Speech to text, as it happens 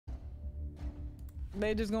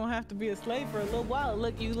they're just gonna have to be a slave for a little while.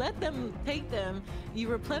 Look, you let them take them, you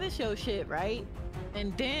replenish your shit, right?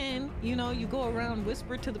 And then, you know, you go around,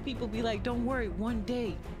 whisper to the people, be like, don't worry, one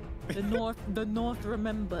day the North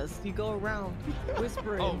remembers. You go around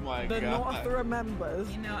whispering, oh my the God. North remembers.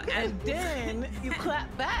 You know, and then you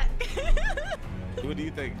clap back. What do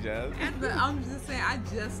you think, Jazz? I'm just saying, I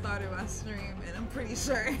just started my stream, and I'm pretty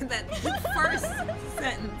sure that the first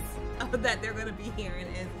sentence that they're gonna be hearing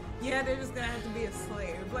is, "Yeah, they're just gonna have to be a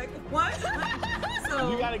slave." Like what?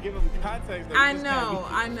 So you gotta give them context. I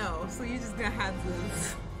know. So you're just gonna have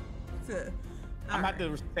to. I'm about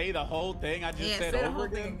to say the whole thing I just said say over the whole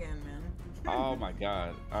again. thing again, man. Oh my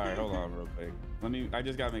God! All right, hold on real quick. I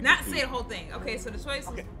just gotta make. Not say the whole thing. Okay, so the choice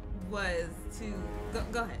was to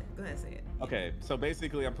go ahead. Go ahead, say it. Okay, so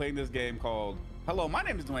basically, I'm playing this game called. Hello, my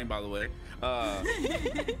name is Dwayne, by the way.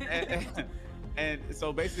 And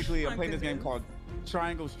so basically, I'm playing this game called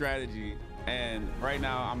Triangle Strategy, and right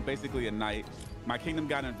now I'm basically a knight. My kingdom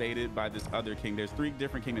got invaded by this other king. There's 3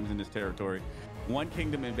 different kingdoms in this territory. One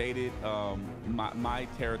kingdom invaded my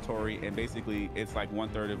territory, and basically it's like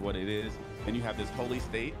 1/3 of what it is. And you have this holy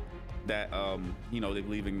state that you know, they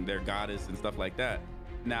believe in their goddess and stuff like that.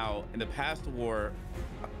 Now, in the past war,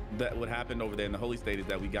 that what happened over there in the holy state is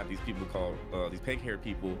that we got these people called these pink-haired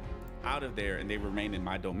people out of there, and they remained in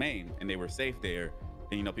my domain, and they were safe there.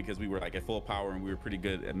 And, you know, because we were like at full power and we were pretty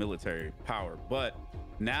good at military power. But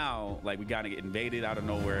now, like, we got to get invaded out of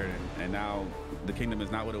nowhere, and now the kingdom is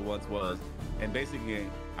not what it once was. And basically,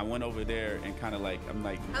 I went over there and kind of like, I'm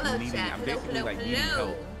basically like needing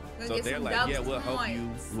help. So they're like, yeah, we'll help you.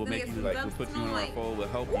 We'll make you like, we'll put you in our fold. We'll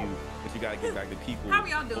help you, but you gotta get back to people How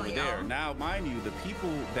y'all doing, over there. y'all? Now, mind you, the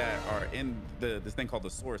people that are in this thing called the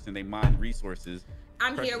source, and they mine resources.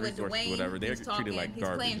 I'm here with Dwayne. Whatever. They're treated like he's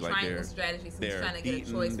garbage. playing Like triangle strategy, so he's trying to get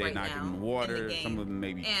a choice they're right not now. getting water. In the game. Some of them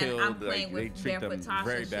may be And killed. I'm playing Like, they treat them Tasha.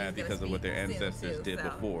 very She's bad gonna because of what their speak soon ancestors too, did so.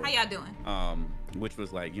 before. How y'all doing? Which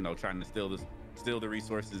was like, you know, trying to steal the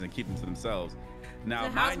resources and keep them to themselves. Now, So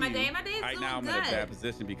how's mind my you, day? My day is right doing now I'm in good. a bad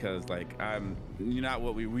position because like you're not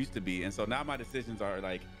what we used to be, and so now my decisions are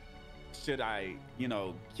like, should I, you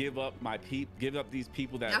know, give up these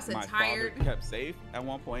people that my father kept safe at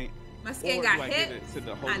one point, my skin or got do I hit. give it to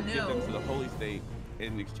the holy, give them to the holy state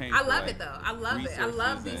in exchange? I love for, it though. I love it. I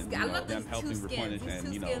love these. I love these helping 2 skins. These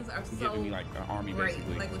 2 skins are so giving me like an army great.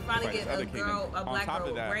 basically. Like we finally get a black girl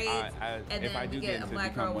with braids, and if I then do we get a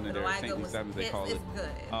black girl with a white girl with they call it's it.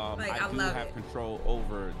 good. Like, I do have control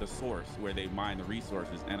over the source where they mine the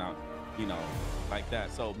resources, and you know, like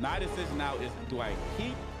that. So my decision now is: do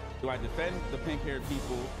I defend the pink-haired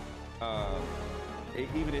people,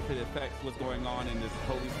 even if it affects what's going on in this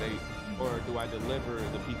holy state, or do I deliver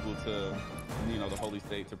the people to, you know, the holy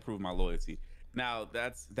state to prove my loyalty? Now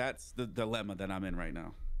that's the dilemma that I'm in right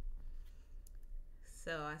now.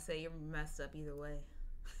 So I say you're messed up either way.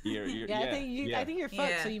 I think you're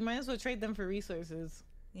fucked. So you might as well trade them for resources.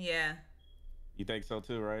 Yeah. You think so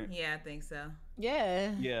too, right? Yeah, I think so.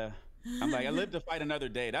 Yeah. Yeah. I'm like, I live to fight another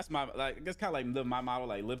day. That's my, like, that's kind of like my motto,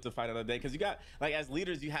 like live to fight another day. Cause you got, like, as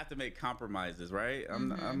leaders, you have to make compromises, right?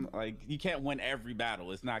 I'm like, you can't win every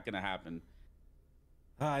battle. It's not gonna happen.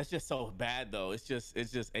 It's just so bad though. It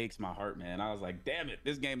just aches my heart, man. I was like, damn it,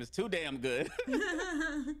 this game is too damn good.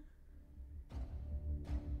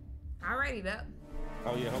 Alrighty, though.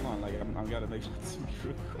 Oh yeah, hold on. Like I gotta make sure it's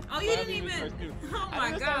true. Oh, you didn't even. Oh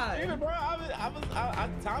my god. Streaming, bro.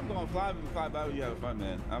 Time gonna fly by when you having fun,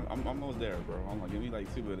 man. I'm almost there, bro. Hold on, give me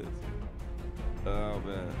like 2 minutes. Oh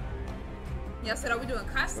man. Y'all said, are we doing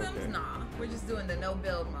customs? Okay. Nah, we're just doing the no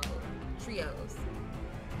build mode, trios.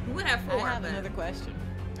 We would have 4. I have another question.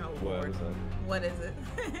 Oh Lord. What is it?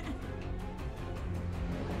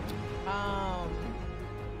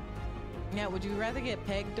 Now, would you rather get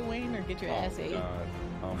pegged, Dwayne, or get your ass ate?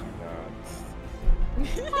 Oh my god.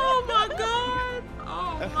 Oh my god.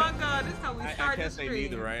 Oh my god. This is how we start I can't the say stream.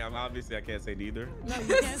 neither, right? I can't say neither. No,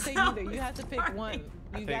 you can't say neither. You have to pick one.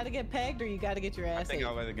 You gotta get pegged or you gotta get your ass ate. I think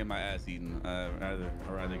I'd rather get my ass eaten. I'd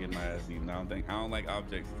rather get my ass eaten. I don't like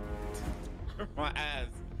objects. My ass.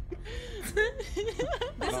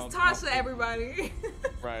 This is Tasha, everybody.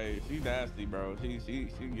 Right, she nasty, bro. She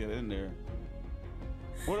can get in there.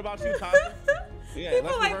 What about you, Tasha? Yeah,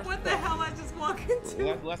 people like, what the hell I just walked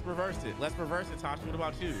into? Let's reverse it. Let's reverse it, Tasha. What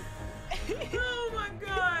about you? Oh my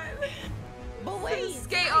god. But wait,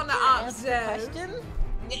 skate on the ops, question?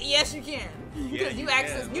 Yes, you can. Because you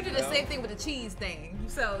did the same thing with the cheese thing.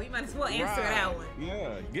 So you might as well answer that one.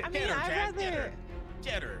 Yeah. I'd rather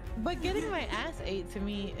Cheddar. But getting my ass ate to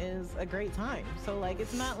me is a great time. So like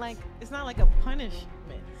it's not like a punishment.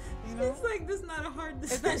 You know? It's like, this is not a hard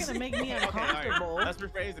decision. It's not gonna make me Okay, uncomfortable. all right. Let's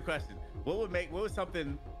rephrase the question. What was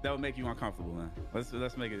something that would make you uncomfortable, man? Let's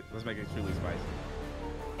make it truly spicy.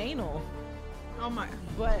 Anal. Oh my.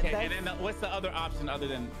 But Okay, that's and then what's the other option other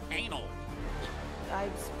than anal? like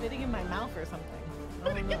spitting in my mouth or something.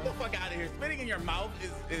 I don't Get the know. fuck out of here. Spitting in your mouth is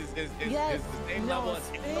Yes, the same level as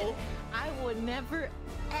anal. I would never,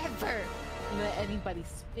 ever let anybody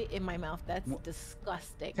spit in my mouth. That's Well,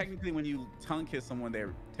 disgusting. Technically, when you tongue kiss someone,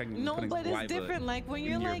 they're technically No, putting but it's saliva different. Like when in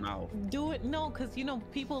you're your like mouth. do it. No, because you know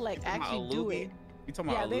people like actually do it. You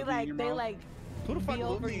talking Yeah, about they a loogie in your like mouth? Who the fuck be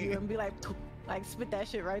over loogie? you and be like spit that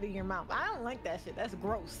shit right in your mouth. I don't like that shit. That's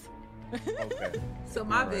gross. Okay. So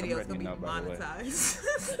my Alright, I'm video's gonna ready be now, by the way. monetized.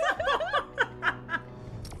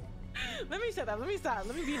 Let me shut up. Let me stop.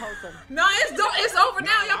 Let me be wholesome. No, it's over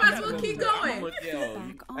now. Y'all might as well keep going. Yo,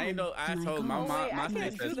 I ain't no asshole. My Wait, I shit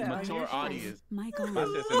can't do says that on mature your stream. audience. Mic My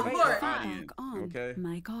on. shit says mature Wait, audience. Back on. Okay.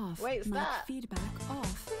 Mic off. Wait, Mic stop. feedback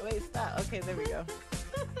off. Wait, stop. Okay, there we go.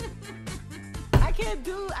 I can't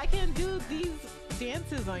do these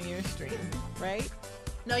dances on your stream, right?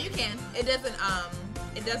 No, you can. It doesn't,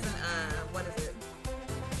 what is it?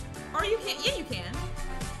 Or you can, yeah, you can.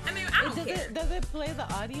 I mean, I don't care. Does it play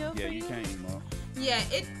the audio Yeah, for you can't emo. Yeah,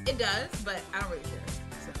 it does, but I don't really care.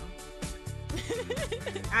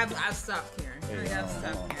 So I've stopped caring. Hey, Like, I've hold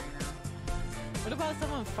stopped on. caring now. What about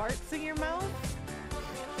someone farts in your mouth?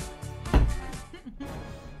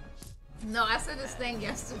 No, I said this thing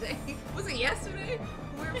yesterday. Was it yesterday?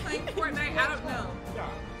 We were playing Fortnite. I don't know.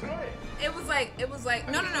 It was like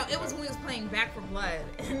no. It was when we was playing Back for Blood,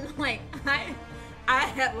 and like I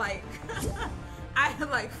had like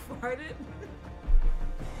farted,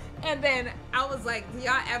 and then I was like, do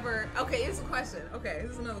y'all ever? Okay, here's a question. Okay,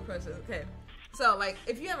 this is another question. Okay, so like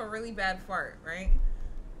if you have a really bad fart, right,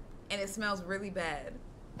 and it smells really bad,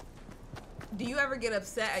 do you ever get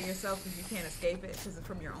upset at yourself because you can't escape it because it's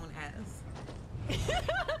from your own ass?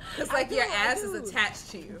 Because like your ass is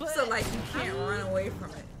attached to you, so like you can't run away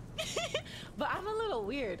from it. But I'm a little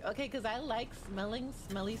weird, okay? Because I like smelling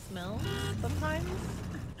smelly smells sometimes.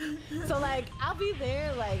 So like I'll be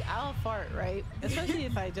there, like I'll fart, right? Especially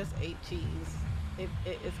if I just ate cheese.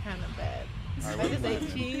 It's kind of bad. All If right, I just what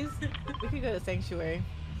ate cheese, we could go to Sanctuary.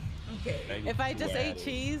 Okay. If I just ate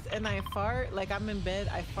cheese and I fart, like I'm in bed,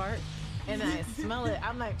 I fart, and I smell it,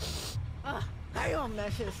 I'm like, ugh, damn,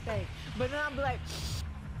 that shit stink. But then I'll be like,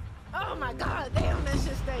 oh my god, damn, that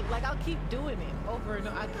shit stink. Like I'll keep doing it over and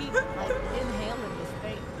over. I keep like inhaling the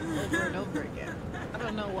stink over and over again. I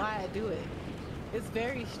don't know why I do it. It's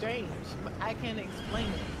very strange, but I can't explain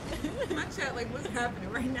it. My chat, like, what's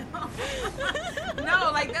happening right now?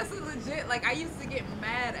 No, like, that's legit. Like, I used to get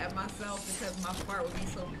mad at myself because my fart would be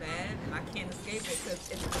so bad and I can't escape it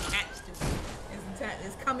because it's attached to me.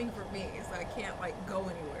 It's coming for me, so I can't, like, go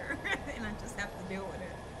anywhere. And I just have to deal with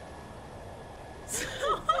it. So,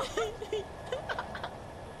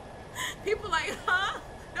 people like, huh?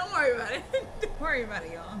 Don't worry about it. Don't worry about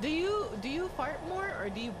it, y'all. Do you fart more or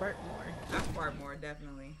do you burp more? I fart more,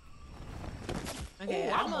 definitely. Okay,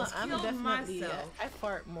 Ooh, I'm killed definitely myself. I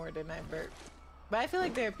fart more than I burp. But I feel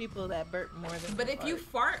like there are people that burp more than But they if you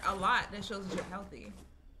fart a lot, that shows that you're healthy.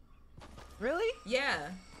 Really? Yeah.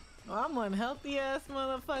 Well, I'm one healthy ass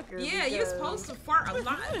motherfucker. Yeah, you're because- supposed to fart a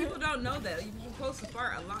lot. People don't know that. You're supposed to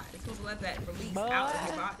fart a lot. You're supposed to let that release out of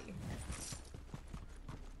your body.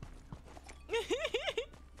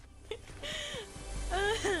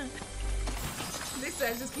 This guy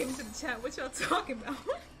just came into the chat. What y'all talking about?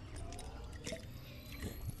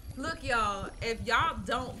 Look, y'all. If y'all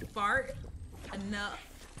don't fart enough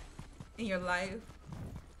in your life,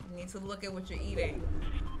 you need to look at what you're eating.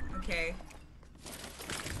 Okay?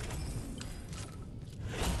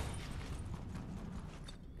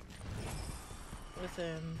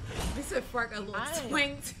 Listen, They said fart got a little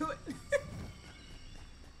twang to it.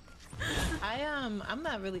 I'm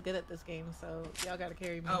not really good at this game, so y'all gotta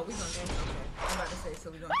carry me. Oh, we gonna go. Okay. I'm about to say,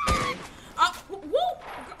 so we gonna carry. Oh, whoa!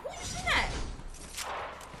 Who you see that?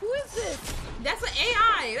 Who is this? That's an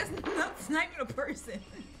AI. That's not even a person.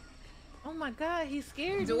 Oh my god, he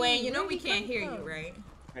scared me. Dwayne, you know Where'd we he can't come hear from? you, right?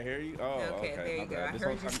 I hear you. Oh, Okay, there you my go. bad. I This heard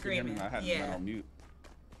whole you time could hear me. screaming. I had Yeah. been on mute.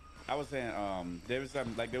 I was saying, there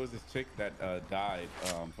was this chick that died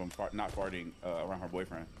from not farting around her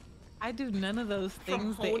boyfriend. I do none of those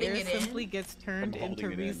things. The holding air it in? simply gets turned From into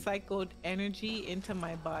holding it in. recycled energy into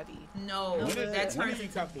my body. No, When is that it- when turns are you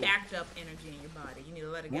into comfortable? backed up energy in your body. You need to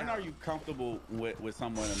let it go. When are you comfortable with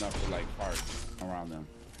someone enough to like fart around them?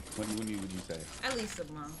 When would you say? At least a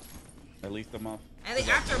month. At least a month? I think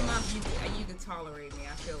after a month, you could tolerate me.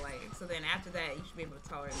 I feel like. So then after that, you should be able to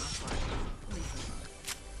tolerate my fart. At least a month.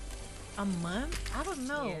 A month? I don't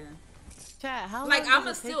know. Yeah. Chat, how Like, long I'm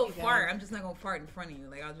does a it take still you guys? fart. I'm just not gonna fart in front of you.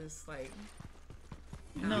 Like, I'll just like.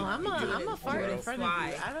 No, I'm a fart in front of you.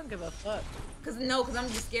 slide. I don't give a fuck. Cause I'm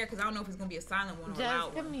just scared because I don't know if it's gonna be a silent one or a Jazz,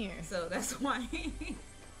 loud one. come here. So that's why.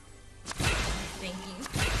 Thank you.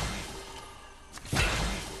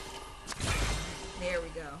 There we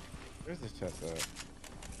go. Where's this chest at?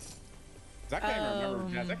 I can't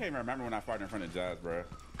remember. Jazz, I can't remember when I farted in front of Jazz, bro.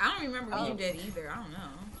 I don't remember when you did either. I don't know.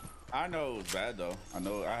 I know it was bad though. I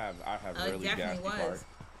know I have really gassy definitely fart. was.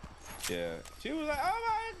 Yeah, she was like, "Oh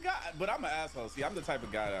my god!" But I'm an asshole. See, I'm the type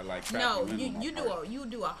of guy that like. No, you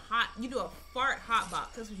do a fart hot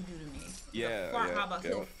box. That's what you do to me. Yeah, fart hot box.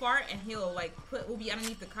 He'll fart and he'll like we'll be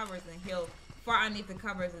underneath the covers and he'll fart underneath the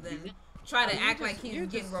covers and then try to act like he's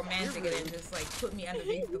getting romantic and then just like put me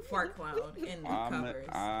underneath the fart cloud in the covers.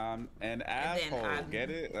 I'm an asshole.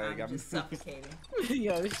 Get it? Like I'm just suffocating.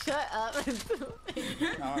 Yo, shut up.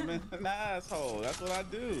 I'm an asshole. That's what I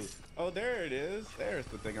do. Oh, there it is. There's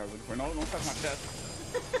the thing I was looking for. No, don't touch my chest.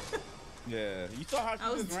 Yeah, you saw how she I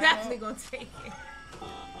was just definitely gonna take it.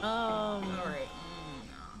 All right.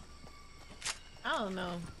 I don't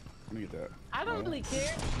know. Let me get that. I don't really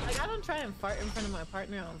care. Like, I don't try and fart in front of my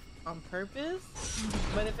partner on purpose.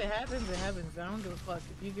 But if it happens, it happens. I don't give a fuck.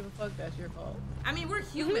 If you give a fuck, that's your fault. I mean, we're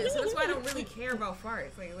humans, so that's why I don't really care about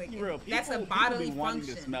farts. Like Real, that's a people bodily be wanting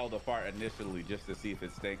function. to smell the fart initially just to see if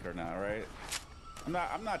it stink or not, right?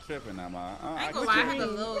 I'm not tripping, am I? I ain't gonna lie, I have a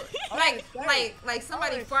little like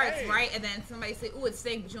somebody farts, right? And then somebody say, "Ooh, it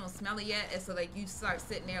stinks," but you don't smell it yet, and so like you start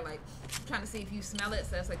sitting there like trying to see if you smell it.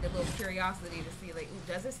 So that's like the little curiosity to see like, "Ooh,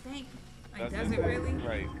 does it stink? Like, does it really?"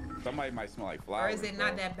 Right. Somebody might smell like flowers. Or is it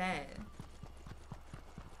not that bad?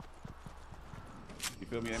 You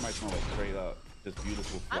feel me? They might smell like straight up just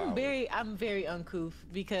beautiful flowers. I'm very uncouth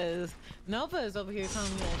because Nova is over here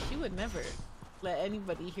telling me that she would never let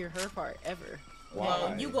anybody hear her fart ever. Why?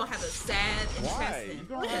 Well, you gonna have a sad intestine. You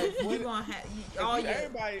gonna have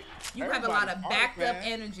you have a lot of backed up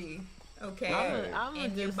energy. Okay. I'm gonna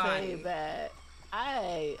just say that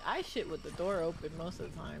I shit with the door open most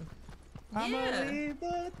of the time. I'm gonna leave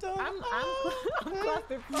the door. I'm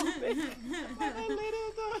claustrophobic.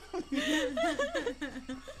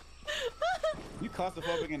 You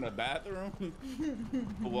claustrophobic in the bathroom?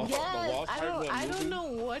 Yes, I don't know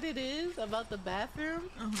what it is about the bathroom,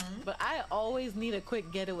 but I always need a quick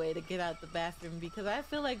getaway to get out the bathroom because I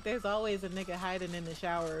feel like there's always a nigga hiding in the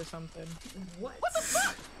shower or something. What the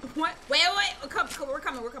fuck? What? Wait. We're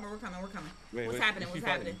coming. What's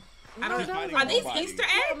happening? I don't know. Are these Easter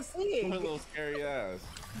eggs? A little scary ass.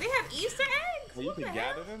 They have Easter eggs? Well, you can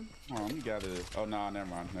gather them? Oh, let me gather this. Oh, no, never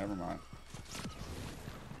mind.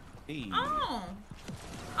 Hey. Oh.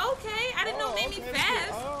 Okay. I didn't know it made me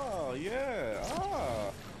fast. Oh, yeah.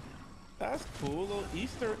 Oh. That's cool. Little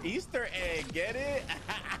Easter egg. Get it?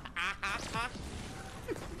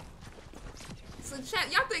 So, chat,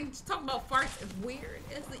 y'all think talking about farts is weird?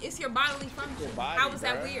 It's your bodily function. How is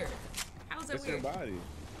that weird? How is that weird? It's your body.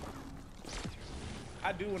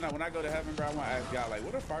 I do when I go to heaven, bro. I want to ask God, like,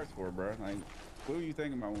 what are farts for, bro? Like, what were you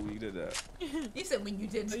thinking about when you did that? You said when you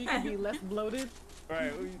did that. So you can be less bloated.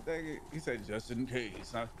 Right? What were you thinking? He said just in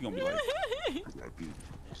case. You gonna be like,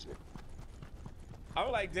 I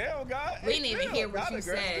was like, damn, God. We didn't even hear what you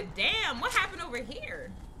said. Damn, what happened over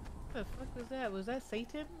here? What the fuck was that? Was that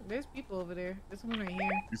Satan? There's people over there. There's one right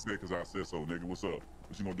here. He said, "Cause I said so, nigga. What's up?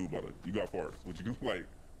 What you gonna do about it? You got farts. What you gonna like?"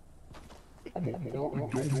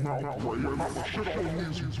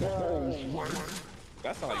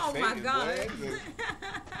 That's like oh my God.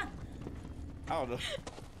 I don't know.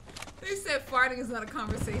 They said farting is not a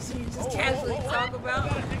conversation you just casually talk about.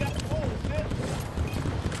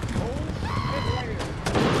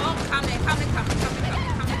 Oh, coming.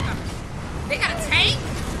 They got a tank?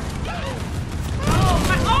 Oh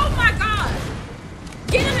my God.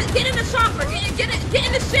 Get in the chopper. Get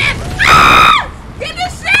in the ship. Ah! Get in the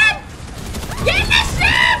ship. Get in the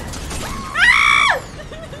ship. Ah!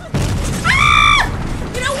 Ah!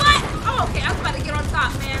 You know what? Oh, okay. I was about to get on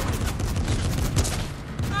top, man.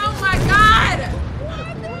 Oh my God.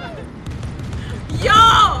 Yo.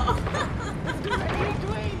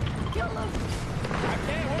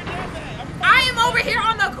 I am over here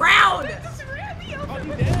on the ground.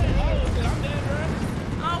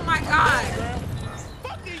 Oh my God.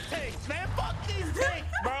 Fuck these tanks, man. Fuck these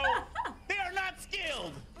tanks, bro. They are not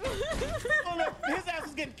skilled. His ass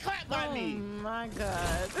is getting clapped by me. Oh my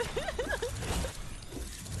God.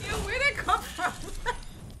 Yo, where'd it come from?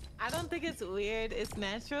 I don't think it's weird. It's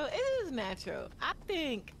natural. It is natural. I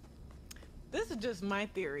think this is just my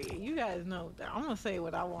theory. You guys know that I'm gonna say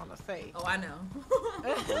what I want to say. Oh, I know.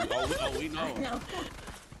 Oh, we know. I know.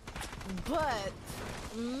 But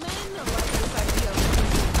Men like this idea of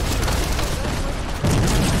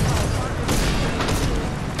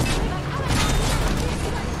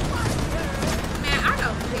Man, I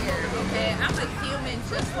don't care, okay? I'm a human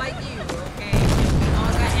just like you, okay? We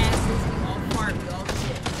all got asses, we all fart, we all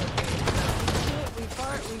shit, okay? we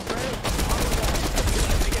fart, we burn, all of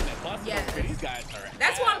that. Yes. These guys are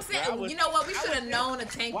That's what I'm ass, saying. bro. You know what? We should have known a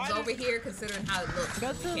tank was over here considering how it looks.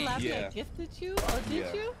 Go to the lab that gifted you? Oh,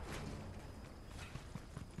 did you?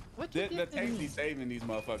 What you The tank be saving these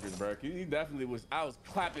motherfuckers, bro. He definitely was. I was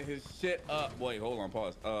clapping his shit up. Wait, hold on,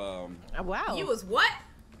 pause. Wow. You was what?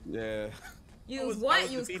 Yeah. You was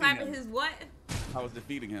what? You was clapping him. his what? I was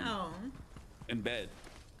defeating him. Oh. In bed.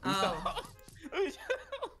 Oh.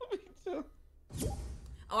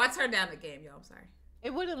 Oh, I turned down the game, yo. I'm sorry.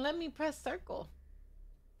 It wouldn't let me press circle.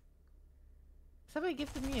 Somebody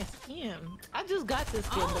gifted me a skin. I just got this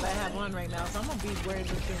skin that I have on right now, so I'm gonna be wearing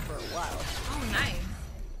this skin for a while. Oh, nice.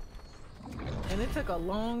 And it took a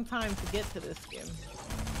long time to get to this skin.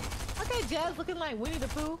 Okay, Jazz looking like Winnie the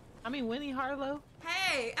Pooh. I mean Winnie Harlow.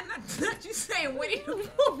 Hey, I'm not you saying Winnie the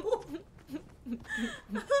Pooh.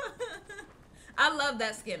 I love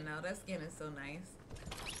that skin though. That skin is so nice.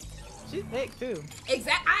 She's thick too.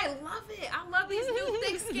 Exactly. I love it. I love these new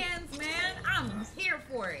thick skins, man. I'm here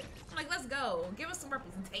for it. I'm like, let's go. Give us some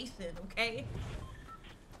representation, okay?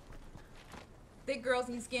 Thick girls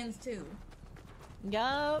need skins too.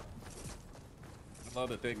 Yup. I love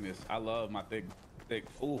the thickness. I love my thick.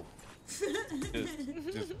 Ooh. just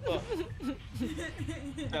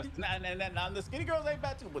and the skinny girls ain't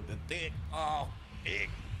bad too, but the thick. Oh, thick.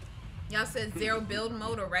 Y'all said 0 build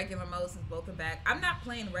mode or regular mode since both are back. I'm not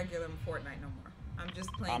playing regular Fortnite no more. I'm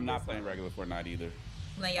just playing. I'm not playing regular Fortnite either.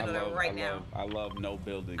 Playing it right now. I love no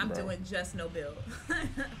building. I'm doing just no build.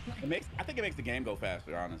 I think it makes the game go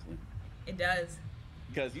faster, honestly. It does.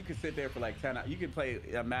 Because you can sit there for like 10 hours. You can play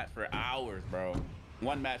a match for hours, bro.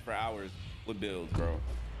 One match for hours with builds, bro.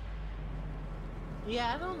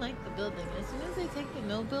 Yeah, I don't like the building. As soon as they take the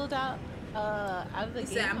no build out of the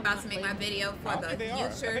game, I'm about to make my video for the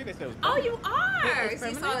future. Oh, you are! Yeah, so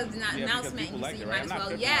you saw the announcement, you see, you might as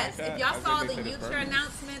well. Yes, if y'all saw the future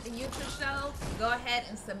announcement, the future show, go ahead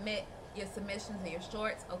and submit your submissions and your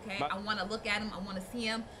shorts, okay? I want to look at them. I want to see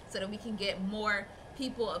them so that we can get more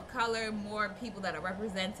people of color, more people that are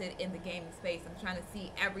represented in the gaming space. I'm trying to see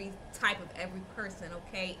every type of every person,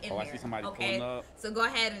 okay, in there. I see somebody pulling up. So go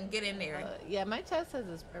ahead and get in there. Yeah, my chat says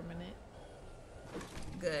it's permanent.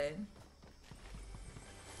 Good.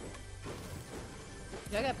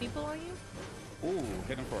 Y'all got people on you? Ooh,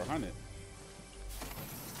 hit him for 100.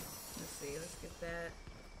 Let's see. Let's get that.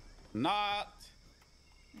 Knocked.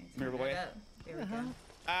 Mirror away. There we go.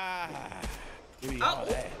 Give me all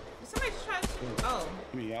that. Somebody just tried to shoot. Oh.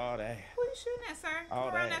 Give me all that. Who you shooting at, sir? All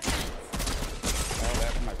Come around that. that fence. All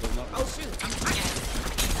that. Somebody pulling up. Oh, shoot. I'm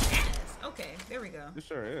ass. Okay, there we go. It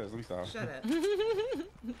sure is. Let me stop. Shut up.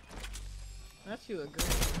 Not you agree.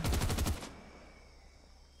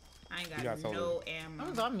 I ain't got no ammo.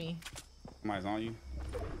 Someone's on me. Somebody's on you.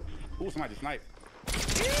 Ooh, somebody just sniped.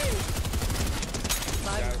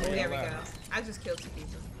 There we go. I just killed 2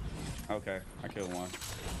 people. Okay, I killed one.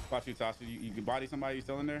 Watch you, Tasha. You can body somebody? You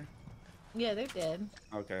still in there? Yeah, they're dead.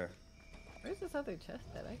 Okay. Where's this other chest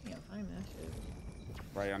at? I can't find that shit.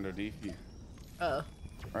 Right underneath you. Oh.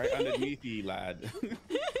 Right underneath you, lad.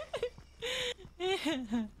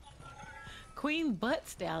 Queen Butt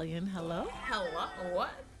Stallion, hello? Hello?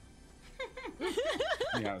 What?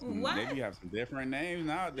 Maybe you have some different names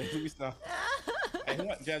nowadays. Hey,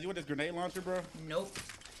 Jazz, you want this grenade launcher, bro? Nope.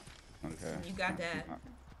 Okay. You got that.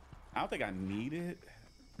 I don't think I need it,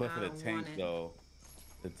 but for the tanks though,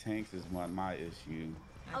 the tanks is my issue.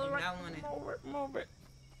 I do not want it. Move it.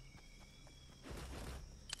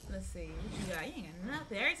 Let's see. What you got? You ain't got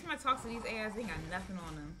nothing. Every time I talk to these AIs, they ain't got nothing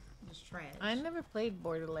on them. Just trash. I never played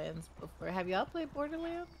Borderlands before. Have y'all played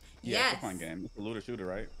Borderlands? Yeah, yes. It's a fun game. It's a looter shooter,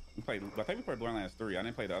 right? I think we played Borderlands 3. I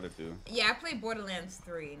didn't play the other 2. Yeah, I played Borderlands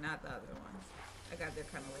 3, not the other ones. I got there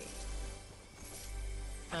kind of late.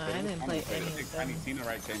 I didn't play any of them. Tiny Tina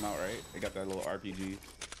came out, right? They got that little RPG.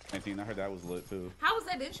 Tiny Tina, I heard that was lit too. How was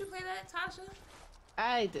that? Didn't you play that, Tasha?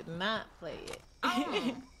 I did not play it. Oh.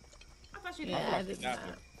 I thought you did. Yeah, I did not.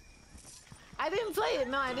 I didn't play it.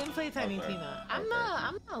 No, I didn't play Tiny Tina. I'm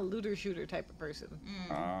not a looter shooter type of person.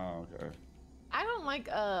 Oh, okay. I don't like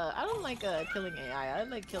killing AI. I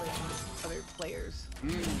like killing other players.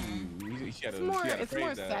 It's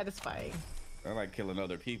more satisfying. I like killing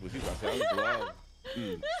other people. She's about to say, I love.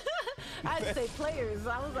 I'd say players.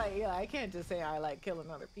 I was like, yeah, I can't just say I like killing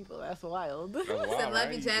other people. That's wild. That's wild, so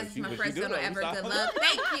love you, Jazz. My first son ever. Good luck.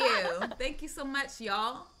 Thank you. Thank you so much,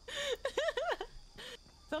 y'all.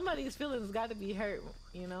 Somebody's feelings got to be hurt,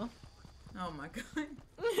 you know. Oh my god.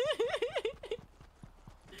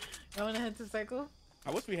 I want to head to circle.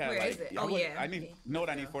 I wish we had Where like. is it? I Oh, would- yeah. I need. Know what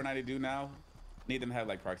I need Fortnite to do now? Need them to have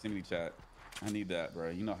like proximity chat. I need that, bro.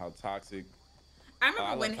 You know how toxic. I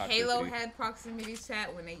remember I when love Halo toxicity. had proximity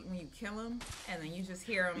chat when you kill them and then you just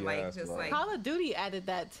hear them Yes, like just bro. like Call of Duty added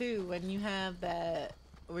that too when you have that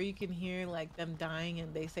where you can hear like them dying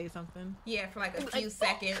and they say something. yeah for like a Like, few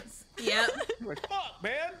fuck. seconds. Yep. Like, fuck,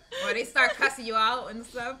 man. Or they start cussing you out and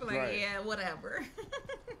stuff. Like Right. yeah, whatever.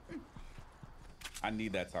 I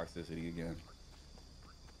need that toxicity again.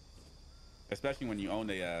 Especially when you own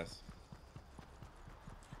their ass.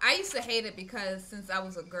 I used to hate it because since I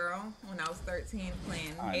was a girl when I was 13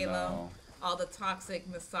 playing I Halo, know. all the toxic,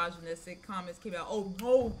 misogynistic comments came out. Oh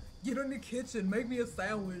no, get in the kitchen, make me a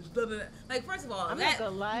sandwich. Da, da, da. Like first of all, I'm that not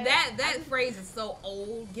gonna lie. that phrase is so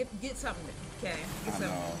old. Get something, okay? Get I something.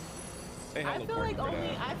 know. They I hella feel corny like for only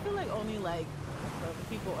that. I feel like only like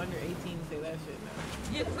people under 18 say that shit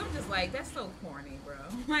now. Yeah, 'cause I'm just like, that's so corny, bro.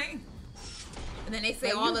 Like, and then they say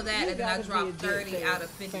Like, all you- of that, you and then I gotta be drop a dick 30 saying- out of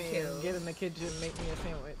 50 saying, kills. Get in the kitchen, make me a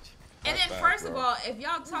sandwich. And then, That's first bad, of bro. all, if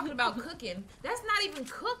y'all talking about cooking, that's not even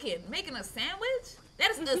cooking. Making a sandwich,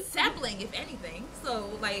 that is assembling, if anything. So,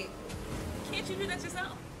 like, can't you do that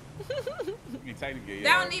yourself? You technically, That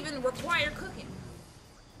yeah. don't even require cooking.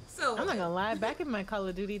 So, I'm not gonna lie. Back in my Call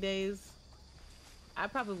of Duty days, I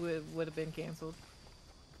probably would have been canceled.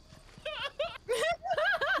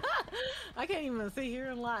 I can't even sit here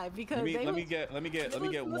and lie because Let me they let me was- get one. Let me get one,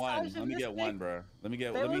 misogynistic. bro. Let me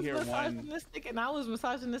they hear was one. misogynistic, and I was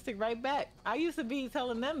misogynistic right back. I used to be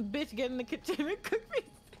telling them, "Bitch, get in the kitchen and cook me."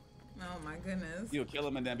 oh my goodness. You'll kill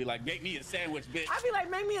him and then be like, make me a sandwich, bitch. I'd be like,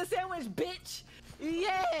 "Make me a sandwich, bitch."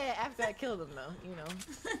 Yeah. After I killed them, though, you know.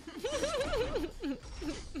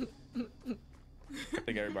 I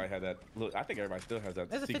think everybody had that. Look, I think everybody still has that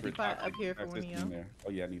There's a secret 55 toxic up here for toxicity one of in y'all. there. Oh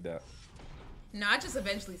yeah, I need that. No, I just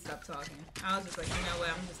eventually stopped talking. I was just like, you know what?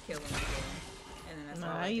 I'm just killing them. And then that's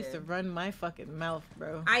Nah, all I used did. to run my fucking mouth,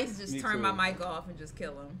 bro. I used to just Me turn too. my mic off and just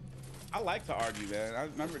kill them. I like to argue, man. I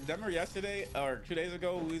remember yesterday or 2 days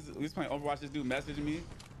ago, we was playing Overwatch. This dude messaged me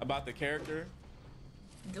about the character.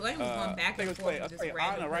 Dwayne was going back I and was forth playing- with I just played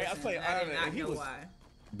random Ana, right? I person, played and I did Ana, not and he know was- why.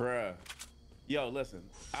 Bruh. Yo, listen.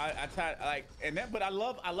 I tried like and then but I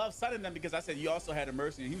love sunning them because I said you also had a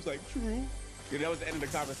mercy and he was like, true. You know, that was the end of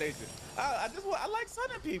the conversation. I like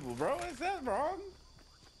sunning people, bro. Is that wrong?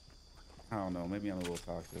 I don't know. Maybe I'm a little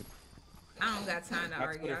toxic. I don't got time to My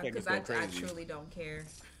argue Twitter because fingers go I crazy. truly don't care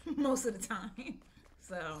most of the time.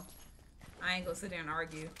 So I ain't gonna sit there and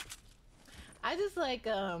argue. I just like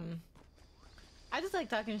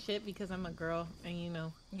talking shit because I'm a girl, and you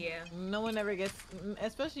know, Yeah. no one ever gets,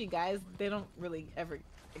 especially guys, they don't really ever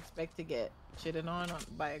expect to get shitted on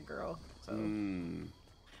by a girl. So,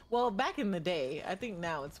 well, back in the day, I think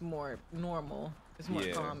now it's more normal. It's more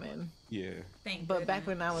Yeah. common. Yeah. Thank But back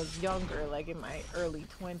goodness. when I was younger, like in my early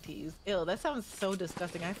 20s, ew, that sounds so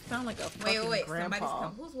disgusting. I sound like a fucking Wait, grandpa. somebody's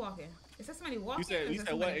coming. Who's walking? Is that somebody walking? You or is said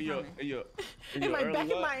that what somebody in your coming? in your In your my early back in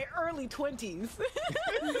what? my early 20s.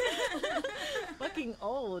 Fucking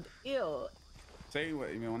old. Ew. Tell you what,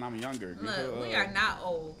 when I'm younger. Look, we are not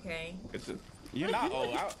old, okay? You're not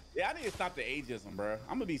old. I need to stop the ageism, bro.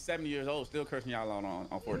 I'm gonna be 70 years old, still cursing y'all out on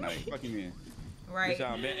Fortnite. Fuck you, mean. Right.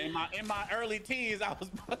 Bitch, in my early teens, I was.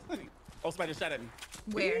 Oh, somebody just shot at me.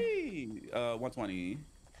 Where? Whee! 120,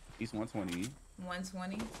 East 120.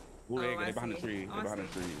 120. Ooh, Oh, they I behind the see. tree. Oh, They I behind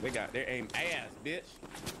the see. tree. They aim ass, bitch.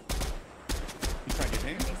 You trying to get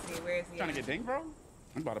dinged? Let me see. Where is he? Trying to at? get dinged, bro?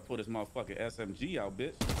 I'm about to pull this motherfucking SMG out,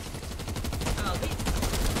 bitch. Oh,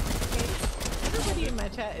 Everybody in my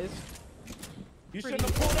chat is, You Pretty- shouldn't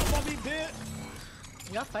have pulled up on me, bitch.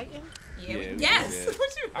 y'all fighting? yeah. we Yes. did. What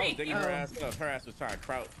you I was mean? digging her Oh. ass up. Her ass was trying to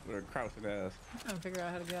crouch her ass. I'm trying to figure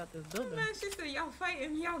out how to get out this building. Man, she said y'all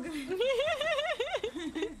fighting. Y'all good.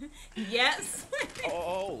 Yes.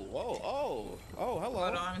 Oh, hello. Hold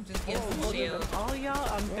on. I'm just getting some Older shield. than all y'all,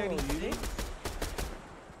 I'm Whoa, 36.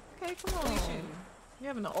 Okay, come on. Who you shooting? You're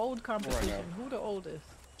having an old competition. Who the oldest?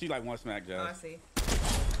 She like one smack, Oh, I Jazz. see.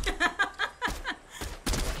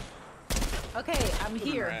 Okay, I'm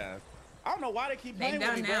Shooting her here. ass. I don't know why they keep They playing with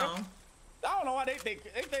done me, bro. now. I don't know why they think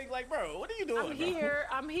like, bro, what are you doing? I'm bro? here.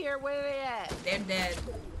 I'm here. Where they at? They're dead.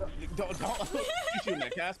 Don't you shooting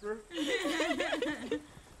at Casper?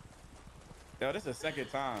 Yo, this is the second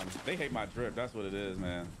time. They hate my drip. That's what it is,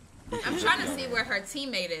 man. I'm trying to see where her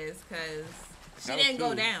teammate is because she That was didn't go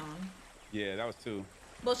two. down. Yeah, that was two.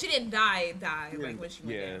 Well, she didn't die like when she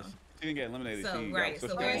went yeah, down. she didn't get eliminated. So She right. got So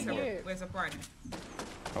switched where's down. here. her? Where's her partner?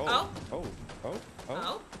 Oh.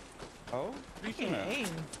 Oh. Oh, I can't aim.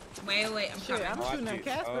 Wait, I'm Shit, coming. I'm Oh, I shooting see at it.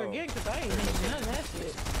 Casper Oh. again because I ain't hitting none of that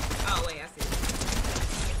shit. Oh wait, I see.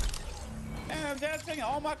 Damn, Jazz taking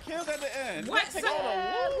all my kills at the end. What? Take all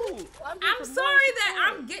the woo. I'm sorry that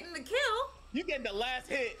I'm getting the kill. You getting the last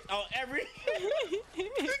hit on every. You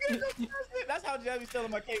getting the last hit. That's how Jazz be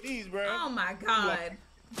stealing my KDs, bro. Oh my god.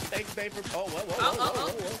 Thanks, babe, for. Oh,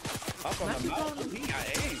 whoa. Up on Not the you mouth. going- He got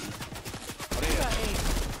aim. Oh, You got aim.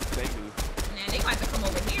 they do. Man, they might have to come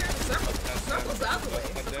over here. Circle's the other way.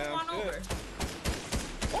 So Damn come on shit. over.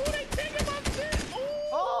 Oh, they taking my shit.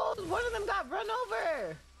 Oh, one of them got run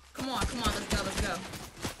over. Come on, let's go.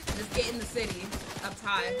 Just get in the city up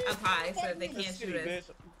high, so that they can't shoot us.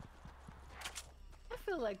 I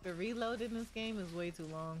feel like the reload in this game is way too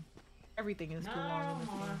long. Everything is too long in this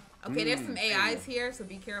game. Okay, there's some AIs here, so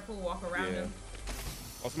be careful. Walk around them.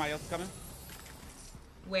 Oh, somebody else coming?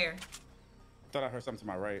 Where? Thought I heard something to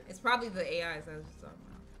my right. It's probably the AIs I was just talking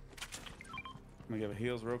about. I'm gonna give it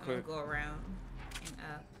heals real I'm gonna quick. go around and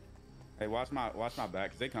up. Hey, watch my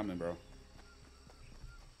back, cause they coming, bro.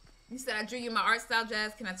 You said I drew you my art style,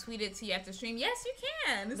 Jazz. Can I tweet it to you after stream? Yes, you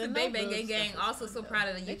can. This The is Bang Bang notebook Gang Gang. stuff is Also, fun, so though. proud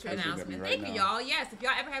of the They YouTube coming. announcement. Right Thank you, now. y'all. Yes, if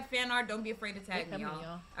y'all ever have fan art, don't be afraid to tag me, coming, y'all.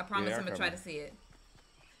 y'all. I promise Yeah, I'm gonna they're try to coming. see it.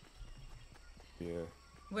 Yeah.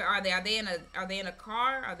 Where are they? Are they in a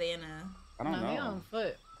car? Are they in a? I don't No, they know. on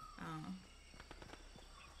foot. Oh,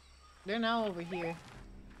 They're now over here.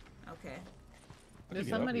 okay. There's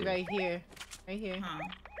get up somebody here. right here. Right here. Huh.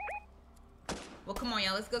 Well, come on,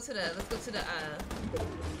 y'all. Let's go to the.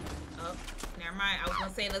 Oh, never mind. I was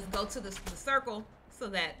gonna say let's go to the circle so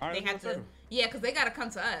that All right, they let's have go to. circle. Yeah, because they gotta come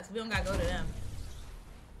to us. We don't gotta go to them.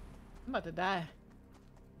 I'm about to die.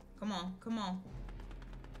 Come on.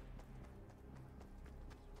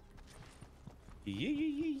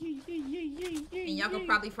 And y'all can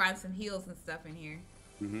probably find some heals and stuff in here.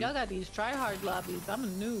 Y'all got these try-hard lobbies. I'm a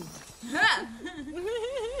noob.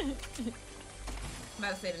 I'm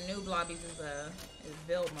about to say the noob lobbies is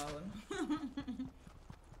build mode.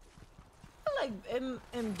 I like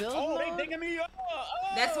in build Oh, mode. they digging me up. Oh,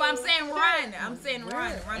 That's why I'm saying run. I'm saying Where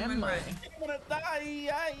run. am I? I'm gonna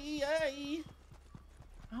die.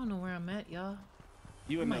 I don't know where I'm at, y'all.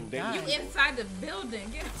 You in my them God. You days. inside the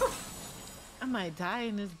building. Get out. I might die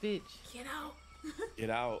in this bitch. Get out. Get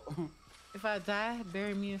out. If I die,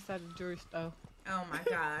 bury me inside the jewelry store. Oh my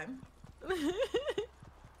god.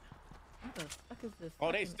 What the fuck is this?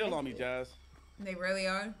 Oh, they fucking still on me, exit? Jazz. They really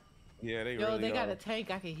are. Yeah, they Yo, really they got are. a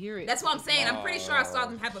tank. I can hear it. That's what I'm saying. I'm pretty sure I saw Oh,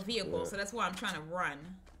 them have a vehicle, shit. so that's why I'm trying to run.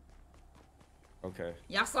 Okay.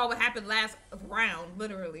 Y'all saw what happened last round,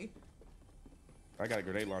 literally. I got a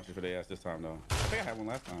grenade launcher for their ass this time, though. I think I had one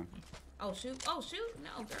last time. Oh shoot. Oh shoot.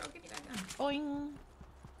 No, girl, give me that gun. Boing.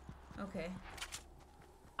 Okay.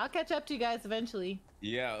 I'll catch up to you guys eventually.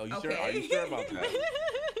 Yeah, are you Okay. sure? Are you sure about that?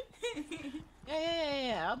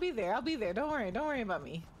 Yeah. I'll be there. Don't worry about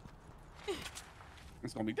me.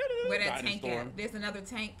 It's gonna be Where that Dinosaur. tank at? There's another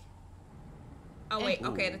tank. Oh wait,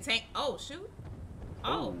 okay, the tank. Oh shoot.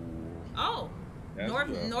 Oh. Oh. That's North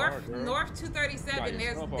good. North Hard, girl. North Got 237.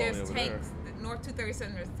 yourself all the way There's over tanks. North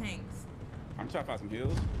 237. There's tanks. I'm trying to find some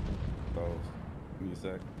heals. So, give me a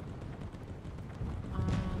sec.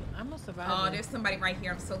 I'm a survivor. Oh, there's somebody right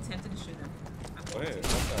here. I'm so tempted to shoot him. I'm Go going ahead. to.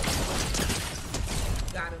 What's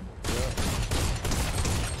up? Got him.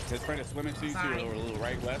 Yeah. His friend is swimming to you, Bye. a little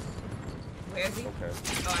right, left. Where is he? Okay.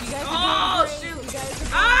 Oh, You guys oh are doing great. shoot. You guys are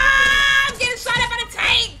doing Ah! I'm getting shot at by the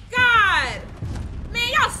tank. God. Man,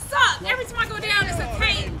 y'all suck. Every time I go down, it's a Oh,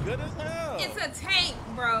 tank. Good as hell. It's a tank,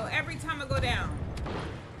 bro. Every time I go down.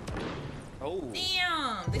 Oh.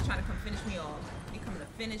 Damn. They trying to come finish me off. They coming to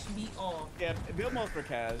finish me off. Yeah, build most for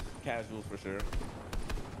casuals for sure.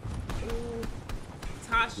 Ooh.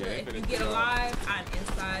 Tasha, Yeah, they if you finished get me off. alive, I'm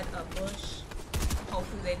inside a bush.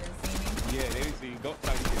 Hopefully they didn't see me. Yeah, they didn't see you. Go,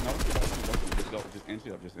 no, just go, just inch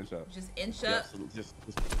up, just inch up. Just inch Yeah, up. so just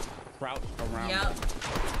crouch around. Yep. them.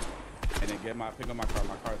 And then pick up my car.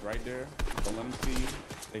 My car's right there. Don't let them see you.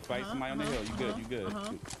 They fight somebody on the hill. You good? You good?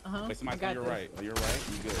 Wait, somebody to your right. Oh, you're right.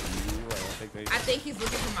 You good? You're right. I think I think he's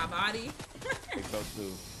looking for my body. they so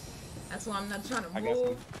too. That's why I'm not trying to I got some.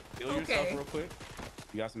 move. Heal yourself Okay. real quick.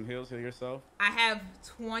 You got some heals. Heal yourself. I have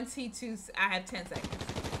 22. I have 10 seconds.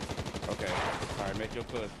 Okay. All right. Make your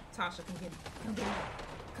push. Tasha, come get me. Come get me.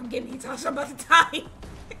 Come get me, Tasha. I'm about to die.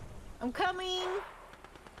 I'm coming.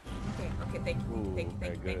 Okay. Thank you. Ooh,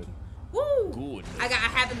 Thank you. okay, Woo. Good. I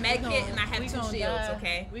have a med We kit and I have we 2 gonna shields. die.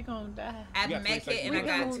 Okay. We gonna die. I have You a got med 20 kit and I seconds.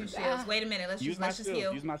 got We 2 gonna shields. die. Wait a minute. Let's Use my just shields.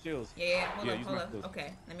 heal. Use my shields. Yeah. Hold Yeah, up. use Hold my up. shields.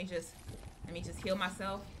 Okay. Let me just heal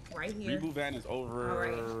myself right here. Reboot van is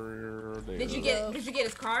over. There. Did you get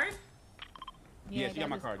his card? Yeah, she got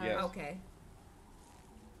my his card, yes. Okay.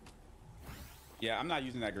 Yeah, I'm not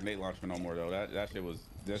using that grenade launcher no more though. That shit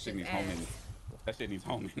needs homing. That shit needs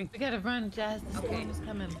homing. We gotta run, Jazz. The storm is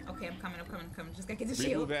coming. Okay, I'm coming. Just gotta get the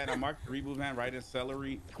shield. Reboot van. I marked the reboot van right in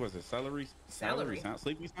celery. Was it celery? Celery sound?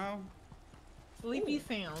 Sleepy sound? Sleepy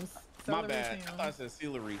sounds. My bad. I thought I said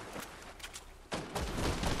celery. Oh,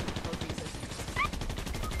 Jesus.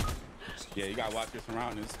 Yeah, you gotta watch your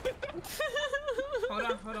surroundings. Hold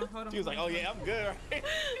on. She was like, "Oh yeah, I'm good." Right?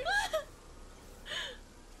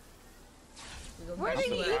 Where did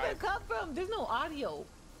he even come from? There's no audio.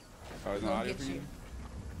 Oh, there's no audio for you?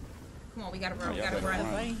 Come on, we gotta run.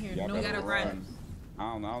 I ain't hear no. We gotta run. I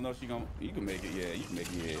don't know if she gonna. You can make it. Yeah, you can make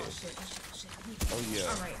it. Yeah. Oh shit. Oh yeah.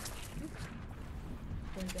 All right.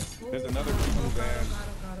 There's another reboot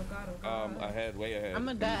van. Ahead, way ahead. I'm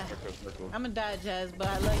gonna die. I'm gonna die, Jazz, but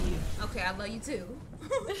I love you. Okay, I love you too.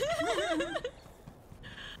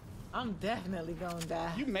 I'm definitely gonna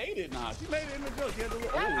die. You made it now. You made it in the joke. You had to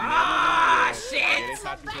look. Shit! Yeah, they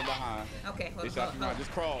shot you from behind. Okay, hold on.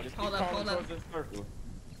 Just crawl. Just keep crawling towards the circle.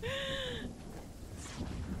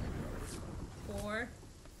 4,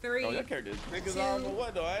 3. Oh, that character is big as all the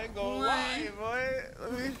what though? I ain't gonna lie, boy.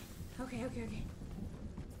 Let me. Okay.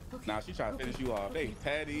 Nah, she trying to finish you off. Hey,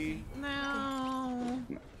 Patty. No.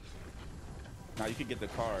 Now you can get the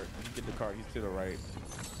card. He's to the right.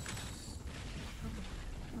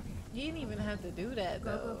 You didn't even have to do that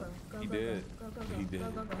though. He did. He did.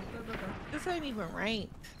 This ain't even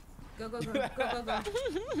ranked. Go.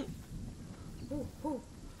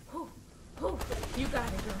 Ooh. You got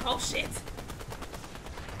it, girl. Oh shit.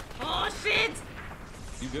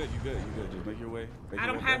 You good. Just make your way. I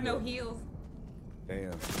don't have no heals.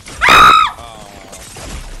 Damn.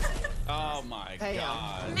 Oh my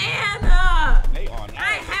god. Man, they on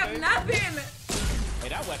I have nothing. Hey,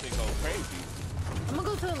 that weapon go crazy. I'm gonna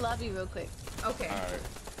go to the lobby real quick. Okay. All right.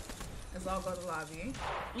 Let's all go to the lobby.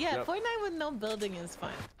 Yeah, Yep. Fortnite with no building is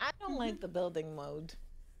fun. I don't like the building mode.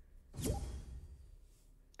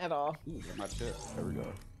 At all. Ooh, my chip. There we go.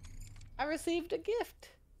 I received a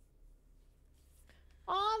gift.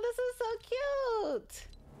 Oh, this is so cute.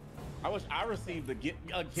 I wish I received a gift.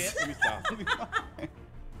 Let me stop.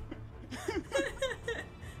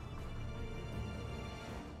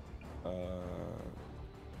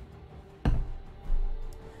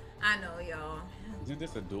 I know, y'all. Isn't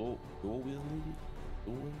this a dual wielding?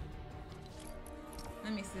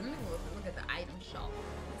 Let me see. Let me look at the item shop.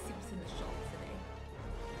 Let's see what's in the shop today.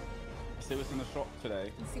 See what's in the shop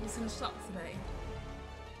today. Let's see what's in the shop today.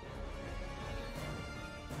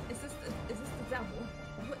 Is this the devil?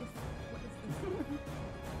 What is this?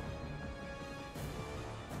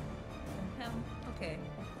 The hell? Okay.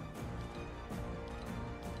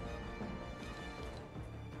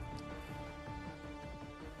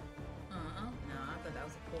 No, I thought that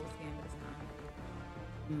was a full skin this time.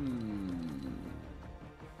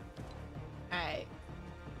 Alright.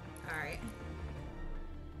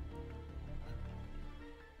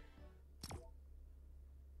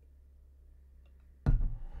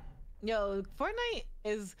 Yo, Fortnite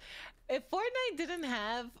is... If Fortnite didn't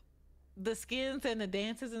have the skins and the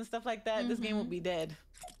dances and stuff like that, this game would be dead.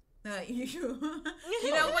 You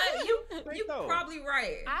know what? You probably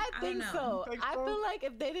right. I think don't so. Think I so? feel like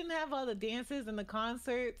if they didn't have all the dances and the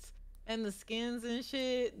concerts and the skins and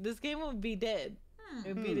shit, this game would be dead.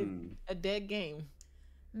 It would be a dead game.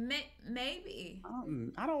 Maybe.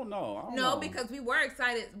 I don't know. No, because we were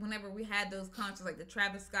excited whenever we had those concerts, like the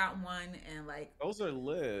Travis Scott one, and like those are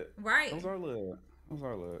lit. Right. Those are lit.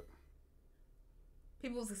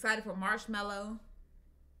 People was excited for Marshmello.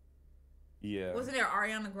 Yeah. Wasn't there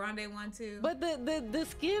Ariana Grande one too? But the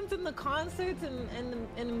skins and the concerts and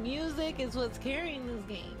the music is what's carrying this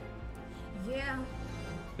game. Yeah.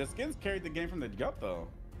 The skins carried the game from the jump though.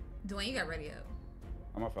 Dwayne, you got ready up.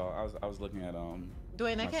 Oh, my fault. I was looking at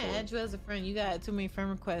Dwayne, I can't add you as a friend. You got too many friend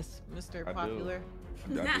requests, Mr. Popular.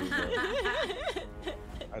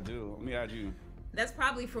 I do. Let me add you. That's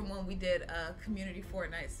probably from when we did community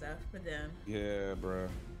Fortnite stuff for them. Yeah, bruh.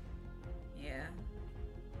 Yeah.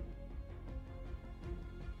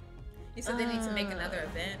 You said they need to make another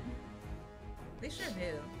event. They sure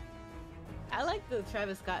do. I like the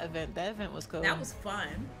Travis Scott event. That event was cool. That was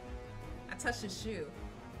fun. I touched his shoe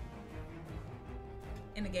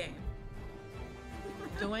in the game.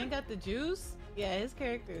 Dwayne got the juice. Yeah, his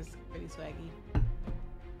character is pretty swaggy.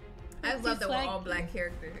 I love that we're all black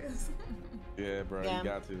characters. Yeah, bro, Yeah. you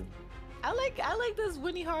got to. I like this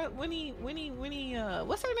Winnie,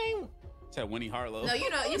 what's her name? Said Winnie Harlow. No,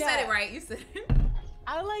 you said it right. You said it.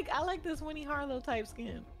 I like this Winnie Harlow type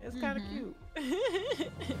skin. It's kind of cute.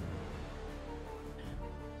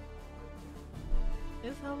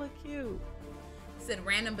 It's hella cute. Said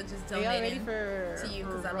random, but just Are y'all ready donating for to you for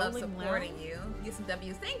because I love Rolling supporting Loud? you. Get some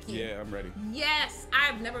W's. Thank you. Yeah, I'm ready. Yes,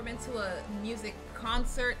 I've never been to a music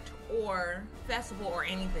concert or festival or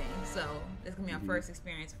anything, so this is gonna be my first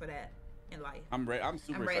experience for that in life. I'm ready. I'm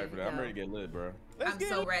super ready excited for to that. I'm go. ready to get lit, bro. I'm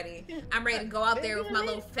so ready. I'm ready to go out there with my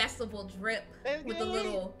little festival drip, with the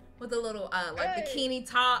little like bikini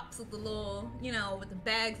tops, with the little, you know, with the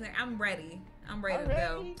bags. And I'm ready. I'm ready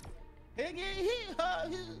to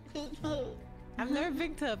go. I've never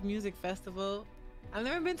been to a music festival. I've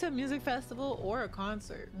never been to a music festival or a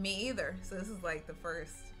concert. Me either. So this is like the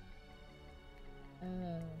first.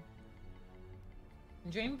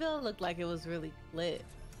 Dreamville looked like it was really lit.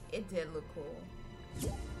 It did look cool.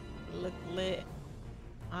 It looked lit.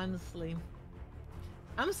 Honestly.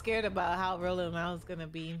 I'm scared about how Rolling Loud is gonna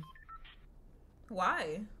be.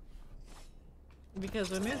 Why? Because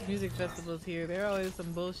when there's music festivals here, there are always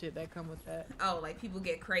some bullshit that come with that. Oh, like people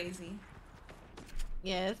get crazy.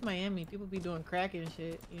 Yeah, it's Miami. People be doing crack and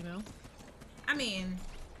shit, you know? I mean,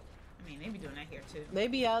 they be doing that here too. They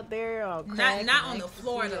be out there on crack Not and on the ecstasy,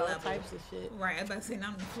 Florida all level. types of shit. Right, I was about to say not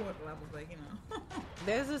on the Florida level, but you know.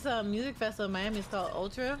 There's this music festival in Miami. It's called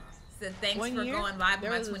Ultra. Said thanks One for year, going live on there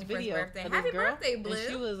my was this 21st video birthday. of this Happy girl, birthday, and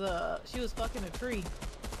Blue. she was fucking a tree.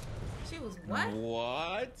 She was what?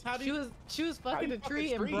 What? How do you? She was fucking you a fuck a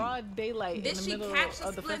tree in tree? broad daylight Did in the she middle catch the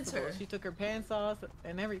of the festival. splinter? She took her pants off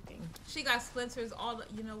and everything. She got splinters all the,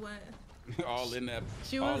 you know what? all in that.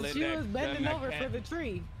 She all was in that, bending that over cat. for the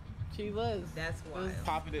tree. She was. That's It was- wild.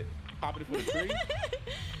 Popping it for the tree.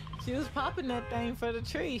 She was popping that thing for the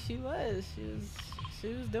tree. She was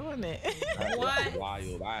doing it. That is What?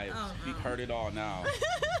 Wild. She heard it all now.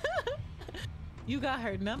 You got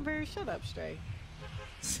her number? Shut up, Stray.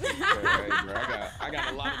 Hey, bro, I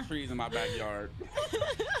got a lot of trees in my backyard.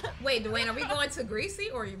 Wait, Dwayne, are we going to Greasy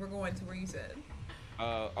or we're going to where you said?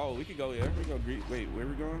 Oh, we could go there. We go. Wait, where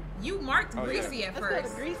we going? You marked Oh, Greasy yeah. at Let's go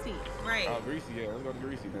first. to Greasy. Right. Oh, Greasy. Yeah, let's go to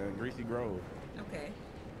Greasy, man. Greasy Grove. Okay.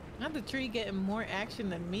 Not the tree getting more action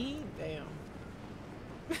than me. Damn.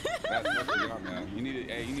 That's what you want, man. You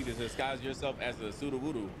need to disguise yourself as a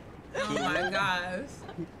Sudowoodo. Oh my gosh.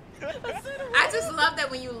 I just love that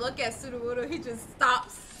when you look at Sudowoodo, he just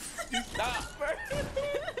stops. Stop, bro.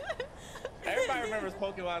 Everybody remembers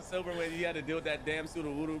Pokemon Silver when you had to deal with that damn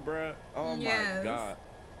Sudowoodo, bro. Oh Yes. my god.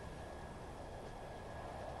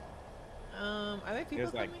 Are there people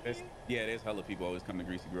There's like, coming here? yeah, there's hella people always come to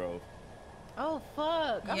Greasy Grove. Oh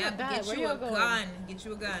fuck! I'm Yep, gonna die. get Where you a y'all going? gun. Get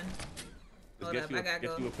you a gun. Just Hold get up, you, I gotta get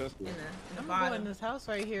go you a pistol. in the I'm bottom. going in this house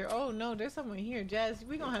right here. Oh no, there's someone here. Jazz,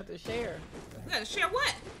 we gonna have to share. We gotta share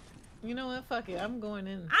what? You know what? Fuck it. I'm going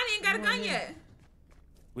in. I ain't got a I'm gun going in. yet.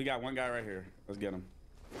 We got one guy right here. Let's get him.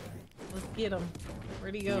 Let's get him.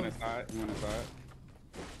 Where'd he You go? went inside. You went inside.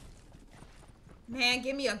 Man,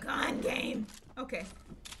 give me a gun game. Okay.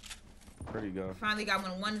 Where'd he go? Finally got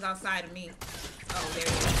one. One's outside of me. Oh, there he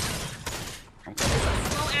is. I'm It's a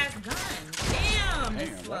slow ass gun. Damn, Damn,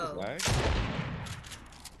 it's that slow. was lag.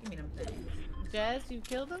 Give me them things. Jazz, you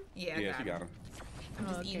killed him? Yeah, Yeah, she got him. I'm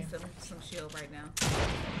just Oh, okay. eating some shield right now.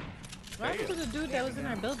 What happened to the dude that was in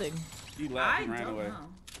our building? He left I and ran don't away. know.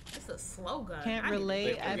 It's a slow gun. Can't I need to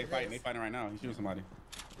relate. get They rid of fighting. They this. fighting right now. He's shooting somebody.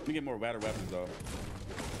 Let me get more better weapons though.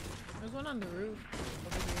 There's one on the roof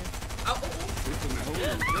over here. Oh, oh,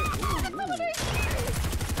 oh.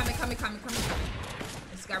 Coming.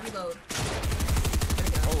 Just got reload. There we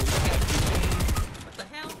go. Okay. What the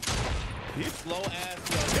hell? He's slow ass.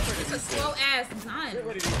 It's a slow ass gun. Get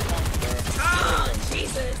rid of these pumps, bro. Oh,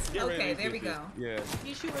 Jesus. Get rid of Okay, these there we bitches. go. Yeah.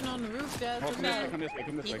 He's shooting on the roof, Jazz. Oh, Look come this way. out. Come this way.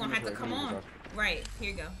 Come this He's way. gonna have to come on. This way. Right, here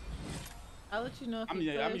you go. I'll let you know if I'm he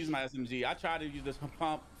using my SMG. I tried to use this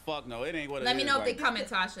pump. Fuck no, it ain't what it is. Let me know if they like, coming,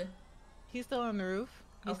 Tasha. He's still on the roof.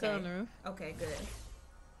 He's still Okay. on the roof. Okay, good.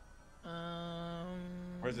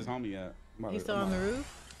 Where's his homie at? He's still on the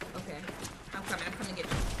roof. Okay. I'm coming to get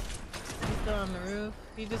you. He's still on the roof.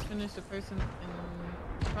 He just finished the person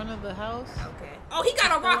in front of the house. Okay. Oh, he got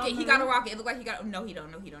a Still rocket. on He the got a roof? rocket. It looked like he got. No, he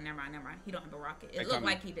don't. No, he don't. Never mind. He don't have a rocket. It They looked coming.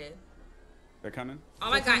 like he did. They're coming.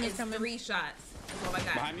 All I got Something's is coming. 3 shots. That's all I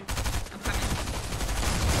got. Behind me. I'm coming.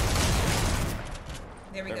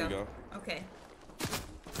 There we There go. we go. Okay.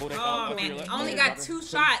 Oh, they Oh to man, your left. I only got 2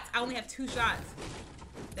 shots. I only have 2 shots.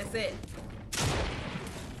 That's it.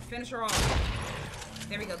 Finish her off.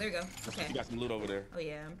 There we go. Okay. You got some loot over there. Oh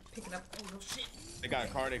yeah, I'm picking up. Oh little shit. They got a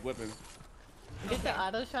cardiac whipping. Get the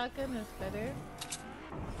auto shotgun. It's better.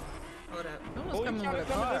 Hold up. Someone's coming with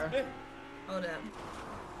a car. Hold up.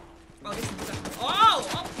 Oh, this is stuff.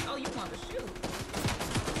 Oh, you want to shoot?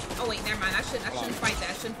 Oh wait, never mind. I shouldn't fight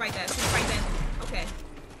that. Okay.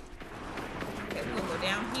 Okay, we're gonna go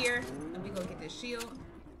down here and we gonna get this shield.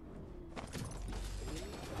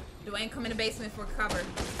 Dwayne, come in the basement for cover.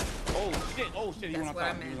 Oh shit, he That's was on what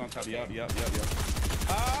I top. He was meant. on top. Okay. Yup.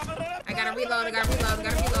 I gotta reload. I gotta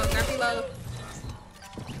reload.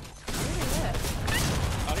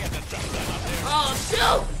 Oh, he had that shotgun out there. Oh,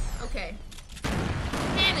 shoot! Okay.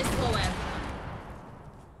 Man is slow ass.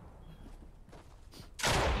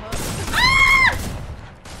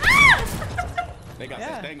 They got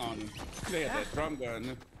that thing on them. They had that drum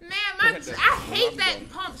gun. Man, I hate that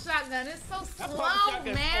pump shotgun. It's so slow,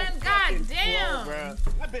 man. God damn. Slow,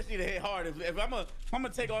 that bitch need to hit hard. If I'm gonna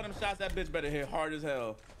take all them shots, that bitch better hit hard as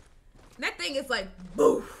hell. That thing is like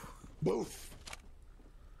boof. Boof.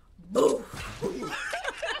 Boof.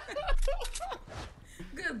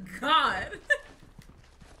 Good God.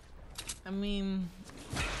 I mean,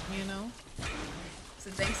 you know. So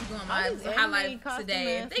thanks for doing my highlight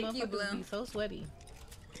today. Thank you, Blue. Be so sweaty.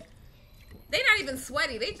 They not even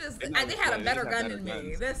sweaty. They just they had a better gun than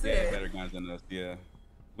me. That's it. Better guns than us. Yeah.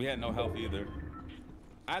 We had no help either.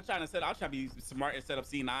 I'll try to be smart and set up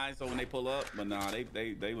C9 so when they pull up, but nah,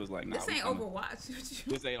 they was like, nah. This ain't Overwatch.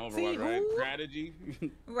 This ain't Overwatch, right? Strategy.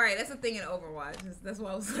 Right, that's the thing in Overwatch. That's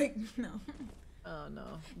why I was like, no. Oh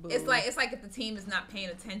no. Boo. It's like if the team is not paying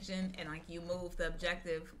attention and like you move the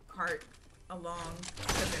objective cart along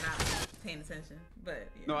because they're not paying attention. But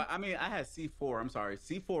yeah. No, I mean I had C4. I'm sorry,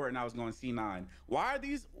 C4, and I was going C9. Why are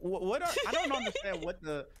these? What are? I don't understand what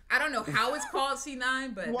the. I don't know how it's called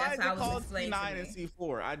C9, but why that's how it was called explained C9 to me. and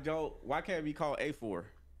C4? I don't. Why can't it be called A4?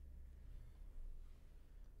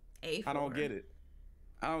 A4. I don't get it.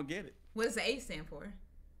 I don't get it. What does the A stand for?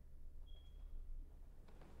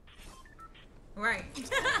 Right.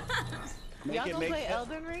 Y'all gonna play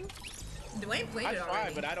Elden Ring? Dwayne played it already. I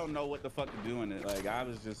tried, but I don't know what the fuck to do in it. Like I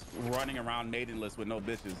was just running around maidenless with no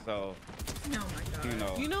bitches. So. Oh my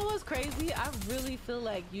God. You know what's crazy? I really feel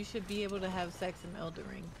like you should be able to have sex in Elden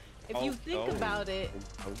Ring. If you think about it,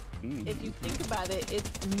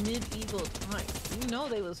 it's medieval times. You know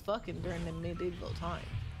they was fucking during the medieval time.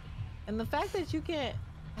 And the fact that you can't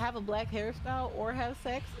have a black hairstyle or have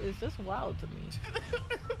sex is just wild to me.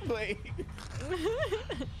 Wait.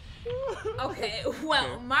 Okay,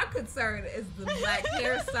 well, my concern is the black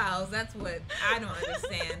hairstyles. That's what I don't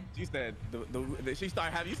understand. She said she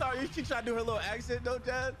started having. You saw she tried to do her little accent, though,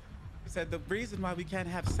 Jazz. She said the reason why we can't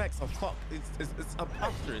have sex or fuck it's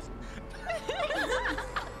preposterous.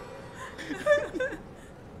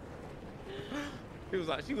 She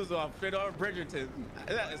was off straight on Bridgerton.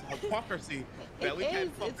 That is hypocrisy that we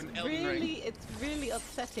can't fucking Elden Ring. It's really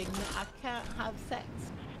upsetting that I can't have sex.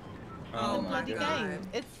 Oh my God. Game.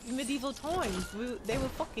 It's medieval times. They were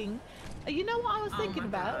fucking. You know what I was thinking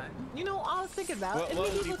about? God. You know what I was thinking about?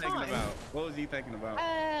 What was he thinking about? What was he thinking about?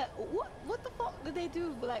 What the fuck did they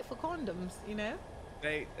do like for condoms? You know?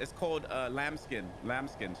 It's called lambskin.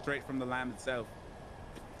 Lambskin, straight from the lamb itself.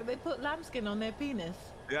 So they put lambskin on their penis.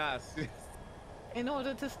 Yes. In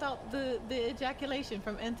order to stop the ejaculation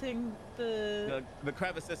from entering the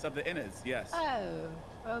crevices of the innards. Yes.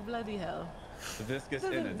 Oh bloody hell. The viscous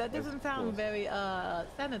innards. That doesn't sound very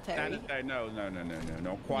sanitary. Sanitary?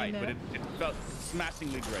 No, quite. You know? But it felt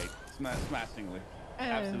smashingly great. Smashingly.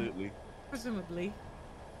 Absolutely. Presumably.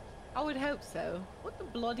 I would hope so. What the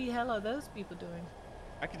bloody hell are those people doing?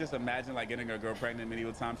 I could just imagine like getting a girl pregnant in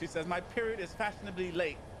medieval times. She says, "My period is fashionably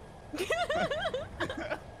late."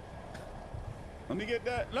 Let me get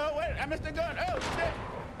that. No, wait, I missed the gun. Oh shit!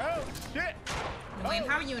 Oh shit! Dwayne,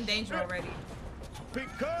 how are you in danger already?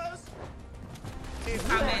 Because it's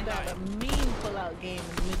a mean pull-out game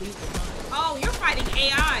in medieval times. Oh, you're fighting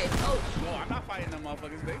AIs. Oh. No, I'm not fighting them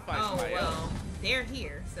motherfuckers. They fight somebody well, else. They're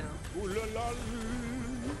here, so. Ooh, la, la, la.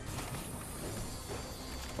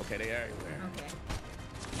 Okay, they are everywhere. Okay.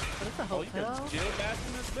 But it's a hotel. Oh, you can chill fast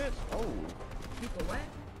in this bitch. Oh. You could what?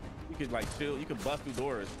 You could like chill. You could bust through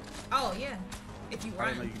doors. Oh yeah. If you run.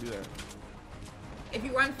 I didn't know you could do that. If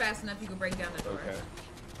you run fast enough, you can break down the door.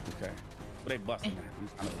 Okay. But they busting that. I'm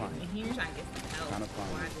kind of fine. You're trying to get some help. Kind of fine.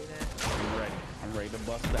 Why do that? I'm ready to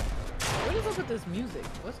bust that. What is up with this music?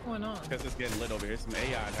 What's going on? Because it's getting lit over here. Some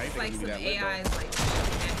AI. It's like some AIs like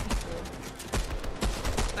at people.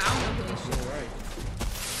 But I don't know who they shoot. Right.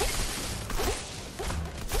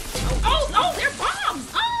 Oh, they're bombs!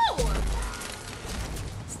 Oh!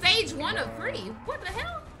 Stage 1 of 3. What the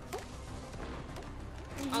hell?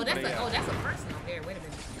 Oh, that's a person over there. Wait a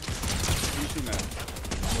minute. You shooting at?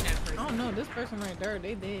 Oh no, this person right there,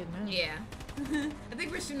 they dead now. Yeah. I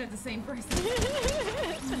think we're shooting at the same person.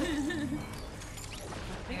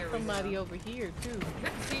 Somebody over here too.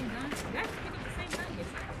 That's the same gun. That's pick up the same gun.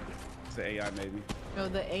 It's an AI maybe. No,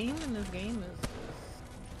 the aim in this game is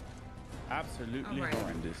absolutely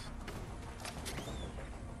horrendous.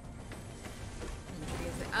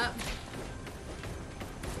 Up.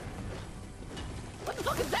 What the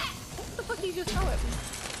fuck is that? What the fuck did you just throw at me?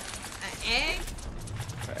 An egg?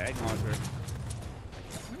 An egg launcher.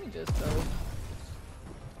 Let me just go.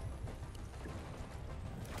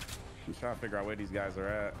 I'm trying to figure out where these guys are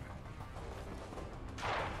at.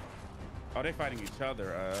 Oh, they fighting each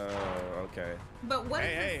other. Oh, okay. But what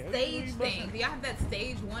is the who stage you thing? pushing? Do y'all have that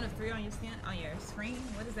stage 1 of 3 on your screen?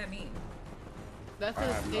 What does that mean? That's I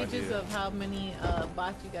the have no stages idea. of how many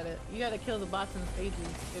bots you gotta kill the bots in stages.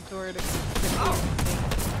 It's order. Oh.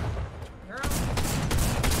 Girl.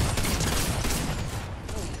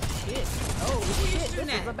 Oh shit! Oh Who you shit! shooting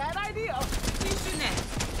This at? is a bad idea. Who you shooting at?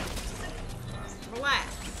 Relax.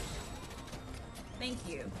 Thank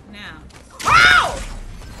you. Now. Oh!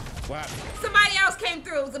 Wow. Somebody else came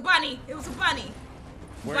through. It was a bunny. It was a bunny.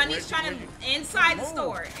 Bunny's trying to inside the Move.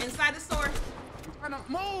 store. Inside the store. I'm trying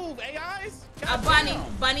to move, AIs. A God bunny.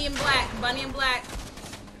 damn. Bunny in black. Bunny in black.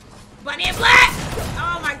 Bunny in black!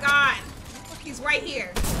 Oh my god. Look, he's right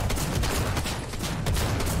here.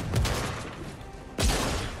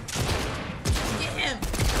 Get him.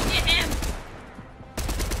 Get him.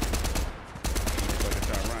 Fucking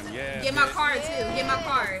try to run. Yeah. Get my bitch. card too. Get my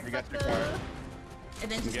card. You got your card.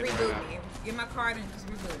 And then just Get it reboot right me. Get my card and just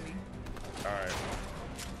reboot me. All right.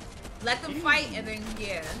 Let them fight and then,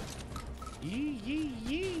 yeah. Yee yee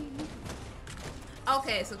yee.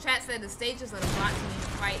 Okay, so chat said the stages of the bots you need to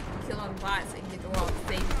fight, kill all the bots, and get through all the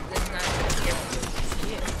stages. Then you gotta get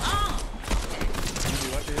Oh! Okay. You do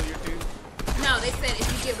what to heal your team? No, they said if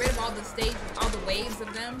you get rid of all the stages, all the waves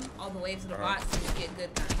of them, all the waves of the Uh-huh. bots, you get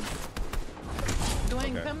good guns.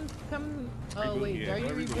 Dwayne, Okay. come. Oh Reboot, wait, yeah. are you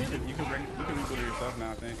Go reboot. rebooting? You can reboot it yourself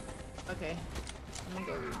now, I think. Okay. I'm gonna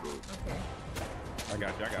go reboot. Okay. I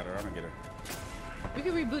got you. I got her. I'm gonna get her. We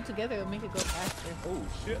can reboot together and make it go faster. Oh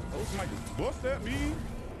shit! Oh, somebody just bust at me.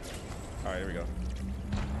 All right, here we go.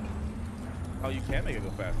 Oh, you can make it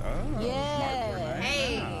go fast. Oh, Yeah. Smart Fortnite.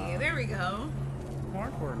 Hey, there we go.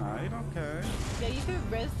 Smart Fortnite. Okay. Yeah, you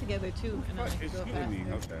could res together too, and then Fuck make is it go shooting me?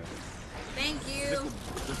 faster. Okay. Thank This you.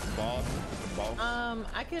 is the boss. The boss.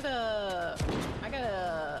 I got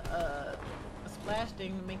a splash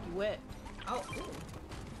thing to make you wet. Oh, ooh.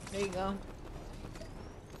 There you go.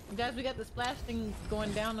 Guys, we got the splash thing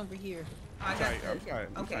going down over here. Oh, I got I'm this.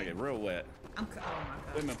 trying to Okay. get real wet. Oh my god.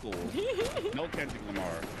 Swimming pool. No Kendrick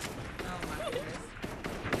Lamar. Oh my goodness.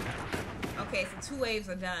 Okay, so 2 waves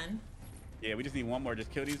are done. Yeah, we just need one more.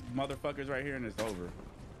 Just kill these motherfuckers right here and it's over.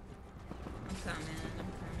 I'm coming.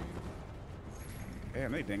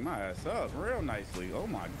 Damn, they ding my ass up real nicely. Oh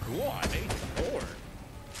my god, they hit 4.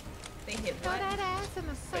 They hit Throw what? that ass in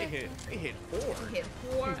the They circle. hit 4. They hit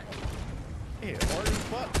 4. They hit hard as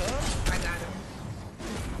fuck, huh? I got him.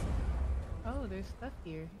 Oh, there's stuff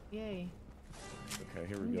here. Yay. Okay,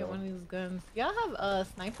 here Let we me go. get one of these guns. Y'all have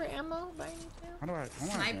sniper ammo by any chance? How do I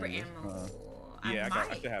Sniper end this? ammo. Yeah, I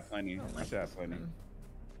might. should have plenty. don't I like should have this plenty. one.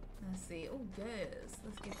 Let's see. Oh, yes.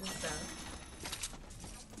 Let's get this stuff.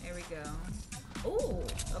 There we go. Oh,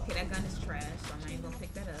 okay. That gun is trash, so I'm not even gonna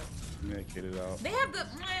pick that up. Yeah, get it out. They have the.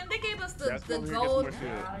 Man, they gave us the That's the over here, gold. get some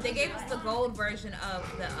more shit. They gave us the gold version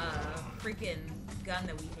of the freaking gun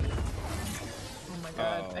that we hate. Oh my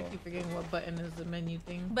god, I Oh. keep forgetting what button is the menu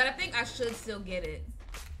thing. But I think I should still get it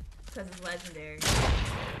because it's legendary.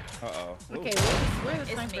 Uh-oh. Ooh. Okay, where's the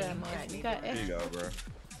It's sniper me. ammo It's at? me, You got bro. There you S? go, bro.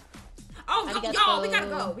 Oh, Arigato. y'all, we gotta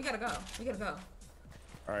go. We gotta go. We gotta go.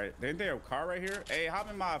 All right, ain't there a car right here? Hey, hop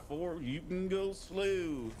in my Ford. You can go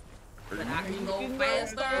slow. But I can go You can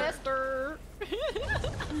faster. faster.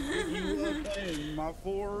 You up in my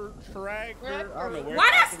Ford tractor. I don't know where.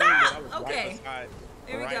 Why'd I I was, but I stop? was Okay. Right beside,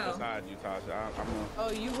 There we right go. beside you, Tasha. I'm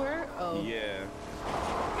Oh, you were? Oh. yeah.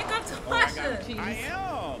 Pick up Oh, I got Tasha. it. I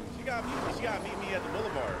am. She got me. She got to meet me at the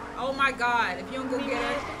boulevard. Oh my god, if you don't go Meet me get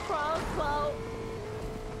at her, the crossroad.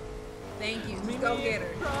 thank you. Meet Just go me get at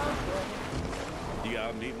her. the crossroad. You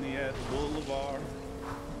got to meet me at the boulevard.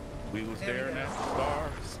 We were There we staring go. at the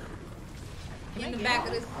stars. Get in the back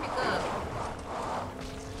of this pickup.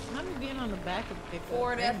 Not me being on the back of the pickup.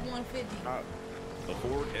 Ford Damn. F-150. The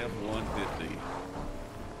Ford F-150.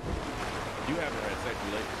 You have her at sexual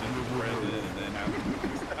relationship with the president and then have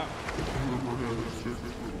stop.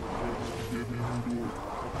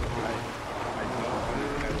 I don't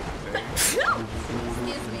understand what you're saying.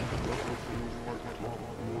 Excuse me.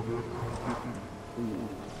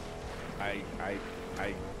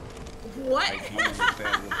 I What? don't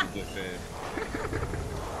understand what you just said.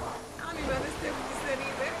 I don't even understand what you said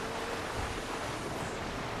either.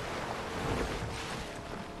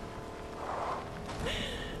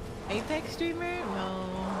 Apex streamer? No.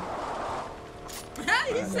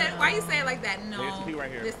 You said, why you say it like that? No. There's two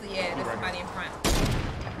right here. This, yeah, Two there's right somebody in front.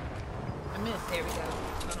 missed. There we go.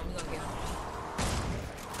 Hold on, we gonna get him.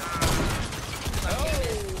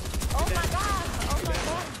 Oh my god! Oh my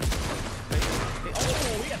god!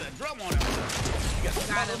 Oh, we got a drum on him. We got a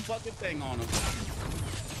Got him. motherfucking thing on him.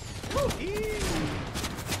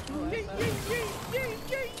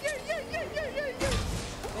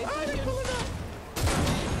 They pulled up.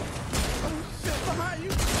 Oh shit, behind you.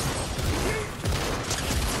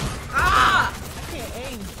 Ah! I can't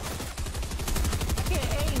aim. I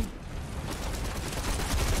can't aim.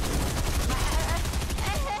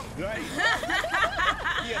 Right.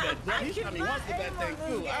 Yeah, that drum. He shot me once with that thing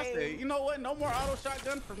too. I said, you know what? No more auto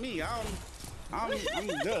shotgun for me. I'm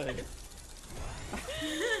good.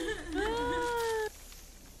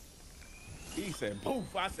 He said,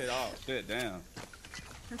 poof. I said, oh shit, damn.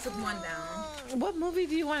 I took one down. What movie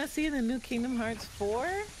do you want to see in the new Kingdom Hearts 4?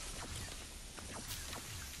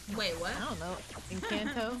 Wait, what? I don't know.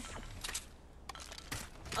 Encanto?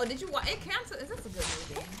 Oh, did you watch Encanto? Is this a good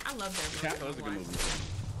movie? I love that movie. Encanto is a good movie.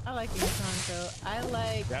 I like Encanto. I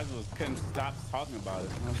like... Jazzy couldn't stop talking about it.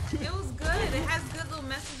 It was good. It has good little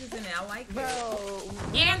messages in it. I like it. Bro.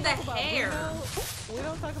 And the hair. Bruno, we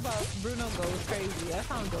don't talk about Bruno goes crazy. That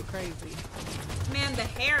song go crazy. Man, the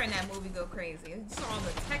hair in that movie go crazy. You saw all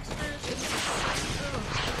the textures. It was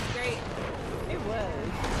great. It was.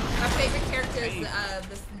 My favorite character is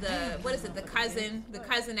the what is it? The cousin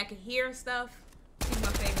that can hear stuff. He's my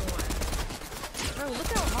favorite one. Bro, look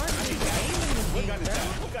how hard he's aiming this What game, gun is bro.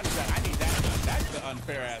 that? What gun is that? I need that gun. That's the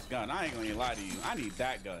unfair ass gun. I ain't gonna even lie to you. I need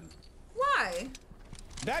that gun. Why?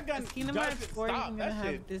 That gun Kingdom Hearts doesn't 4 stop. even gonna That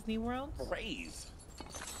have shit Disney World? crazy.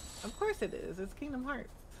 Of course it is. It's Kingdom Hearts.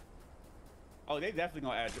 Oh, they definitely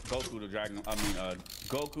gonna add Goku to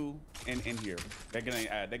Goku in here. They're gonna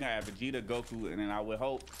add Vegeta, Goku, and then I would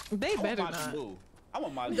hope. They better Majin not. Buu. I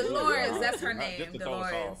want Majin Buu. Dolores, that's her Just name. to throw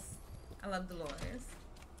us Dolores. off. I love Dolores.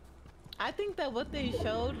 I think that what they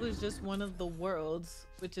showed was just one of the worlds,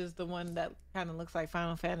 which is the one that kind of looks like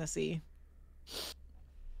Final Fantasy.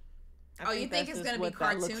 Oh, you think that's it's just gonna be what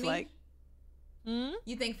that looks cartoony? like. Hmm?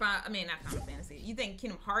 You think not Final Fantasy. You think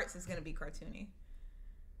Kingdom Hearts is gonna be cartoony?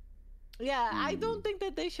 Yeah, I don't think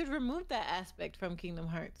that they should remove that aspect from Kingdom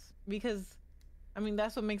Hearts because, I mean,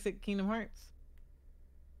 that's what makes it Kingdom Hearts.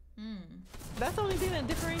 That's the only thing that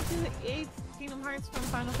differentiates Kingdom Hearts from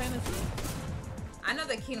Final Fantasy. I know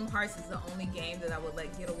that Kingdom Hearts is the only game that I would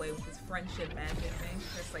like get away with this friendship magic thing.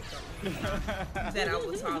 That's like the only game that I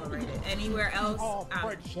would tolerate it. Anywhere else,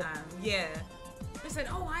 yeah. They said,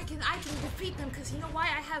 "Oh, I can defeat them because you know why?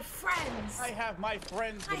 I have friends. I have my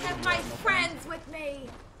friends. I have my friends with me,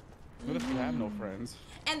 What if you have no friends?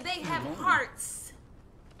 and they have hearts,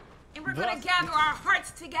 and we're gonna gather our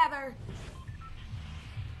hearts together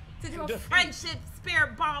to do a friendship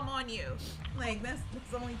spirit bomb on you." Like that's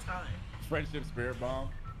the only time. Friendship spirit bomb.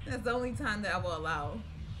 That's the only time that I will allow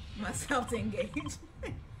myself to engage.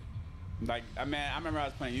 Like, man, I remember I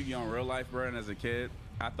was playing Yu-Gi-Oh! In real life, bro, and as a kid,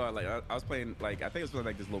 I thought, like, I was playing, like, I think it was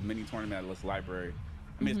like this little mini tournament at this library.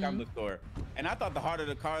 I mean, it's comic book store. And I thought the harder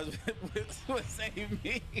the cards would save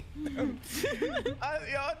me.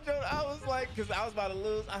 I was like, because I was about to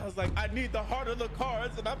lose, I was like, I need the harder the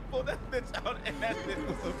cards. And I pulled that bitch out, and that bitch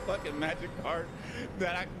was a fucking magic card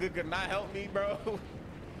that could not help me, bro.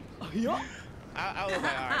 Yeah. I was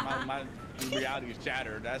like, all right, my reality is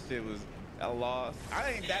shattered. That shit was a loss.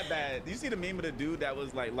 I ain't that bad. Do you see the meme of the dude that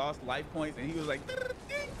was like lost life points and he was like,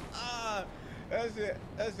 that shit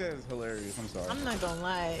is hilarious. I'm sorry. I'm not gonna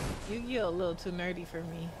lie, Yu-Gi-Oh! A little too nerdy for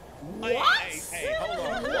me. What? Hey, hold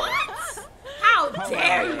on. What? How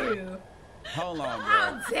dare you? Hold on, bro.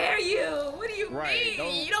 How dare you? What do you Right,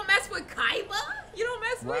 mean? You don't mess with Kaiba? You don't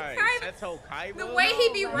mess with Right. Kaiba? That's how Kaiba. The way he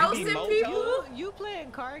be No, roasting Moto? people? You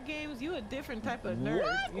playing card games, you a different type of nerd,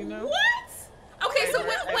 you know? What? Okay, so Hey,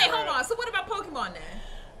 wait, hey, hold bro. on. So what about Pokemon then?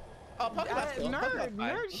 Oh, Pokemon's cool. Pokemon's fine.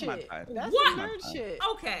 Nerd Pokemon's shit. fine. That's What? some nerd shit.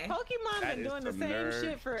 Okay. Pokemon That been is doing the some same nerd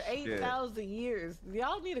shit for shit. 8,000 years.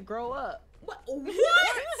 Y'all need to grow up. What? Now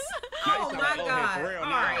Oh you my sound like old head God! for real All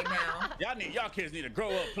now. right now. Y'all kids need to grow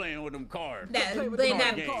up playing with them cards. That Play with playing the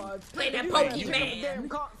that game. cards. playing that You Pokemon. ain't got Pokemon. no damn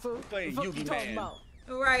console. Playing What the fuck you Yugi talking Man. about?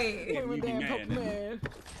 Right. Play with damn Yugi Man.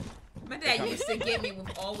 Pokemon. My dad used to get me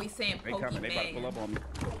with always saying They coming. They about to pull Pokemon. up on me.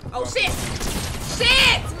 Oh shit!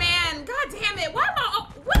 Shit, man! God damn it! Why am I? Oh,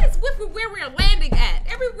 what is with where we're landing at?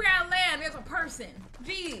 Everywhere I land, there's a person.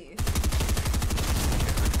 Jeez.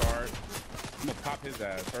 Card. I'm gonna pop his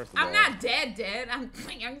ass first of all. I'm not dead. I'm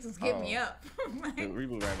just get me Oh. up. The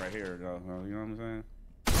reboot right here, though. You know what I'm saying?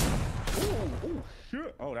 Ooh,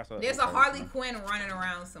 shit. Oh, that's a. There's a Harley Quinn running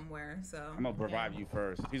around somewhere, so. I'm gonna revive you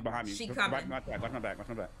first. He's behind me. She Watch coming. my back. Watch my back. Watch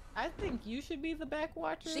my back. I think you should be the back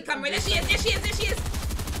watcher. She coming. There she is. There she is. There she is.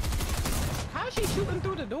 How's she shooting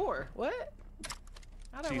through the door? What?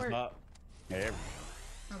 How'd that She's work? up. Yeah.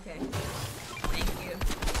 Okay. Thank you.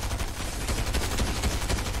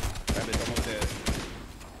 That bitch almost dead.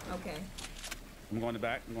 Okay. I'm going to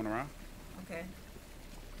back. I'm going around. Okay.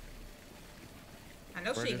 I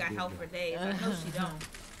know Where she this got dude help go? for days. I know she don't.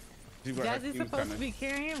 See where her Jazzy's team's supposed to coming. be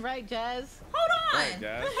carrying, right, Jazz? Hold on. Right,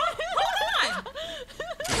 Jazz. Hold on.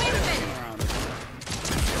 Wait a minute. Around.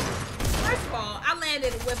 First of all, I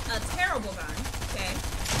landed with a terrible gun. Okay.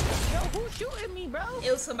 Yo, who's shooting me, bro?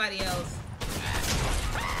 It was somebody else.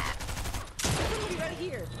 Somebody right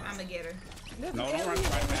here. I'm gonna get her. This No, is don't run,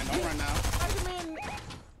 alien. right, man. Don't run now. Spider-Man,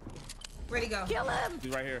 Where'd he go? kill him!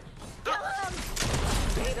 He's right here. Kill him!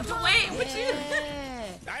 Beat him up. Wait, what you? Yeah.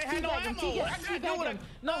 I ain't had no Teabag him, ammo. teabag What I him, gotta do teabag what him.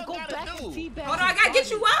 I No, go gotta back do. and teabag Hold on, I his gotta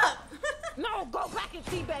get you body. up. No, go back and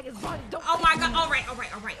teabag his body. Don't Oh my god. All right.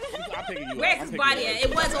 I'm picking you Where's up. his I'm body picking at? you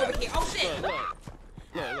It was over here. Oh shit.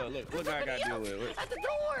 up. Look. What I gotta deal with? At the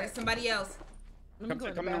door. There's somebody else. Let me go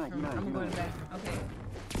in the come in the room, bathroom. come in the I'm room, going to the come bathroom.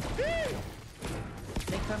 Okay.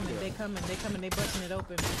 They coming. They busting it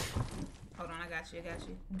open. Hold on, I got you.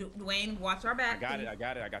 Dwayne, watch our back. I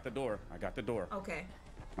got it. I got the door. Okay.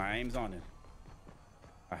 My aim's on it.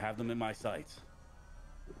 I have them in my sights.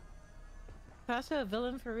 Tasha, a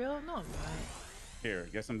villain for real? No, I'm Here,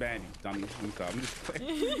 get some bandies, dummy. I'm just playing.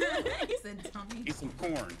 He said dummy. Eat some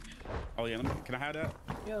corn. Oh yeah, can I have that?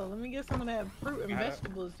 not. Yo, let me get some of that fruit and Can I have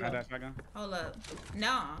vegetables, that? Can I yo. have that shotgun? Hold up.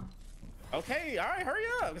 No. Okay, all right, hurry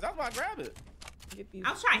up, cause that's why I grab it. Get these.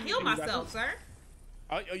 I was trying to heal You got myself, sir.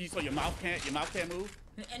 Oh, you so your mouth can't move?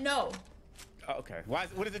 No. Oh, okay. What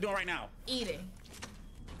is it doing right now? Eating.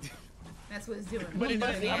 That's what it's doing. But it I'm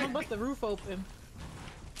doesn't gonna eat. bust the roof open.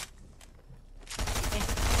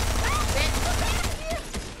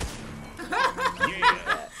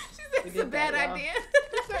 Yeah. She said We it's a did bad that, y'all. idea.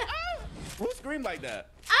 Who screamed like that?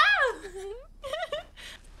 Oh!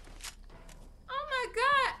 Oh my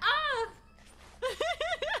god! Ah!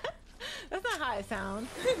 That's not how it sounds.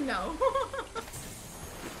 No.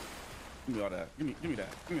 Give me all that. Give me that.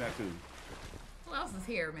 Give me that too. Who else is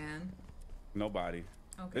here, man? Nobody.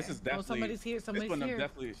 Okay. This is definitely. somebody's here, somebody's this one here.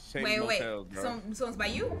 definitely shady Wait. motels, bro. Someone's by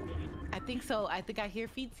you? I think so. I think I hear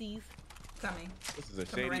feetsies. Coming. This is a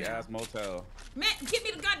Coming shady right now. ass motel. Man, give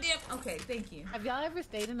me the goddamn. Okay, thank you. Have y'all ever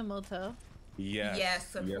stayed in a motel? Yes.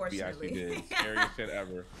 Yes, we actually unfortunately. did. Scariest shit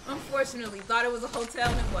ever. Unfortunately, thought it was a hotel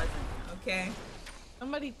and it wasn't. Okay.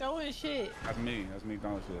 Somebody throwing shit. That's me. That's me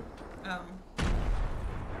throwing shit.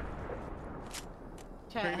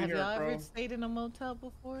 Chat, Pretty have here, y'all bro. ever stayed in a motel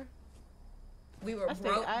before? We were I stayed,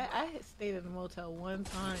 broke. I stayed in a motel one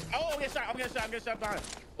time. Oh, I'm getting shot. I'm getting shot behind.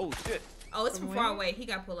 Oh shit. Oh, it's from From far where? away. He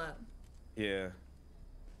got pull up. Yeah.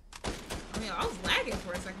 I mean, I was lagging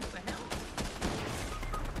for a second. What the hell?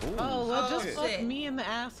 Ooh, Oh, well, Oh, just shit. fuck me in the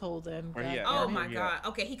asshole then. Where he at? Oh Yeah, my yeah. god.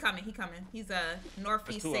 Okay, he coming. He's There's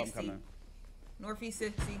northeast two of them 60. coming. Northeast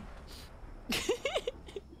 60.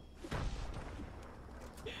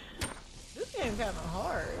 This game's kind of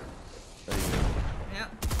hard. There you go.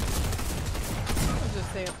 Yep. I'm gonna just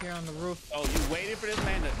stay up here on the roof. Oh, you waited for this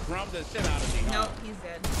man to drum the shit out of me, huh? Nope, he's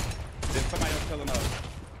dead. There's somebody else killing us.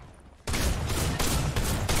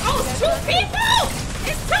 Oh, it's two people!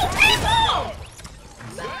 It's two people!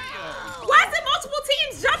 Why is it multiple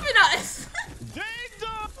teams jumping us?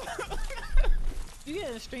 You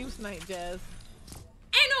getting stream snipe, Jazz?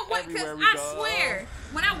 Ain't no what, cause Everywhere we I go. swear,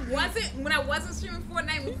 when I wasn't streaming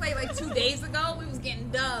Fortnite, we played like 2 days ago. We was getting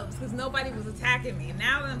dubs because nobody was attacking me.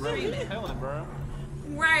 Now that I'm streaming, bro.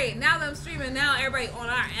 right? Now that I'm streaming, now everybody on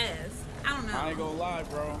our ass. I don't know. I ain't gonna lie,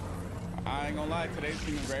 bro. I ain't gonna lie. Today's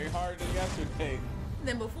streaming very harder than yesterday.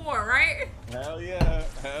 Than before, right? Hell yeah.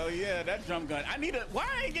 Hell yeah. That jump gun. Why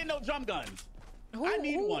I ain't getting no jump guns? I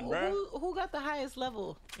need one, bro. Who got the highest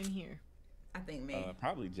level in here? I think me.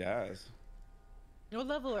 Probably Jazz. What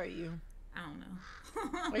level are you? I don't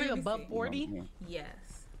know. Are you Let me above see. 40? Yes.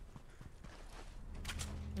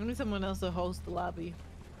 I need someone else to host the lobby.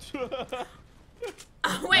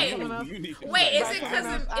 Wait, Someone else- You need to- Wait, is it Someone 'cause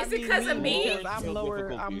else- of- I is it need 'cause of me? because I'm Yo, lower.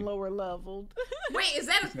 difficulty. I'm lower leveled. wait, is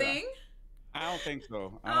that a thing? I don't think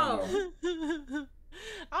so. I don't know.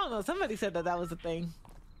 I don't know. Somebody said that was a thing.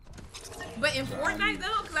 But in Fortnite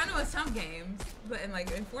though, because I know in some games, but in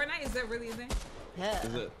Fortnite, is that really a thing? Yeah.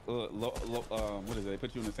 Is it what is it? They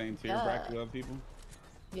put you in the same tier Yeah. bracket with other people?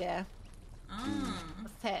 Yeah. Mm.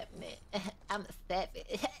 What's happening? I'm a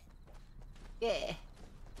savage. Yeah.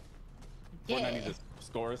 Fortnite needs a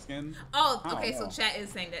score skin. Oh, I don't okay. So know. chat is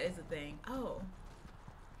saying that is a thing. Oh,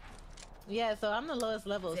 Yeah, so I'm the lowest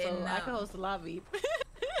level, so Didn't I know. can host the lobby.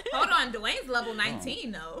 hold on. Dwayne's level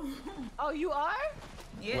 19 though. Oh, you are?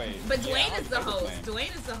 Yeah, Wait, but yeah, Dwayne I is the like host. Dwayne.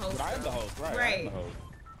 Dwayne is the host. But I am the host, right? I am Right. the host.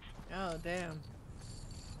 Oh damn.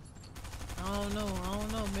 I don't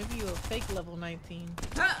know. Maybe you a fake level 19.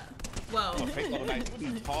 Huh. Well, Oh, fake level 19. What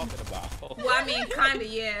are you talking about? well, I mean, kinda,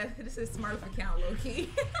 yeah. This is Smurf account, low key.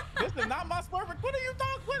 This is not my Smurf. What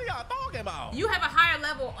are y'all talking about? You have a higher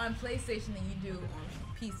level on PlayStation than you do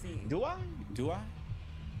on PC. Do I?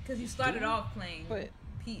 Because you started off playing But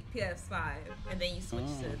PS5 and then you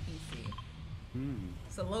switched to PC.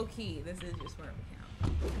 So low key, this is your Smurf account.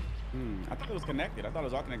 I thought it was connected. I thought it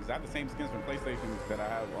was all connected. 'Cause I have the same skins from PlayStation that I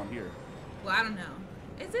have on here. Well, I don't know.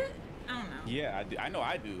 Is it? I don't know. Yeah, I do. I know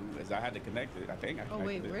I do, as I had to connect it. I think I oh connected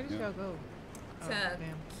wait, it. where did y'all go? Oh, To damn.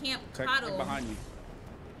 Camp Check Cuddle. behind me.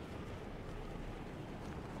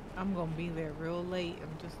 I'm gonna be there real late.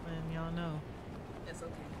 I'm just letting y'all know. It's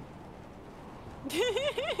okay.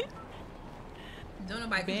 Don't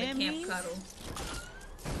nobody come Ban to Camp me? Cuddle.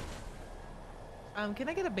 Can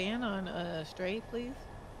I get a ban on Stray, please?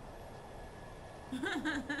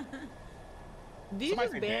 Do you Somebody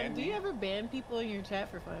just say ban? ban Do you me? ever ban people in your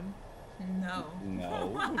chat for fun? No.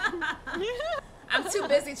 No. I'm too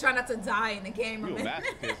busy trying not to die in the game. You a I'm in.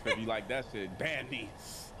 masochist if you like that shit. Ban me.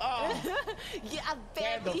 Oh, Yeah, I Ban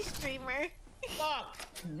banned the- these streamer. fuck.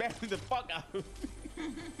 Ban the fuck out of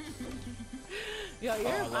me. Yo, I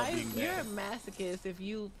love being you're a banned. masochist if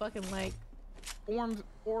you fucking like form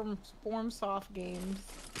soft games.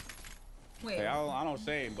 Wait. Hey, I don't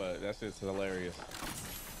shame, but that shit's hilarious.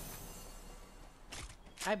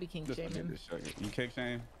 I be king Just forget shaming. this shit. You kick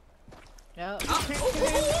shame? Yep. Oh, ooh,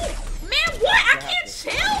 man, what? I What can't happened?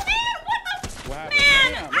 chill, man. What the? What happened?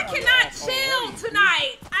 Man, Damn, I man, cannot lost chill already.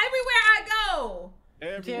 tonight. Everywhere I go,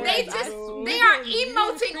 Everywhere they Jared, you just go. they you are get- you get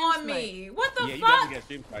emoting stream on snipe. me. What the Yeah, you fuck? definitely get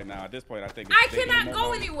stream fight now. At this point, I think. I they get cannot more go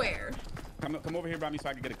money. anywhere. Come over here by me so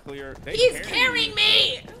I can get a clear. They He's carrying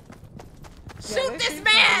me. Yeah, Shoot they're this stream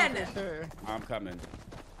sniping man. for sure. I'm coming.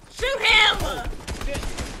 Shoot him. Shit.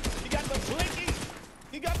 You got the blinky.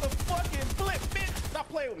 You got the fucking flip, bitch. Stop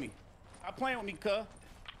playing with me. Stop playing with me, cuh.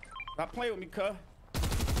 Stop playing with me, cuh.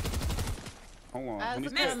 Hold on. As Let me a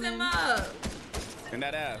spit Messed him up. in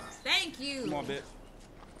that ass. Thank you. Come on, bitch.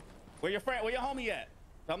 Where your friend? Where your homie at?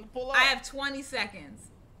 Tell him to pull up. I have 20 seconds.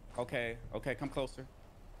 Okay, come closer.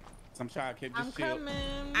 So I'm trying to keep this I'm shield.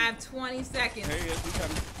 coming. I have 20 seconds. There he is. He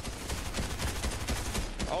coming.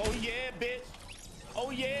 Oh yeah, bitch. Oh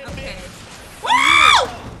yeah, Okay. bitch. Woo!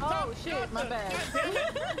 Oh shit, my bad. I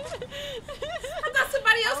thought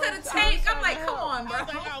somebody else had a I was tank. I'm trying like, to come help. on, bro. I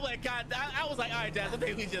was like, all right, Jazz, I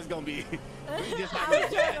think we just gonna be. We just not I gonna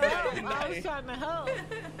was trying to help. chat I was tonight. trying to help.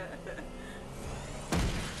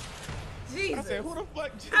 Jesus. I said, who the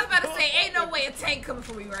fuck? I was about to say, ain't no way a tank coming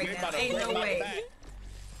for me right They now. about to Ain't flip no my way. back.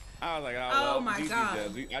 I was like, oh, Oh well, my GG,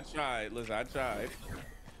 God. Jazz. I tried. Listen, I tried.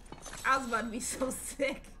 I was about to be so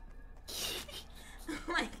sick.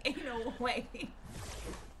 Like, ain't no way.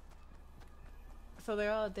 So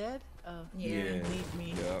they're all dead? Oh, Yeah. you didn't need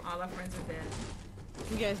me. Yep. All our friends are dead.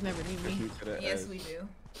 You guys never need Push me. me to the Yes, edge. we do.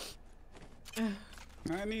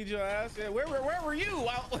 I need your ass. Yeah, where were you?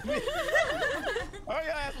 Oh,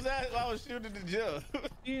 your ass was at while I was shooting the gym.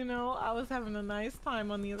 You know, I was having a nice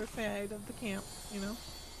time on the other side of the camp, you know?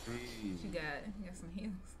 You got some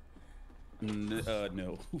heals.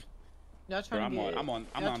 No. Y'all Bro, trying to get, I'm on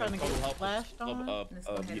y'all a trying to total get help splashed on? Let's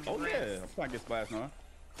go ahead and oh yeah, rest. I'm trying to get splashed on.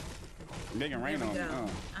 Making rain There on we me. go.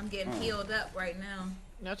 I'm getting healed up right now.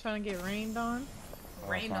 Y'all trying to get rained on?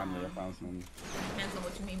 Rained Finally, I on. found some. Depends on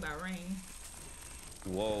what you mean by rain.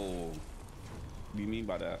 Whoa. What do you mean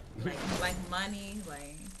by that? Like money,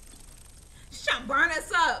 like. She's trying to burn us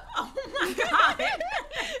up. Oh my god.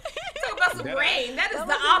 Talk about some That- rain. That is That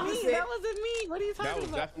the wasn't opposite. me. That wasn't me. What are you That talking was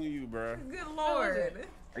about? definitely you, bro. Good lord.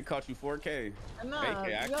 They caught you 4K. Nah, AK,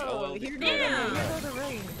 actually, yo, oh, well, here yeah, Damn. go the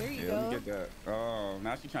rain. There you Yeah, let me go. get that. Oh,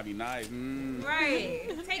 now she's trying to be nice. Mm. Right.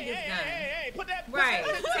 Take Hey, his hey, gun. hey, put that. Right.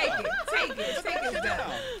 Put that Take it. Take it. Put Take that his shit gun.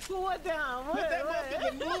 down. Put what down? Put What? that What?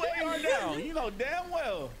 motherfucking blue AR down. You know damn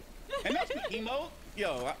well. And that's the emote.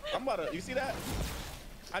 Yo, I'm about to. You see that?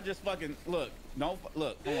 I just fucking look. Don't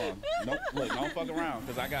look. Hold on. Don't look. Don't fuck around.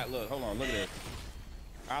 Cause I got look. Hold on. Look at this.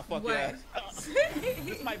 I'll fuck your What? ass.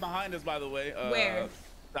 This might behind us, by the way. Where?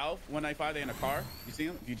 South 195. They in a car. You see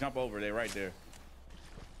them? If you jump over, they right there.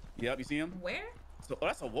 Yep. You see them? Where? So oh,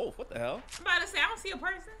 that's a wolf. What the hell? I'm about to say I don't see a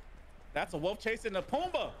person. That's a wolf chasing a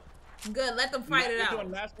puma. Good. Let them fight it We're out.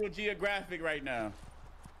 doing National Geographic right now.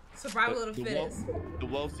 Survival of the fittest. The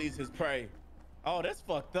wolf sees his prey. Oh, that's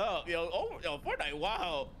fucked up. Yo, Fortnite,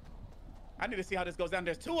 wow. I need to see how this goes down.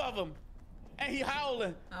 There's two of them. And he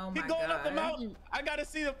howling. Oh He my going up the God. mountain. I gotta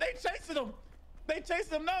see them. They chasing him. They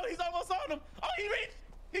chasing him. No, he's almost on him. Oh, he reached.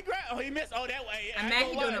 He grabbed. Oh, he missed. Oh, that way. I'm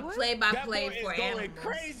actually doing a play-by-play for animals. That boy is animals.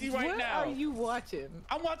 crazy right what now. are you watching?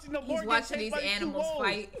 I'm watching the boy He's get watching chased these by these two animals wolves.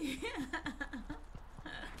 fight.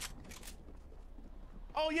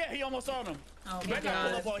 Oh yeah, he almost on him. Oh I my got god.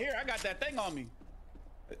 pull up on here. I got that thing on me.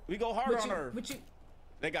 We go hard on her.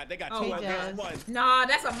 They got Oh, two my against one. Nah,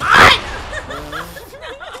 that's a mine.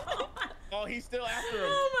 Oh, he's still after him.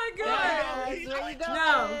 Oh my god.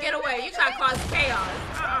 No, get away. You try to cause chaos.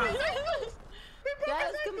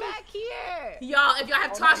 Guys, come back here. Y'all, if y'all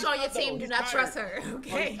have Tasha on your not, team, though. do He's not tired. trust her. Oh,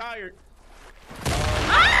 Okay. he's tired.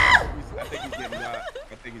 Ah! I think he's getting got.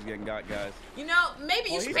 I think he's getting got, guys. You know,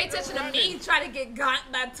 maybe you Oh, should he's pay still attention to me running. trying to get got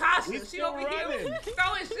by Tasha. He's She still over here running.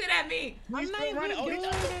 throwing shit at me. I'm He's not still even running. Oh, doing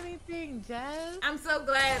he's still- anything, Jazz. I'm so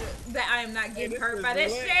glad that I am not getting this hurt is by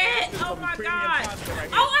this lit. shit. This is Oh some my premium god. content right here.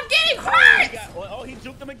 Oh, I'm getting He hurt. got, he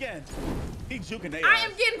juked him again. He juking their I ass.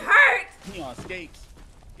 am getting hurt. He on skates.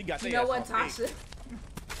 He got You their know ass what, on skates. Tasha?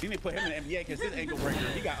 You need to put him in the NBA because his ankle breaker,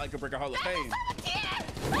 he got ankle breaker Hall of Fame. Yeah,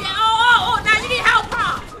 oh, now you need help,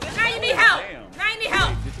 huh? Now you need help. Damn. Now you need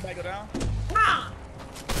help. Did somebody go down? Huh?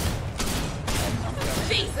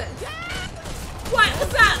 Jesus. What?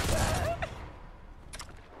 What's up?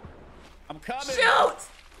 I'm coming. Shoot.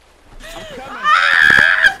 I'm coming.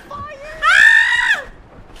 Ah! Ah!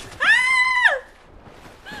 Ah!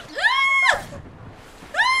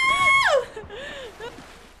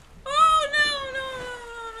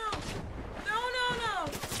 Oh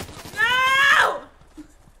no!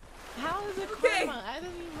 How is it Okay. karma? I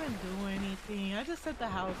didn't even do anything. I just set the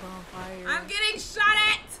house on fire. I'm getting shot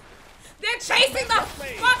at. They're chasing the This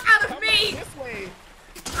way. fuck out of Come me. This way.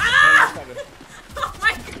 Ah! I'm coming. Oh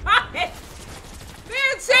my god!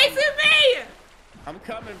 They're chasing me! I'm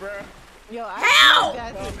coming, bro. Yo, I Help!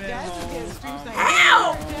 Jazz is getting stream sniped.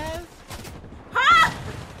 Help! Jazz, Huh?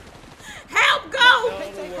 Help, go!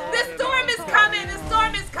 Take The storm is coming! The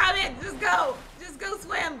storm is coming! Just go! Just go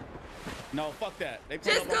swim! No, fuck that. They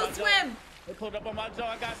pulled Just up on go my jaw. swim! They pulled up on my jaw.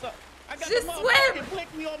 I got some. I got Just the swim. motherfucking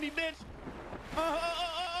flick me on me, bitch.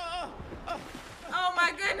 Oh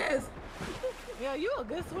my goodness! yo, you a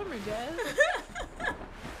good swimmer, Jazz.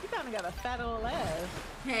 You kind of got a fat old ass.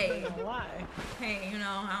 I Hey, don't know why. hey, you know,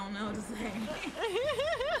 I don't know what to say.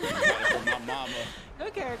 My mama. Your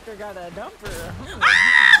character got a dumper.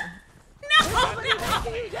 Ah! No! Leave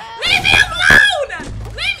me alone!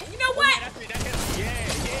 Leave me, you know what? That's it. That hit him.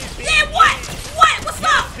 Yeah. Yeah, what? What? What's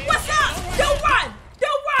up? What's up? Don't run!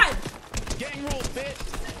 Don't run! Gang rules, bitch.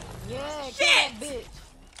 Yeah, Shit. kill that bitch.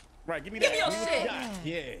 Right, give me Give that. me your Give shit. that.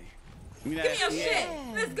 Yeah. Give me that. Give me your yeah. shit.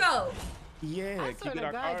 Let's go. Yeah. I Keep swear it to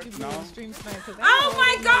our God, cards. you No. being stream snipe. Oh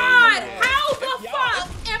my god! How the fuck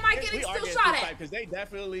am I getting still shot at? Because they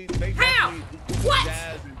definitely, How? What?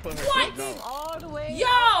 Jazz and put her What? shit down. All the way. Yo!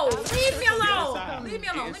 out. Leave me alone! inside. Leave me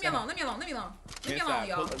alone! Get Leave me alone! Leave me alone! Leave me alone! Leave me alone, Inside.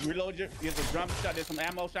 y'all! Reload your. There's a drum shot. There's some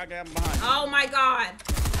ammo shotgun behind you. Oh my god!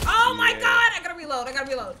 Oh my Yeah. god! I gotta reload! I gotta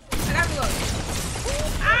reload! I gotta reload!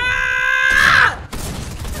 Ah!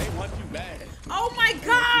 They want you bad. Oh my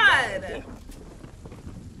god!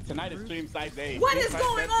 Tonight is stream site day. What Stream is site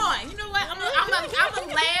going day. on? You know what? I'm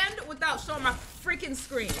gonna land without showing my freaking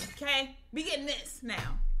screen. Okay? We getting this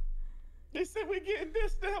now. They said we're getting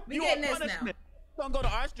this now. We You getting on this now. punishment. Don't go to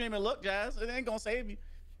our stream and look, Jazz. It ain't gonna save you.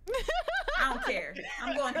 I don't care.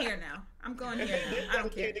 I'm going here now. I'm going here now. I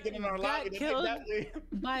don't care. To get in our Got lobby, they killed. take that way.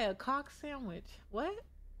 By a cock sandwich. What?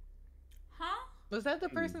 Huh? Was that the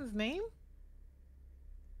person's name?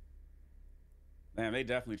 Man, they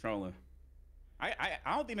definitely trolling. I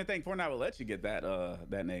don't even think Fortnite will let you get that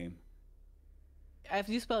that name. If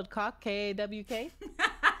you spelled cock, K-A-W-K?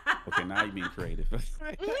 Okay, now you're being creative. I'm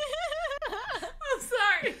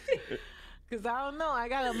sorry. Because I don't know. I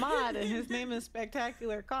got a mod and his name is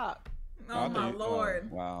Spectacular Cock. Oh my lord.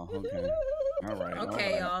 Wow. Okay. All right.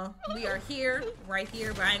 Okay, y'all. We are here, right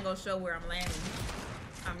here, but I ain't gonna show where I'm landing.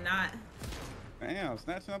 I'm not. Damn,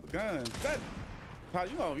 snatching up the guns. That,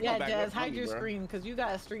 you know, Yeah, back Jazz, up hide on me, your bro. screen because you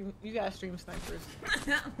got stream snipers.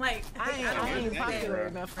 Like, I ain't understand. popular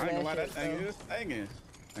enough for I ain't that gonna lie, that shit, thing so. is hanging.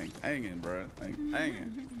 Hanging, bro.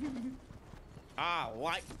 Hanging. I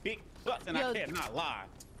like big butts and I Yo. cannot lie.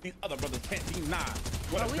 These other brothers can't deny.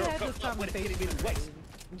 What Well, a we girl had this comes up with it, conversation. get it waist.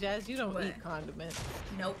 Jazz, you don't What? eat condiments.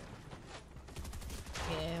 Nope.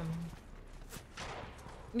 Yeah.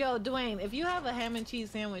 Yo, Dwayne, if you have a ham and cheese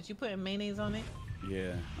sandwich, you putting mayonnaise on it?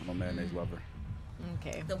 Yeah, I'm a mayonnaise lover.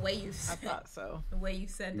 Okay. The way you I said, thought so. the way you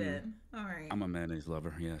said that. All right. I'm a mayonnaise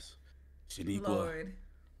lover, yes. Shaniqua, Lord.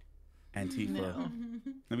 Antifa. No.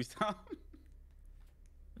 Let me stop.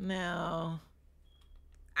 No.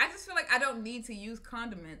 I just feel like I don't need to use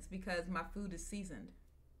condiments because my food is seasoned.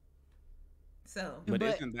 So But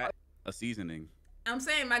But- isn't that a seasoning? I'm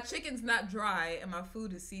saying my chicken's not dry and my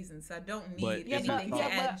food is seasoned, so I don't need anything to but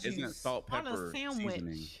add juice. Isn't it salt, On pepper, a sandwich,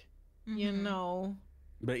 seasoning? you know.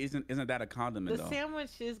 But isn't that a condiment The though?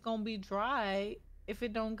 sandwich is gonna be dry if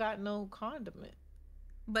it don't got no condiment.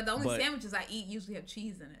 But the only sandwiches I eat usually have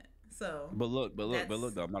cheese in it. So. But look though.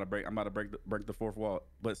 I'm about to break the fourth wall.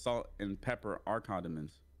 But salt and pepper are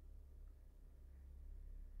condiments.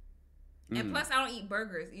 And plus, I don't eat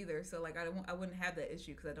burgers either, so like I wouldn't have that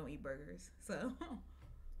issue because I don't eat burgers. So.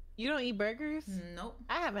 You don't eat burgers? Nope.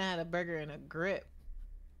 I haven't had a burger in a grip.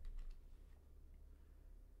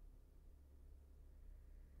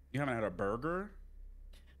 You haven't had a burger?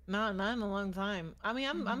 No, not in a long time. I mean,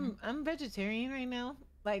 I'm vegetarian right now.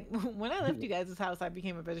 Like when I left you guys' house, I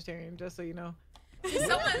became a vegetarian. Just so you know.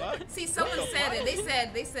 Someone said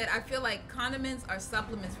it. They said I feel like condiments are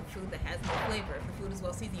supplements for food that has no flavor. If the food is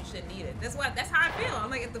well seasoned, you shouldn't eat it. That's how I feel.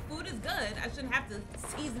 I'm like, if the food is good, I shouldn't have to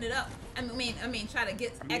season it up. I mean, try to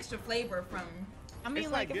get extra flavor from. I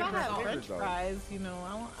mean, like if I have French fries, you know,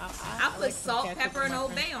 I put salt, pepper, and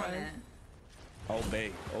Old Bay on that. Old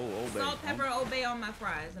Bay. Old Bay. Salt, pepper, Old Bay on my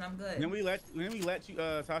fries, and I'm good. Then we let you,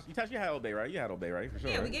 Tasha. Tasha, you had Old Bay, right? You had Old Bay, right? For sure.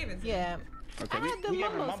 Yeah, right? we gave it to Yeah. Okay, I had the we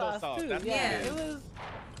mumbo sauce too. That's Yeah, good.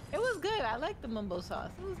 it was good. I like the mumbo sauce.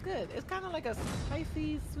 It was good. It's kind of like a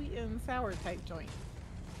spicy, sweet and sour type joint.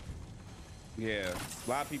 Yeah, a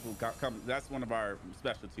lot of people come. That's one of our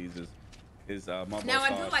specialties is mumbo sauce. Now I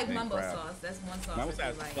do like and mumbo crab. sauce. That's one sauce. Mumbo I sauce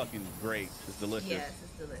do is like. fucking great. It's delicious. Yes,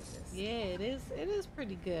 it's delicious. Yeah, it is. It is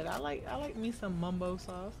pretty good. I like me some mumbo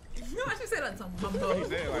sauce. No, I should say that some Why you mumbo.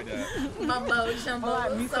 say it like that? Mumbo jumbo I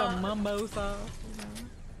like me sauce. some mumbo sauce. You know?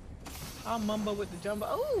 I'll mumbo with the jumbo.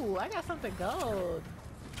 Oh, I got something gold.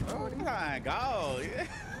 Oh, this ain't gold.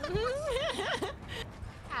 Yeah.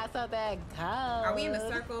 I saw that gold. Are we in a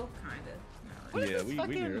circle? Kinda. What is Yeah, this we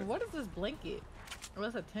fucking? here. What is this blanket? Oh,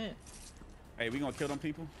 it's a tent. Hey, we gonna kill them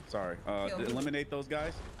people? Sorry. Kill who? Eliminate those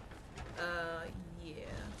guys? Yeah.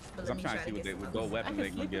 But Cause let I'm me trying try to see what get they some what others. weapon I they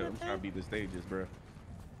can gonna sleep in give. the I'm trying to tent? beat the stages, bro.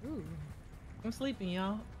 Ooh. I'm sleeping,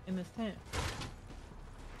 y'all, in this tent.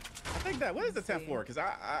 I think that. What is the Let's tent see. for? Cause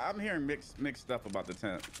I'm hearing mixed stuff about the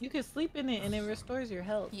tent. You can sleep in it and it restores your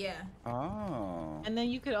health. Yeah. Oh. And then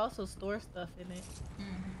you could also store stuff in it.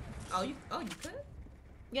 Oh, you could?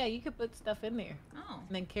 Yeah, you could put stuff in there Oh.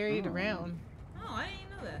 and then carry it Oh. around. Oh, I didn't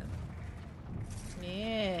know that.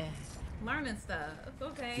 Yeah. Learning stuff.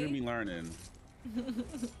 Okay. You're me learning.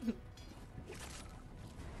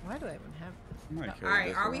 Why do I even have this? I might All carry right,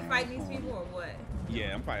 this are we around. fighting these Hold on. people or what?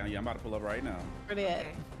 Yeah, I'm fighting. Yeah, I'm about to pull up right now. Where they at?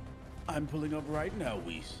 Okay. I'm pulling up right now,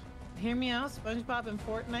 Weiss. Hear me out, SpongeBob and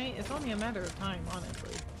Fortnite. It's only a matter of time,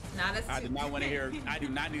 honestly. Nah, that's I too- do not want to hear. I do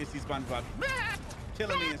not need to see SpongeBob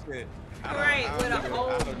killing me and shit. I don't- Right, I with don't a need- whole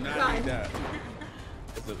I do not gun. need that.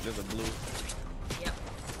 There's a blue. Yep.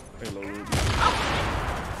 Hello, Ruby.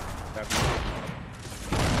 Oh, That's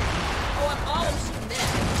I'm all shooting that.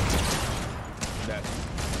 that.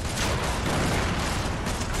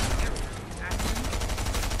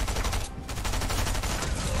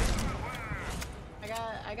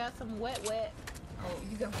 I got some wet. Oh,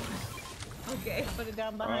 you got one. Okay. Put it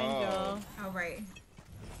down behind Oh. y'all. All right.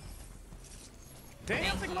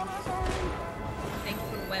 Damn, Thank you. sorry. Thank you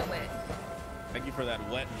for the wet. Thank you for that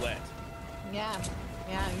wet. Yeah,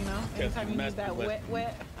 you know, Yes, anytime you messed need that with-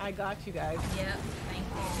 wet, I got you guys. Yep. Thank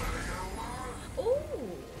you.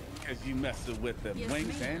 Ooh. Because you messed with them Yes,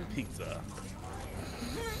 wings ma'am. and pizza.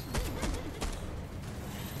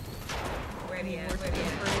 Ready at?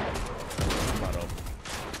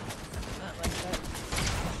 Not like that.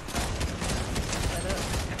 Set up.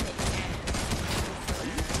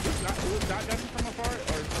 Who's shotgun from afar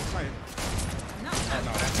or something? No. Oh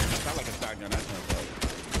no, that's not like a shotgun. That's not fun.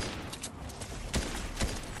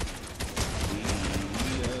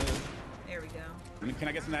 There we go. I mean, can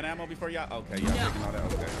I get some of that ammo before y'all? Okay, yeah, No. I'm taking all that.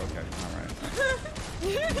 Okay, all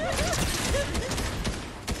right.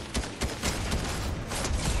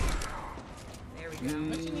 There we go.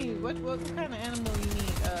 What you need? What kind of animal you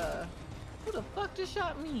need? Who the fuck just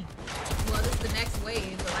shot me? Well, this is the next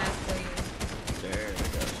wave, the last wave. There we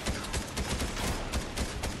go.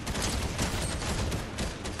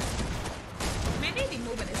 Man, they be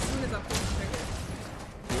moving as soon as I pull the trigger.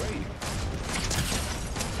 Great.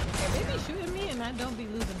 Yeah, they be shooting me and I don't be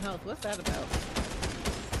losing health. What's that about?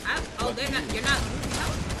 You're not losing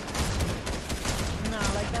health? Nah,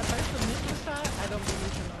 like that first initial shot, I don't be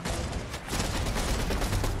losing no health.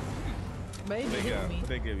 But it be They hitting got. me. What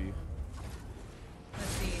they give you? Let's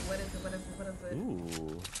see. What is it?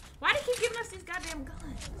 Ooh. Why do they keep giving us these goddamn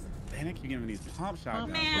guns? Man, they keep giving me these pump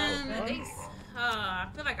shotguns. Man, bro. I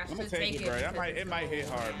feel like I I'm should gonna take take it, bro. because It might hit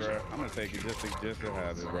hard, bro. I'm gonna take it just to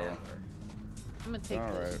have it, bro. Whatever. I'm gonna take All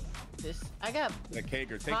right. this. I got That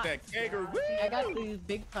Kager. Take pot- that Kager. Woo! I got these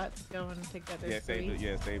big pots going. Take that. Yeah, save it.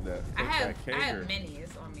 Yeah, save that. I Take have that I have Kager.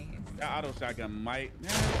 minis on me. That auto shotgun might. Yeah,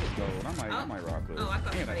 let's go. I might rock with it. Oh, I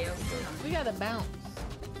thought Man, somebody else was coming. We gotta bounce.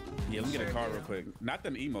 Yeah, let me get a Sure car do. real quick. Not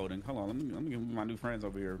them emoting. Hold on. Let me get my new friends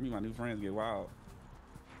over here. Me and my new friends get wild.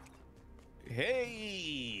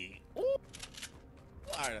 Hey. Ooh. All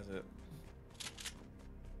right, that's it.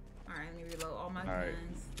 All right, let me reload all my All right.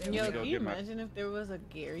 guns. There Yo, we go can you get my- imagine if there was a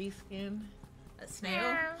Gary skin? A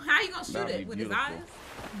snail? How you gonna shoot That'd it be with his beautiful.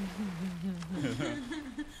 eyes?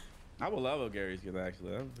 I would love a Gary skin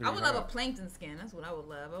actually. That I would love a plankton skin. That's what I would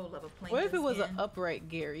love. I would love a plankton. What if it was skin. an upright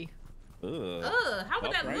Gary? Ugh. Ugh, how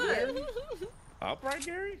would that Upright look? Upright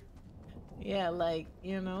Gary? Yeah, like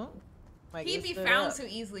like He'd it's be stood found up. too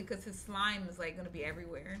easily because his slime is like gonna be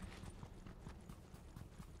everywhere.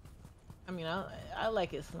 I mean, I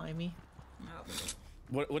like it slimy.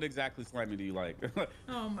 Oh, What exactly slimy do you like?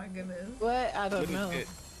 oh my goodness. What? I don't What is know. it?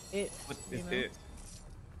 It. What you is know? it?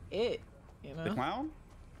 It. You know. The clown?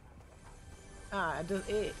 Just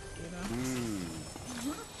it.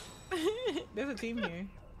 There's a team here.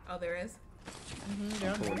 Oh, there is. They're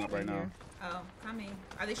I'm on pulling the up right team now. here. Oh, coming.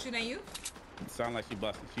 Are they shooting at you? It sound like she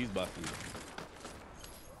busting. She's busting.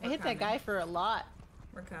 I hit that guy for a lot.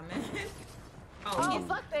 We're coming. Oh, he's-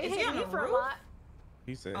 fuck! They is he hit on me the for a roof? lot.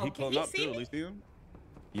 He said Oh, he can pulling he up see too. me? You see him?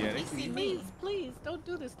 Yeah, they he see see you. me? Please, don't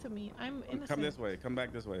do this to me. I'm innocent. Come this way. Come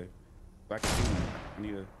back this way. Back to you. I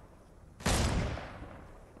need a.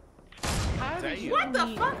 How are they Damn. shooting What the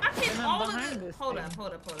me fuck? I hit and I'm all of behind this. this Hold thing? up,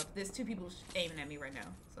 hold up, hold up. There's two people aiming at me right now.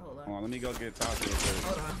 So hold Hold on. on, let me go get Tasha real quick.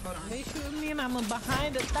 Hold on, hold on. They shooting me and I'm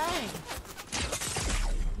behind the thing.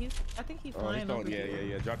 I think he's Oh, flying he's over going. Yeah, here.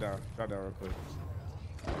 yeah, yeah. Drop down real quick.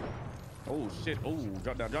 Oh shit! Oh,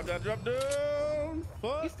 drop down!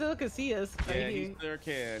 Fuck! He still can see us right Yeah, here. he sure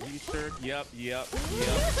can. He sure. Yep.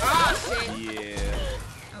 Oh shit. Yeah.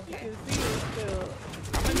 He Okay. can see us still.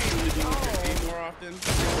 I'm gonna need you to do this game more often.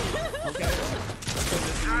 Okay.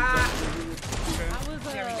 I was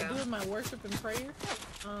There we go. doing my worship and prayer.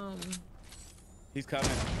 He's coming.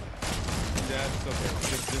 Yeah, it's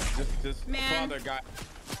okay. Just Man. father guy.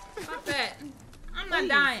 Fuck that. I'm not Please,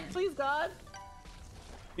 dying. Please, God.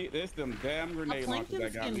 It's them damn A grenade launchers plankton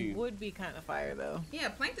that got skin me. would be kind of fire though. Yeah,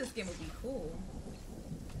 plankton skin would be cool.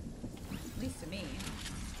 At least to me.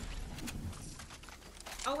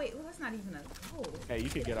 Oh wait, well, that's not even a gold. Hey, you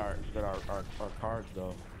can get our cards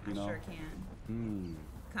though. You know. Sure can. Hmm.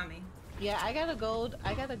 Coming. Yeah, I got a gold. Oh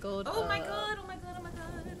my god, oh my god, oh my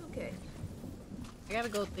god. Okay. I got a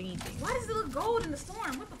gold thingy thing. Why does it look gold in the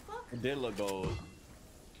storm? What the fuck? It did look gold.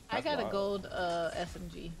 I That's got a wild. gold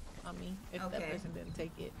SMG on me. If that Okay. person didn't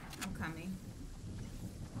take it. I'm coming.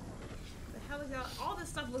 The hell is y'all? All this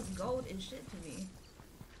stuff looks gold and shit to me.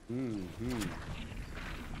 Hmm.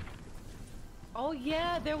 Oh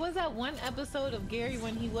yeah, there was that one episode of Gary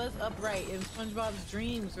when he was upright in SpongeBob's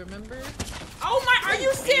dreams. Remember? Oh my! Are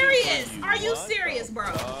you serious? you Are you what serious, the bro?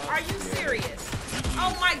 fuck? Are you Yeah. serious?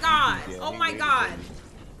 Oh my god! Yeah, Oh they my waited god! for you.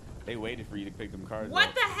 They waited for you to pick them cards. What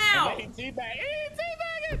up. the hell? And they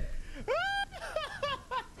teabagging.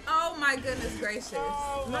 Oh my goodness gracious!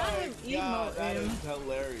 Oh Not my him god, that is emoting.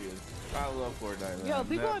 hilarious. I love Fortnite. Yo, man.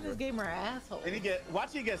 people on Never. this game are assholes. And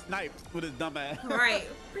watch you get sniped with his dumb ass. Right.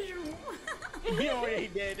 He already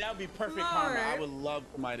did. That would be perfect karma. I Lord. would love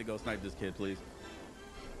somebody to go snipe this kid, please.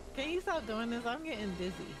 Can you stop doing this? I'm getting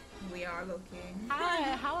dizzy. We are looking.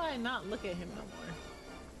 How I not look at him no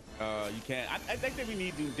more? You can't. I think that we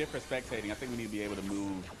need to do different spectating. I think we need to be able to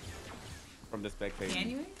move from the spectating. Can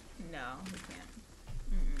you? No, we can't.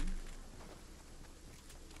 Mm-mm.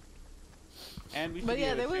 And we should But be yeah,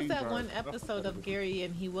 able to there was change that our one stuff. episode of Gary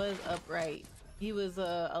and he was upright. He was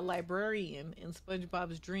a librarian in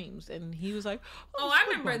SpongeBob's dreams, and he was like, Oh, I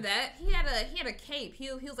remember SpongeBob." that. He had a cape. He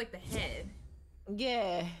was like the head.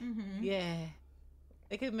 Yeah, Mm-hmm. yeah.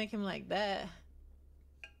 They could make him like that.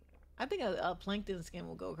 I think a plankton skin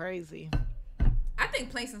will go crazy. I think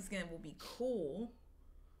plankton skin will be cool.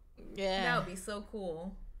 Yeah. That would be so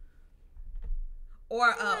cool. Or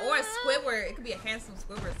a Squidward. It could be a handsome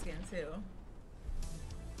Squidward skin too.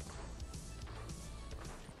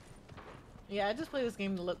 Yeah, I just play this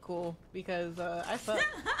game to look cool because I suck.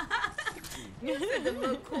 You said to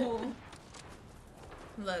look cool.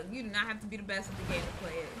 Look, you do not have to be the best at the game to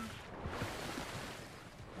play it.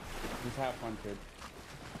 Just have fun, kid.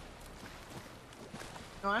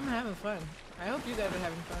 Oh, I'm having fun. I hope you guys are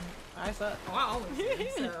having fun. I suck. Oh, I always do,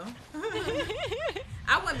 so.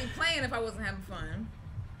 I wouldn't be playing if I wasn't having fun.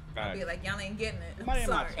 I'd be like, y'all ain't getting it. Somebody I'm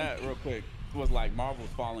in my sorry. chat real quick was like Marvel's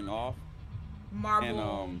falling off. Marvel.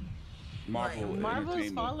 And Marvel's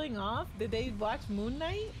Marvel's falling off. Did they watch Moon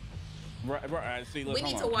Knight? Right. See, look, We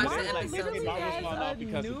need to watch the episode. Marvel's falling off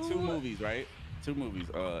because of 2 movies, right? 2 movies,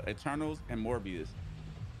 Eternals and Morbius.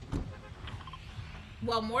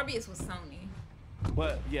 Well, Morbius was Sony.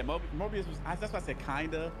 But yeah, Morbius was. That's why I said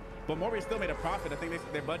kinda. But Morbius still made a profit. I think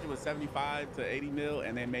their budget was 75 to 80 mil,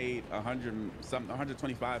 and they made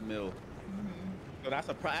 125 mil. So that's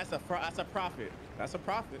a profit. That's a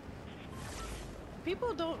profit.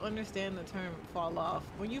 People don't understand the term fall off.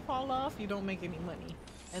 When you fall off, you don't make any money.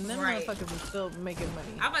 And then motherfuckers are still making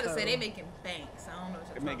money. I'm about to say they making banks. I don't know what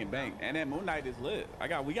you're They're making bank. And then Moon Knight is lit.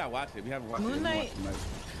 We gotta watch it. We haven't watched Moon Knight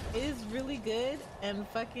is really good, and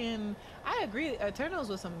fucking I agree. Eternals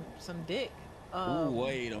was some dick. Ooh,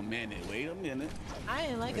 wait a minute. I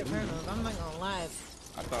didn't like Eternals. I'm not gonna lie.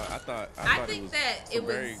 I think it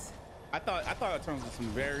was. I thought Eternals was some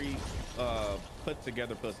very put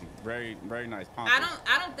together pussy. Very nice. I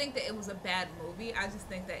don't think that it was a bad movie. I just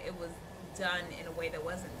think that it was done in a way that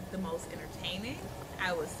wasn't the most entertaining.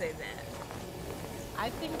 I would say that. I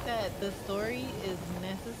think that the story is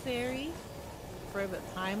necessary for the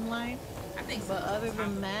timeline. I think so. But other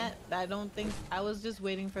than that, I don't think. I was just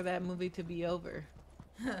waiting for that movie to be over.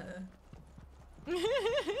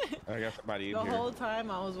 I got somebody in the here. whole time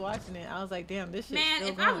I was watching it, I was like, "Damn, this shit." Man,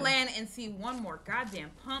 if going. I land and see one more goddamn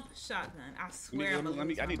pump shotgun, I swear I'm gonna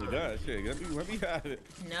lose I need the gun. Shit, let me have it.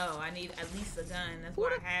 No, I need at least a gun. That's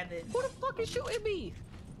why I have it. Who the fuck is shooting me?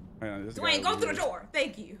 Dwayne, go through the door.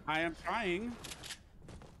 Thank you. I am trying,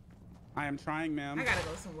 ma'am. I gotta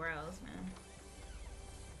go somewhere else, man.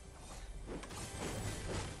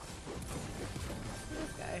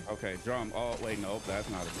 Okay, drum. Oh, wait, no, that's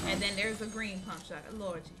not a drum. And then there's a green pump shot.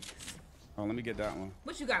 Lord Jesus. Oh, let me get that one.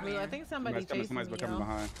 What you got, man? I think somebody's coming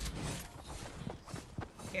behind.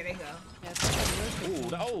 Here they go.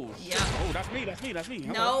 Oh, yeah. Oh, that's me.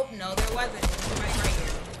 No, there wasn't. Somebody right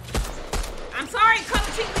here. I'm sorry,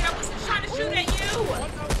 Color Team Lead. I wasn't trying to shoot at you.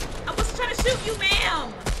 I wasn't trying to shoot you,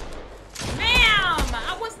 ma'am. Ma'am,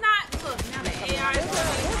 I was not. Look, now the AI is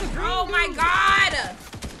going. Oh my God.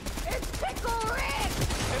 It's Pickle Rick.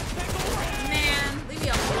 Man, leave me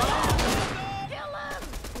alone. Kill him.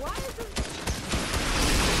 Why is this?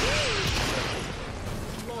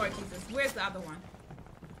 Lord Jesus, where's the other one?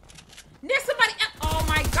 There's somebody. Oh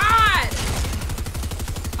my God.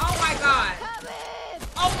 Oh my God.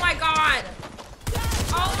 Oh my God.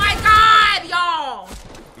 Oh my God, y'all.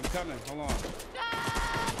 I'm coming. Hold on.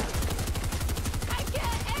 I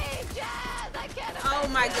can't aim, Jazz. I can't. Oh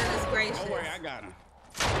my goodness gracious. Don't worry, I got him.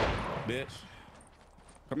 Bitch.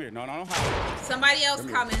 Come here. No. Somebody else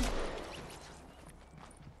coming.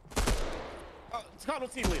 Oh, it's called a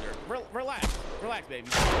team leader. Relax, baby.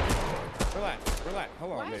 Relax.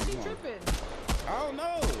 Hold on, Why baby. is she tripping? I don't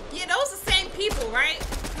know. Yeah, those the same people, right?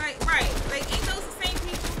 Like, right. Like, ain't those the same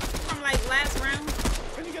people from like last round?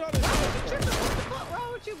 Where'd you get all this? What the fuck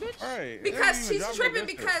wrong with you, bitch? All right. Because she's tripping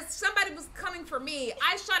because somebody was coming for me.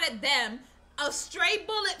 I shot at them. A stray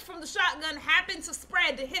bullet from the shotgun happened to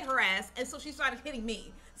spread to hit her ass, and so she started hitting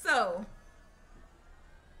me. So,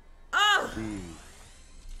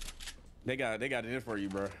 They got it in for you,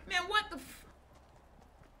 bro. Man, what the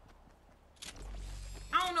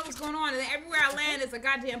I don't know what's going on, and everywhere I land is a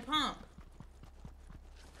goddamn pump.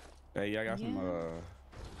 Hey, I got some,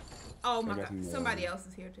 Oh my God, somebody else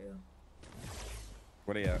is here too.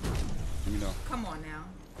 Where they at? Let me know. Come on now.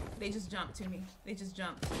 They just jumped to me. They just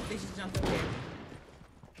jumped up there.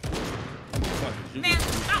 Man,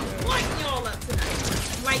 I'm lighting y'all up tonight.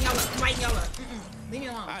 Lighting y'all up. Leave me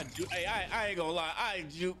alone. I ain't gonna lie. I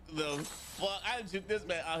juked this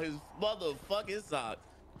man out his motherfucking socks.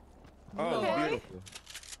 Oh, Lord. beautiful.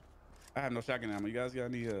 I have no shotgun ammo. You guys got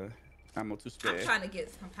any ammo to spare? I'm trying to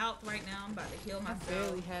get some health right now. I'm about to heal myself. I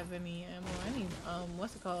barely have any ammo. I need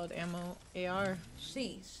what's it called? Ammo. AR.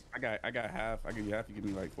 Sheesh. I got half. I give you half. You give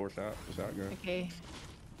me like 4 shots. A shotgun. Okay.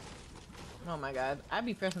 Oh my God, I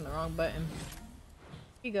be pressing the wrong button.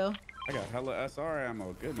 Here you go. I got hella SR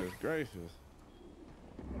ammo. Goodness gracious.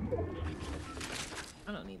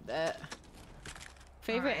 I don't need that.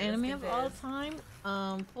 Favorite anime of all time?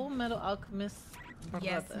 Full Metal Alchemist.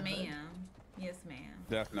 Yes, ma'am. Yes, ma'am.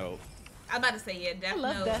 Death Note. I'm about to say, yeah, Death Note.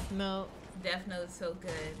 I love Death Note. Death Note is so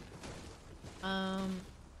good.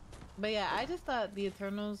 But yeah, I just thought The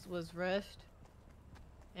Eternals was rushed.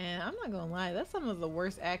 And I'm not gonna lie, that's some of the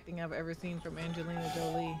worst acting I've ever seen from Angelina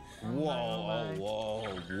Jolie. Whoa.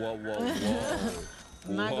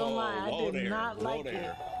 I'm not gonna lie, I did not like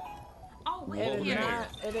it. Oh, wait, it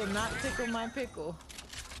did not tickle my pickle.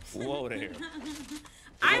 Whoa there.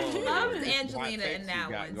 I loved Angelina in that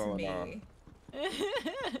one to me.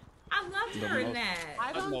 I loved The her in most- that.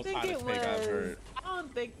 I That's the don't most think hottest it take I've was. heard. I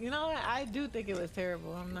don't think. You know what? I do think it was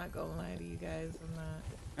terrible. I'm not gonna lie to you guys. I'm not.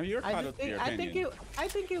 I mean, you're I entitled just to your think. opinion. I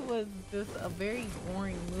think it was just a very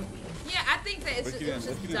boring movie. Yeah, I think that What it you was didn't- just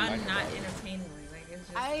what you didn't done like not about it? entertainingly. Like it's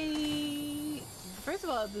just. First of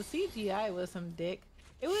all, the CGI was some dick.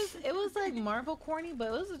 It was like Marvel corny, but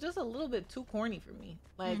it was just a little bit too corny for me.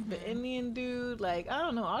 Like the Indian dude, like I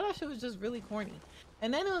don't know, all that shit was just really corny.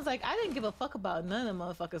 And then it was like I didn't give a fuck about none of them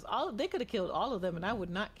motherfuckers. They could have killed all of them, and I would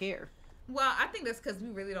not care. Well, I think that's because we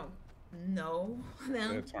really don't know The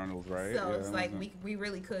them. Eternals, right? So Yeah, it's like that we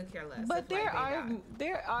really could care less. But if, like,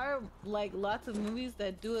 there are like lots of movies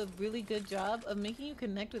that do a really good job of making you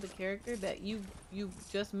connect with a character that you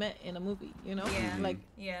just met in a movie, you know? Yeah. Like,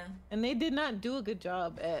 yeah, and they did not do a good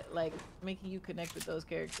job at like making you connect with those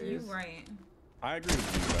characters. you're right. I agree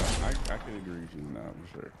with you, though. I could agree with you now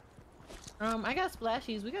for sure. I got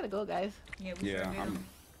splashies. We gotta go, guys. Yeah, we Yeah, sure do.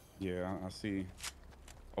 Yeah, I see.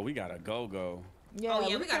 Oh, we gotta go. Yeah, Oh yeah,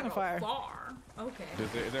 we're we gotta kinda go far. far. Okay.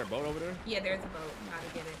 Is there a boat over there? Yeah, there's a boat.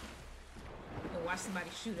 Gotta get it. We'll watch somebody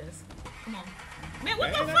shoot us. Come on. Man,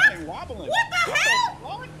 what the Man, that fuck? thing wobbling. What the hell?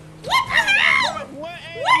 What? What the hell? What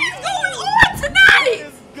What is going on tonight? What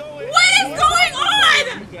is going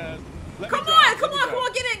on? Come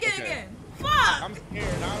on, get in. Fuck. I'm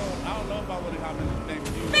scared. I don't know if I would have happened to thing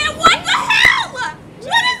with you. Man, what the hell?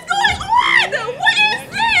 What is going on? What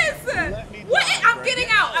is this?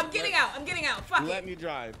 I'm getting out. Fuck Let it. me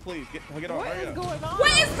drive, please. Get on. What Hurry is up. going on?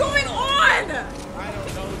 What is going on? I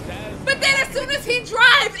don't know, Jazz. But then as soon as he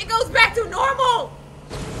drives, it goes back to normal.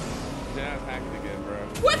 Jazz hacking again, bro.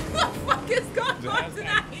 What the fuck is going on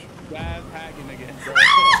tonight? Jazz hacking again, bro.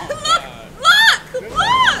 Look!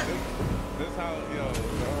 This how,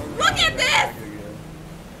 Look at this!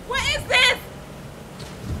 What is this?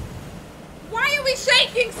 Why are we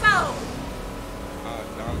shaking so?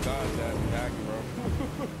 Oh God, Jazz is hacking, bro.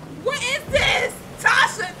 What is this?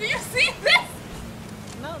 Tasha, do you see this?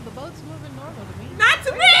 No, the boat's moving normal to me. Not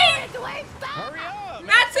to me! Hurry up!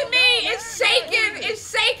 Not to me! It's shaking!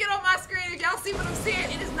 It's shaking on my screen. If y'all see what I'm seeing,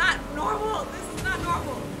 it is not normal. This is not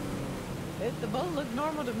normal. The boat looked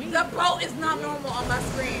normal to me. The boat is not normal on my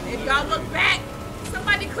screen. If y'all look back,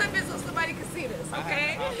 somebody clip it so somebody can see this,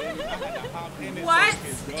 okay? What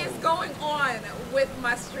is going on with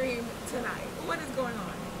my stream tonight? What is going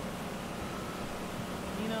on?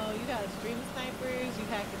 You know, you got stream snipers, you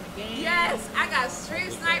hacking the game. Yes, I got stream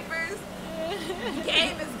snipers. The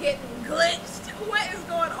game is getting glitched. What is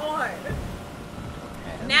going on?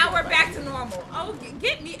 Now we're back to normal. Oh,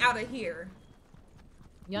 get me out of here.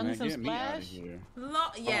 Y'all need some Get me outta splash? here.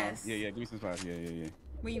 Yes. Yeah, give me some splash. Yeah.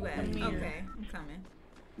 Where you at? Come here. Okay, I'm coming.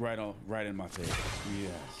 Right in my face.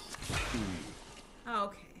 Yes.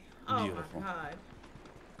 Okay. Oh Beautiful. my god.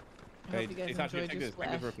 I hope you guys Tasha, enjoyed take your this. splash.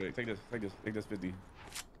 Take this real quick. Take this 50.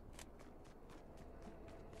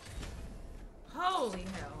 Holy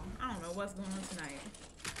hell. I don't know what's going on tonight.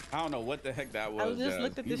 I don't know what the heck that was. I just Jazz.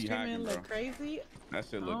 looked at You the be stream and hacking, it bro. looked crazy. That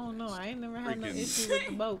shit I look. don't know. I ain't never had no freaking- issue with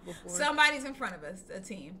the boat before. Somebody's in front of us. A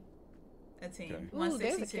team. Okay. Ooh, there's a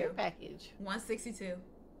 162. care package. 162.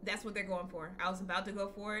 That's what they're going for. I was about to go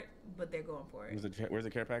for it, but they're going for it. Where's the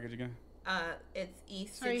care package again? It's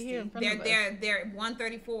East It's right 60. here in front of us. They're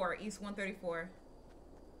 134, East 134.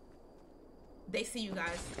 They see you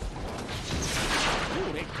guys.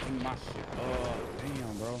 Ooh, they king my shit.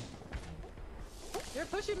 Damn, bro. They're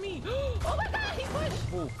pushing me. Oh my god, he pushed.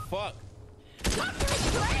 Oh, fuck. Doctor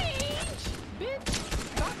Strange!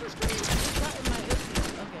 Bitch! Doctor Strange is not in my issue.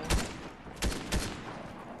 Okay.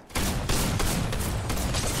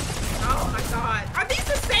 Oh my god. Are these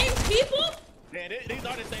the same people? Yeah, these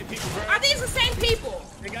are the same people, bro. Are these the same people?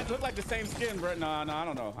 They look like the same skin, bro. No, I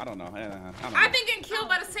don't know. I don't know. I've been getting killed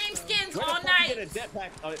by the same skins Where the all fuck night. you get a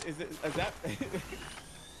jetpack? Is that?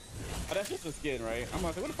 Oh, that's just a skin, right? I'm about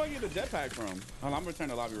to say, where the fuck you get the jetpack from? Hold on, I'm gonna return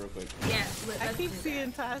the lobby real quick. Yes, I let's keep do that.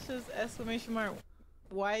 seeing Tasha's exclamation mark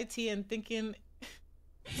YT and thinking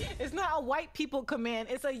it's not a white people command,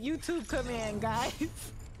 it's a YouTube command, guys.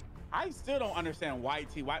 I still don't understand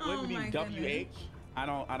YT. What Oh would it my be goodness. WH? I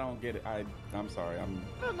don't get it. I'm sorry. I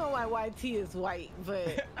don't know why YT is white,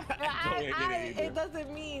 but Totally get it either. it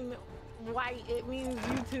doesn't mean white, it means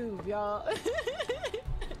YouTube, y'all.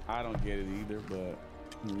 I don't get it either, but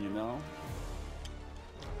you know.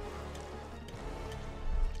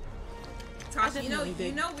 Tasha, you know definitely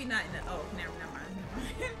did. we not in the. Oh, never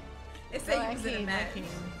mind. It said Oh, you was in a match.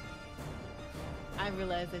 I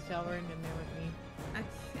realized that y'all weren't in there with me. I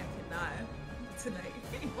cannot tonight.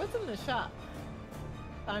 What's in the shop?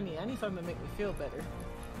 I need something to make me feel better.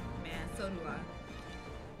 Man, so do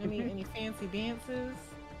I. Any fancy dances?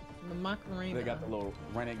 The Macarena. They got the little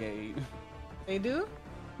renegade. They do?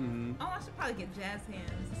 Mm-hmm. Oh, I should probably get Jazz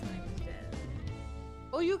Hands. His name is Jazz.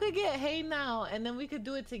 Oh, you could get Hey Now, and then we could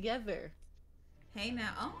do it together. Hey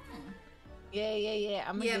Now. Oh. Yeah.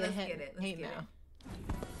 I'm gonna Let's get get it. Let's Hey get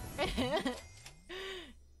Now.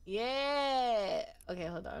 Yeah. Okay,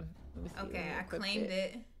 hold on. Let me see. Okay, I claimed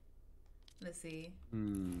it. Let's see.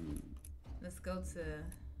 Let's go to.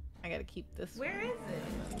 I gotta keep this. Where one. is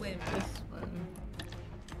it? Wait a minute. This one.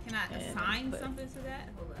 Can I And assign put- something to that?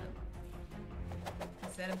 Hold up.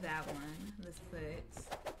 Instead of that one, let's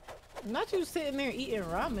put. Not you sitting there eating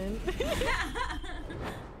ramen.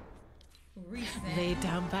 Recent. Lay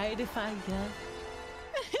down by the fire.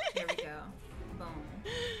 There we go. Boom.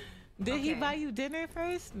 Did he Okay. buy you dinner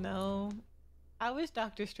first? No. I wish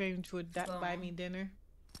Doctor Strange would buy me dinner.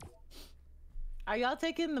 Are y'all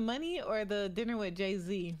taking the money or the dinner with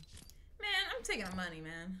Jay-Z? Man, I'm taking the money,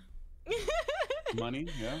 man. Money,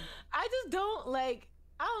 yeah. I just don't like,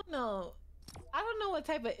 I don't know what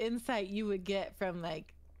type of insight you would get from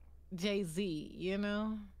like Jay-Z, you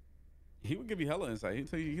know? He would give you hella insight.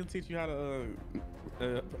 He'll teach you how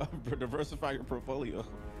to diversify your portfolio.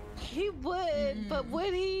 He would, but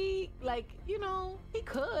would he? Like, you know, he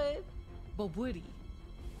could, but would he?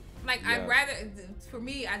 Like, Yeah. I'd rather, for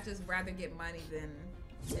me, I'd just rather get money than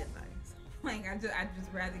advice. Like, I'd just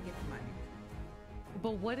rather get the money.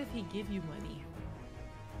 But what if he give you money?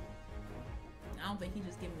 I don't think he's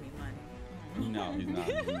just giving me money. No, he's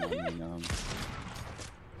not.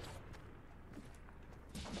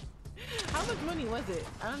 How much money was it?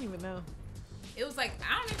 I don't even know. It was like,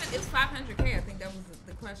 I don't even, it was 500K. I think that was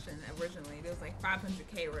the question originally. It was like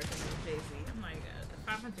 500K worth of Jay-Z. I'm like,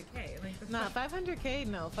 500K? Like, the Nah, fuck? 500K?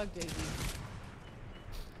 No, fuck Jay-Z.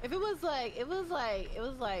 If it was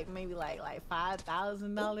like maybe like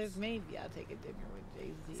 $5,000, maybe I'll take a dinner with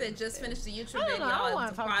Jay-Z. Said just finished the YouTube I don't know, I video. don't want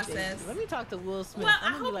It's to a talk to Jay-Z. process. Let me talk to Will Smith. Well, I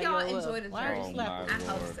I'm gonna be hope like, y'all yo, Will, enjoyed the why are you journey. slapping? I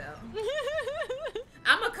hope Lord. so.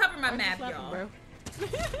 I'm gonna cover my Why you map, slapping, y'all. bro?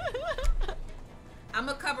 I'm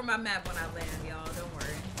gonna cover my map when I land, y'all. Don't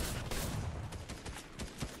worry.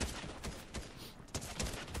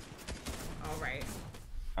 All right.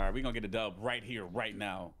 All right, we're gonna get a dub right here, right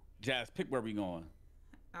now. Jazz, pick where we going.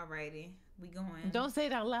 Alrighty. We going. Don't say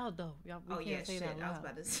it out loud though. Y'all, we Oh can't yeah, say shit. it out I was loud.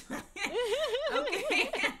 about to say.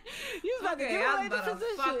 Okay. You was about to Okay, give I away was the about to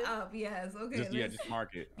position. fuck up. Yes. Okay. let's- Just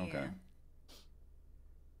mark it. Okay.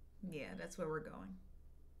 Yeah. Yeah, that's where we're going.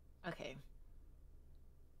 Okay.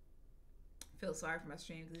 Feel sorry for my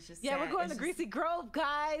stream because it's just Yeah, sad. we're going It's to Greasy Grove,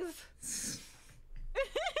 guys.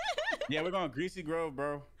 Yeah, we're going Greasy Grove,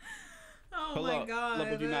 bro. Oh Pull my up. god. Pull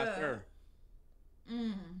up if you're not sure.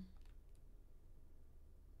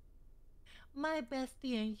 My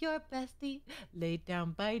bestie and your bestie lay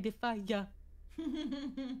down by the fire.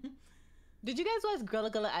 Did you guys watch Gullah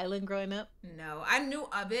Gullah Island growing up? No, I knew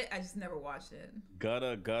of it. I just never watched it.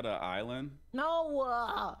 Gutta Island.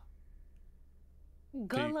 No.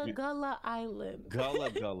 Gullah you- Gullah Island.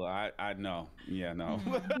 Gullah. I know. Yeah, no.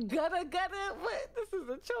 Gutta Gutta. What? This is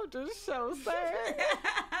a children's show, sir.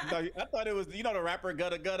 I thought it was, you know, the rapper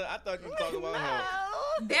Gutta. I thought you were talking about him.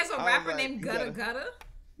 No. There's a I was rapper like, named you Gutta gotta- Gutta.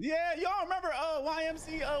 Yeah, y'all remember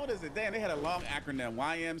YMCA? What is it? Damn, they had a long acronym.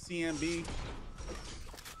 YMCMB.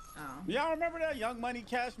 Oh. Y'all remember that? Young Money,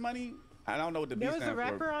 Cash Money? I don't know what the B There was a stands for.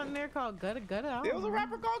 rapper on there called Gutta Gutta. I don't There was a know.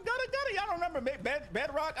 rapper called Gutta. Y'all don't remember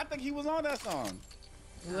Bedrock? I think he was on that song.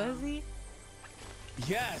 Was he?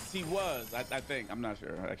 Yes, he was. I think. I'm not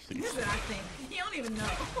sure, actually. This is what I think. You don't even know.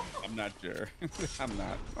 I'm not sure. I'm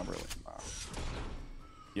really not.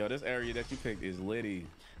 Yo, this area that you picked is litty.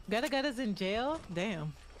 Gutta Gutta's in jail?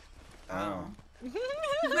 Damn. I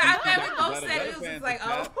bet we both Gutta said Gutta it was fans just like, in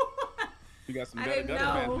oh. chat. You got some I Gutta didn't Gutta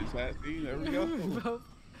know. fans in the chat. See, there we go.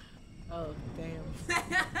 Oh, damn.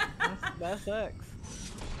 That sucks.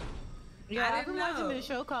 Yeah, I I've didn't been watching know. this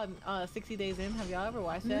show called 60 Days In. Have y'all ever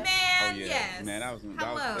watched that? Man, Oh yeah, yes. man, that was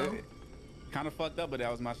Hello. kind of fucked up, but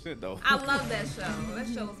that was my shit though. I love that show. That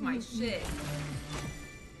show was my shit.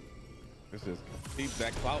 It's just keep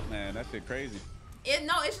that clout, man. That shit crazy.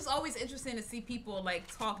 It's just always interesting to see people like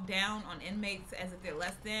talk down on inmates as if they're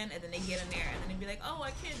less than, and then they get in there and then they be like, "Oh,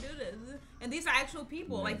 I can't do this." And these are actual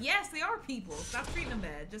people. Yeah. Like, yes, they are people. Stop treating them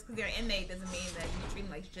bad. Just because they're an inmate doesn't mean that you treat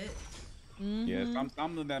them like shit. Yeah,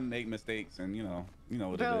 some of them make mistakes, and you know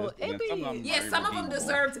what Bro, it is. And it then be- of them Yeah, are some of them irredeemable.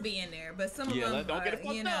 deserve to be in there, but some of them, Don't get it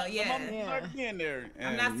fucked you know, up. Some yeah. of them deserve to be in there. I'm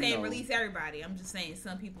And, not saying you know, release everybody. I'm just saying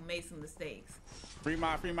some people made some mistakes. Free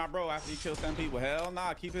my bro after he killed some people. Hell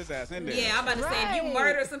nah, keep his ass in there. Yeah, I'm about to say, if you Right.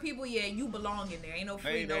 murder some people, yeah, you belong in there. Ain't no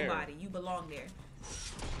free Stay there. nobody. You belong there.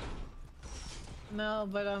 No,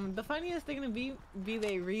 but the funniest thing to be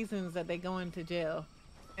their reasons that they go into jail.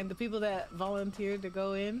 And the people that volunteered to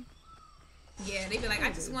go in. Yeah, they be like, I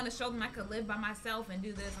just want to show them I could live by myself and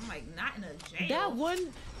do this. I'm like, not in a jail.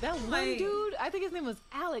 That one dude, I think his name was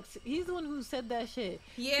Alex. He's the one who said that shit.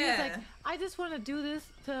 Yeah. He was like, I just want to do this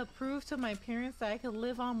to prove to my parents that I could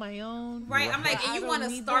live on my own. Right. I'm like, and you want to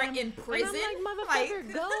start in prison? And I'm like,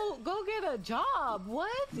 motherfucker, go get a job.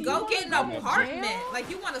 What? Go get an apartment. Like,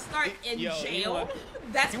 you want to start in jail?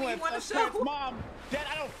 That's what you want to show? Mom, Dad,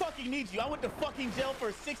 I don't fucking need you. I went to fucking jail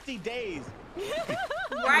for 60 days.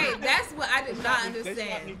 Right. That's what I did not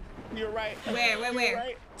understand. You're right. Where?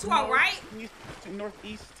 Right. To our right? East,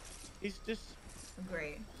 northeast. It's just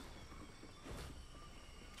great.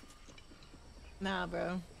 Nah,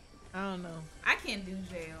 bro. I don't know. I can't do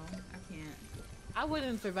jail. I can't. I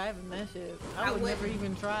wouldn't survive in that shit. I would never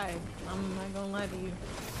even try. I'm not gonna lie to you.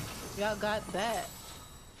 Y'all got that.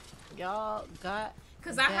 Y'all got.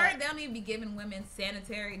 Cause I heard they don't even be giving women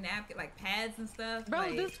sanitary napkin, like pads and stuff. Bro,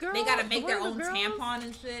 like, this girl, they gotta make their own tampon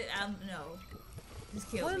and shit. I don't know. Just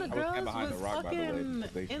kill me. One of the girls was fucking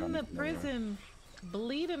in the prison,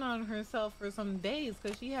 bleeding on herself for some days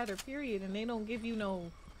because she had her period, and they don't give you no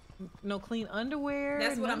clean underwear.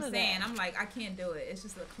 That's what I'm saying. I'm like, I can't do it. It's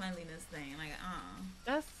just a cleanliness thing. Like,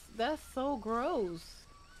 That's so gross.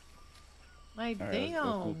 Like, damn.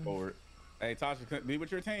 Let's move forward. Hey, Tasha, be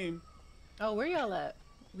with your team. Oh, where y'all at?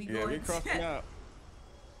 We crossing up.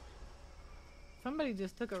 Somebody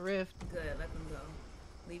just took a rift. Good, let them go.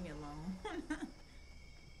 Leave me alone.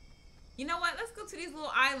 You know what? Let's go to these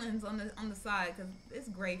little islands on the side because it's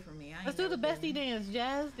great for me. Let's do the bestie dance,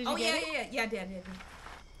 Jazz. Did you get it? Yeah, I did.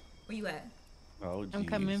 Where you at? Oh, geez. I'm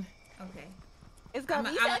coming. Okay. It's gonna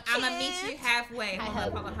be I'm gonna meet you halfway.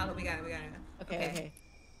 Hold on. We got it. Okay.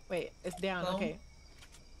 Wait, it's down. Boom. Okay.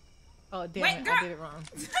 Oh damn Wait, it! girl. I did it wrong.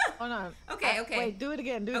 Hold on. Okay. Wait, do it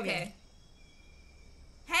again. Do it again.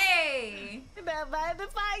 Hey. By the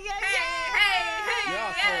fire. Hey.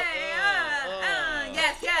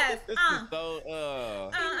 Yes. This is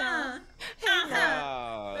so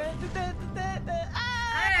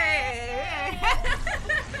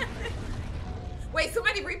Wait,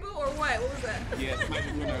 somebody reboot or what? What was that? Yeah,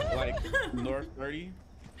 somebody doing that, like North 30.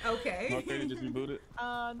 Okay. North 30 just rebooted.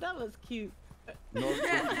 That was cute. North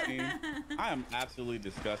 15. I am absolutely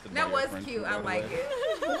disgusted. That by was your cute. friendship, I like by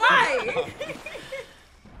it. Why?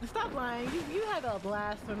 Stop lying. You had a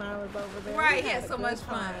blast when I was over there. Right. He had so much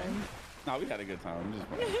fun. No, we had a good time.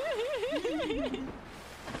 Just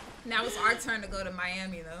Now it's our turn to go to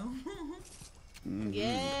Miami, though.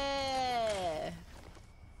 Yeah.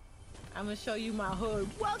 I'm gonna show you my hood.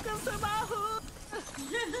 Welcome to my hood.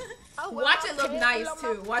 Watch it look nice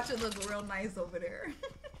too. Watch it look real nice over there.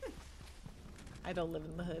 I don't live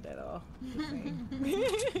in the hood at all.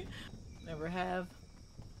 Never have.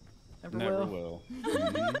 Never will.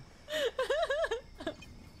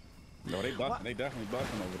 No, they busting. They definitely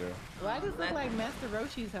busting over there. Why does it look like Master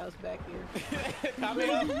Roshi's house back here?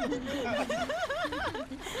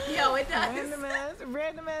 Yo, it does.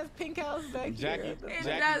 Random ass pink house back here. It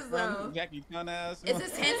does though. Jackie Chun ass. Is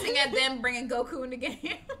this hinting at them bringing Goku in the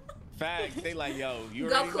game? Facts. They like, yo, you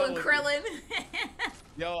Goku and Krillin.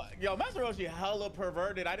 Yo, Master Roshi hella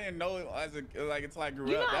perverted. I didn't know it until I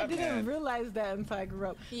grew up. I didn't realize that until I grew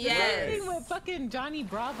up. Yes. The same thing with fucking Johnny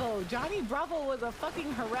Bravo. Johnny Bravo was a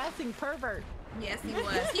fucking harassing pervert. Yes, he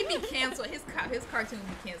was. He'd be canceled. His cartoon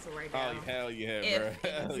would be canceled right now. Oh, hell yeah,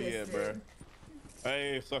 bro. Hell yeah, bro.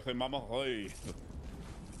 Hey, sucking mama. Hey.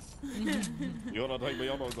 You wanna take me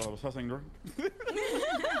on the sucking drink?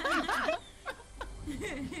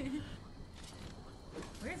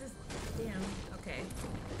 Where is this? Damn. Okay.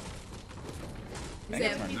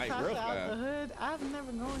 Out the hood. I've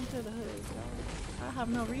never gone to the hood. So I have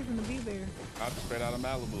no reason to be there. I'm straight out of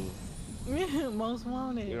Malibu. Most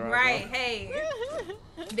wanted. Right. Hey.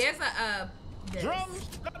 There's a. Drums.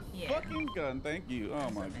 Fucking gun. Thank you. Oh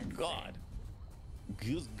my god.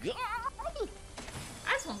 Good God.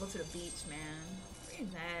 I just want to go to the beach, man.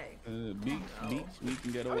 Beach, we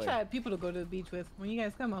can get away. I wish I had people to go to the beach with. When you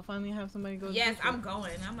guys come, I'll finally have somebody go to the beach. Yes, I'm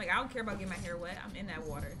going. I'm like, I don't care about getting my hair wet. I'm in that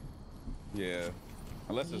water. Yeah.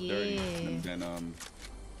 Unless it's dirty. Then,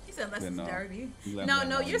 you said unless it's dirty.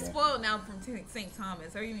 No, you're spoiled now from St.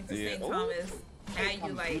 Thomas. Or you mean to St. Thomas.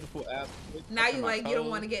 Now you like, you don't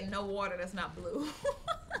want to get no water that's not blue.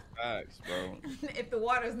 Facts, bro. If the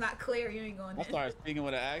water's not clear, you ain't going in. I started speaking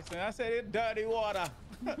with an accent. I said, it's dirty water.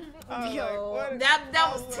 Yo, like,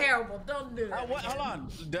 that was terrible. Don't do that. Hold on.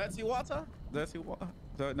 Dirty water? Dirty water?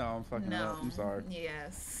 No, I'm fucking up. I'm sorry.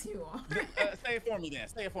 Yes, you are. Say it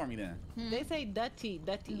for me then. They say dirty.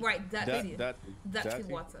 Right, dirty. Dirty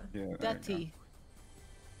water. Yeah. Dirty.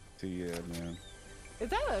 Yeah, man. Is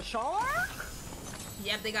that a shark?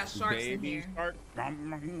 Yep, they got sharks in Baby here. shark. I'm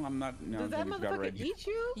not. No, Does that motherfucker eat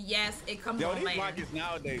you? Yes, it comes Yo, on these land. rockets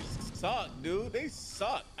nowadays suck, dude. They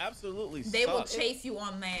suck. Absolutely They suck. will chase you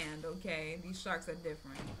on land, okay? These sharks are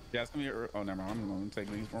different. Yeah, it's gonna be. Oh, never mind. I'm gonna take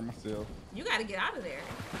these for myself. You gotta get out of there.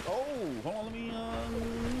 Oh, hold on. Let me.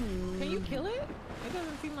 Can you kill it? It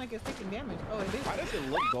doesn't seem like it's taking damage. Oh, it is. Why does it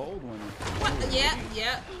look gold when? What? Yeah,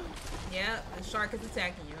 yeah, yeah. The shark is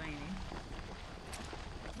attacking you, ain't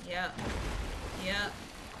he? Yeah, yeah.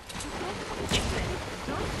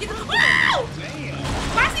 Get him! Wow! Damn.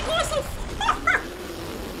 Why is he going so far?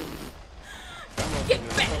 Get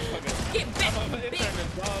back! Get back! It turned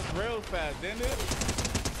the dog real fast, didn't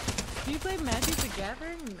it? Do you play Magic the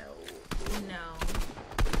Gathering? No. No.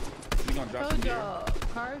 You gonna drop Told some gear? y'all,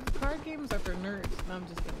 card games are for nerds. No, I'm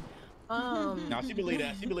just kidding. No, she believe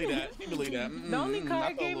that. She believe that. She believe that. The only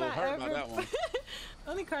card game I hurt about ever that one.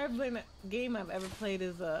 the only card game I've ever played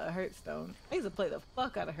is Hearthstone. I used to play the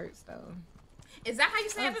fuck out of Hearthstone. Is that how you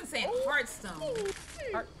say it? I've been saying Hearthstone.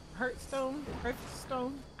 Hearthstone?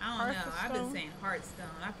 Hearthstone? I don't know. I've been saying Hearthstone.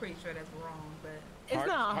 I'm pretty sure that's wrong, but It's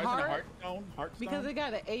not hard Hearthstone? because it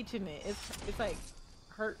got an H in it. It's like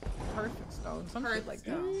Hearthstone, some shit like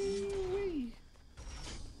that.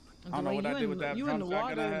 I don't know what I did with that. You in the drum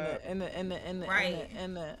water shotgun I had.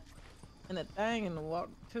 and the thing in the water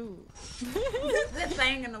too. the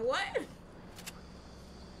thing in the what?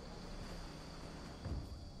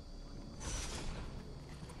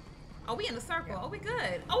 Oh, we in the circle. Oh, we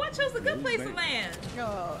good. Oh, I chose a good place to land. Yo,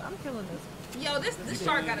 I'm killing this. Yo, this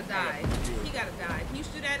shark gotta die. He gotta die. Can you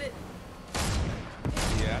shoot at it?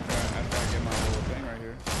 Yeah, after I get my little thing right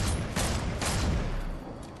here.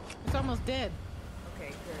 It's almost dead. Okay,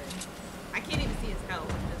 good. I can't even see his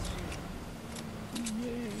health. I'm just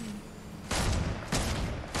shooting.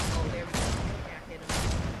 Oh, there we go. Yeah, I hit him.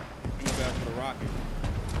 He's back for the rocket.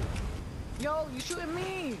 Yo, you shooting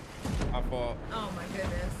me? I fall. Oh my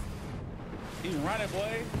goodness. He's running,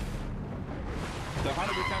 boy. The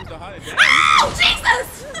 100 becomes the 100. Oh,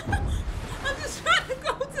 Jesus! I'm just trying to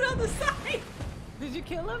go to the other side. Did you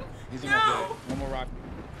kill him? He's No. almost dead. One more rocket.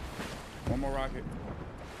 One more rocket.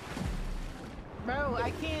 Bro,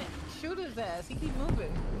 I can't shoot his ass. He keep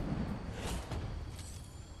moving.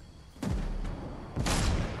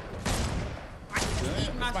 I can just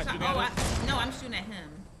eat my Somebody shot. shoot at Oh, no, I'm shooting at him.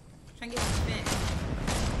 Trying to get his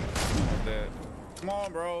fin. Almost dead. Come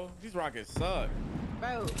on, bro. These rockets suck.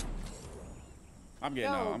 Bro. I'm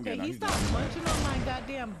getting out. I'm Can getting out. he He's stop dead. munching on my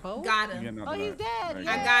goddamn boat? Got I'm him. getting out Oh, the he's back. dead. Right.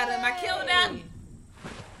 I got him. I killed him.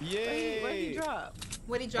 Yay! Where'd he drop?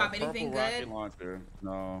 What'd he drop? Anything purple good? rocket launcher.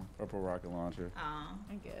 No, purple rocket launcher. Oh,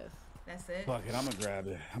 I guess. that's it. Fuck it, I'm gonna grab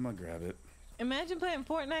it. I'm gonna grab it. Imagine playing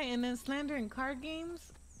Fortnite and then slandering card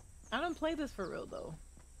games. I don't play this for real though.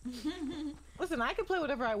 Listen, I can play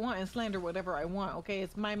whatever I want and slander whatever I want. Okay,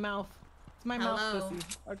 it's my mouth. It's my mouth pussy.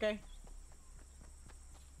 Okay.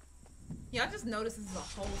 Y'all just noticed this is a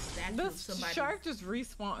whole statue of This somebody. shark just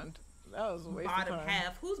respawned. That was a waste Bottom of time.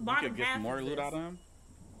 half. Whose You bottom could get half some more is loot this? out of him.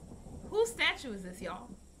 Whose statue is this, y'all?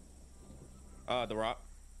 The rock.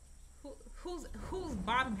 Whose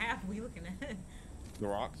bottom half are we looking at? The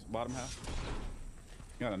rocks, bottom half.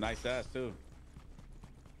 You got a nice ass too.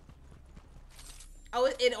 Oh,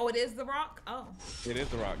 it is the rock. Oh, It is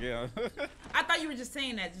the rock, yeah. I thought you were just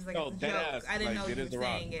saying that, just like No, it's a dead joke. ass. I didn't Like, know it you is were The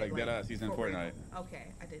Rock. saying it. Like, dead ass, he's in for real. Fortnite. Okay,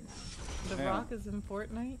 I didn't know. The Damn. Rock is in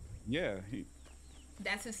Fortnite. Yeah,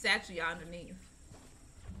 That's his statue, y'all, underneath.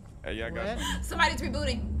 Hey, yeah, I got What? some. Somebody's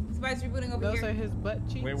rebooting. Somebody's rebooting over Those here. are his butt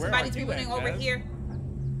cheeks. Wait, where Somebody's are you rebooting at, over Jazz? here.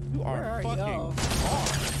 You Where are are fucking y'all? off.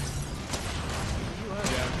 You are.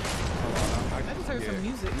 Yeah. I just heard some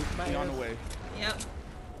music by We on us. the way. Yep.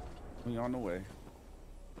 We on the way.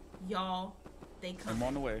 Y'all, they I'm coming.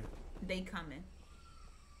 on the way. They coming.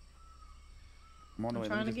 I'm on the I'm way.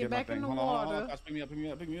 trying Let me to just get my back in thing. the Hold on, hold water. on. Gosh, pick me up, pick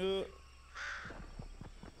me up, pick me up.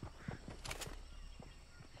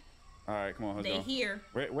 All right, come on, let's They go. here.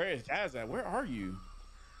 Where is Jazz at? Where are you?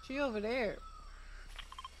 She over there.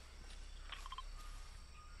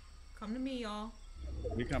 Come to me, y'all.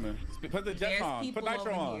 We coming. Put the jets There's on. people Put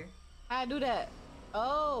nitro over on. here. I do that.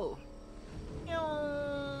 Oh.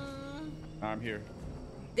 I'm here.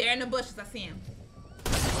 They're in the bushes. I see him.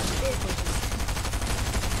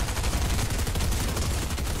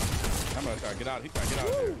 I'm gonna try to get out. He trying to get out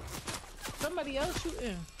of here. Somebody else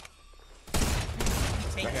shooting.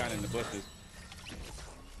 Take Right it. out in the bushes.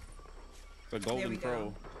 The we golden go.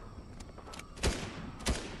 crow.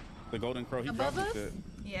 The golden crow. He Above dropped us? this shit.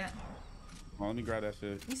 Yeah. Oh, let me grab that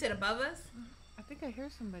shit. You said above us? I think I hear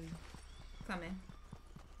somebody. Coming.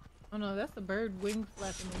 Oh no, that's the bird wing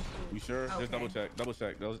flapping and You shit. sure? Just Okay. double check. Double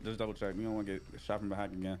check. Just double check. We don't want to get shot from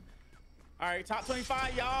behind again. All right, top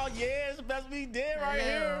 25, y'all. Yeah, it's the best we did right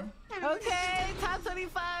here. Okay, top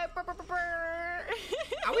 25. Brr, brr, brr, brr.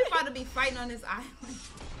 Are we about to be fighting on this island?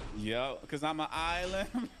 Yo, because I'm an island.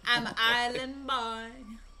 I'm an island boy.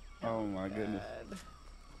 Oh my goodness.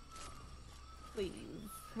 Please.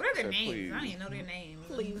 What are their Sir, names? please. I don't even know their names.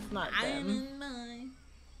 Please, not them. Island boy.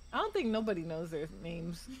 I don't think nobody knows their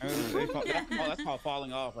names. That's called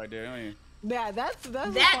falling off right there. I mean, Yeah, that's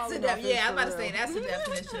That's a yeah. I'm about to say that's the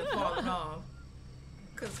definition of falling off.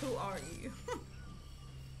 Cause who are you?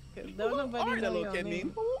 Don't nobody know your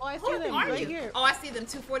name. Oh, I see them Are right you? here. Oh, I see them.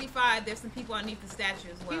 245. There's some people underneath the statue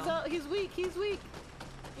as well. He's weak. He's weak.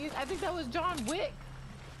 I think that was John Wick.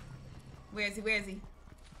 Where is he? Where is he?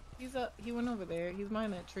 He went over there. He's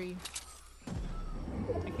behind that tree.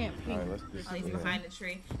 I can't ping. all right, let's just, Oh, he's behind the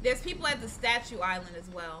tree. There's people at the statue island as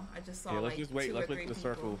well. I just saw let's like just wait. 2 or Let's 3 wait for the people.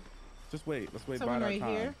 circle. Just wait. Let's wait. Someone by right our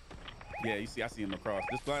time. here. Yeah, you see, I see him across.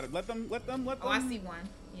 Just let them. Oh, I see one.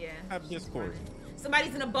 Yeah. Have Discord.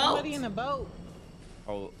 Somebody's in a boat. Somebody in a boat.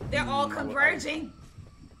 Oh, They're all converging.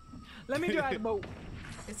 Let me drive the boat.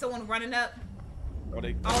 Is someone running up? Oh,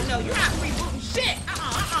 Oh no, you're not rebooting shit.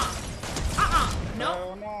 Nope.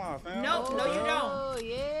 Hell nah, fam. Nope. No, you don't. Oh,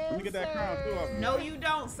 yeah. Let me get that crown too. Up. No, you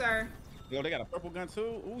don't, sir. Yo, they got a purple gun too.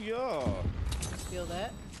 Ooh yeah. Feel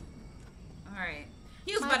that? All right.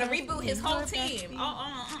 He was about to reboot his whole team.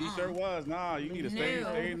 He sure was. Nah, you need to stay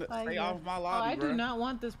off my Oh, lobby, I bro. do not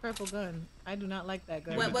want this purple gun. I do not like that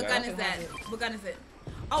gun. What gun is that? What gun is it?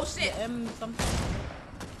 Oh shit. The M something.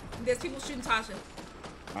 There's people shooting Tasha.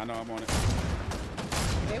 I know, I'm on it.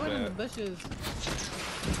 They went in the bushes.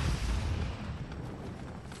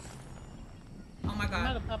 Oh my I'm god.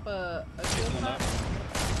 gonna pop a shield pop.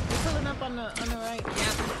 They're pulling up on the right.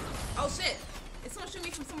 Yeah. Oh shit. Is someone shooting me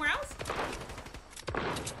from somewhere else?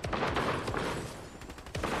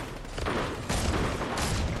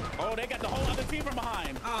 Oh, they got the whole other team from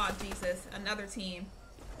behind. Oh Jesus. Another team.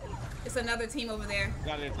 It's another team over there.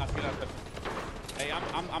 Got it. Let's get out there. Hey,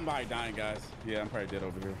 I'm probably dying, guys. Yeah, I'm probably dead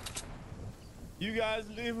over here. You guys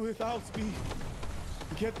live without me.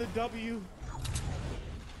 Get the W.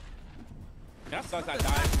 That sucks. I died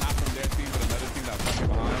not from their team, but another team that was fucking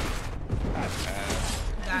behind. That's ass.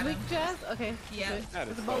 Got Weak him. Jazz? Okay. Yeah. good. That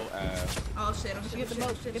is Get the so boat. ass. Oh shit. Oh shit. Get the shit,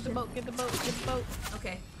 boat. shit, Get the shit. boat. Get the boat. Get the boat.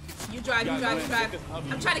 Okay. You drive. You guys drive. win. You drive. Get this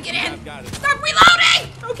W. I'm trying to get You in. guys got it. Stop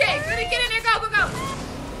reloading. Okay. Get in there. Go. Go. Go.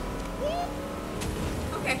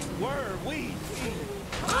 Okay. Word, we.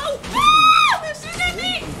 Oh! Ah! They're shooting at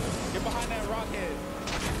me! Get behind that rockhead.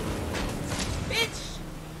 Bitch!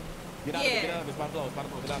 Get out of it. Get out of it. It's about to blow. It's about to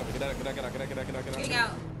blow. Get out of it. Get out. Get out. Get out. Get out. Get out. Get out. Getting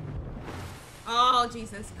out. Oh,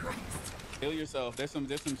 Jesus Christ. Heal yourself. There's some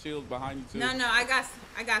shields behind you too. No, I got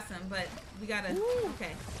some, but we gotta.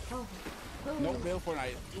 Okay. Oh. No bill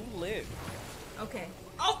Fortnite. Too lit. Okay.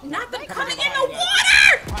 Oh, not them coming in the Behind you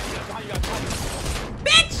water! behind you guys.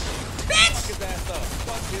 Bitch! Fuck Bitch! his ass up.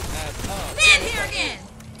 Fuck his ass up. Land here again!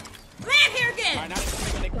 Land here All right, again! now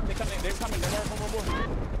they're coming. They're coming. More.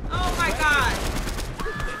 Oh my God!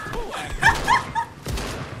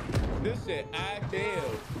 This shit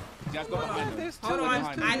active. Just go behind them. There's two. Hold on.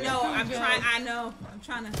 There's two. I know. I'm There's trying. two. I know. I'm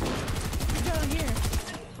trying to. Down here.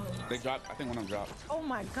 They dropped. I think one of them dropped. Oh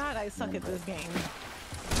my God, I suck at this game.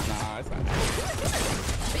 Nah, it's not.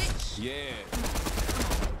 Bitch! Yeah.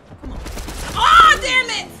 Oh, damn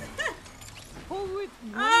it! Who would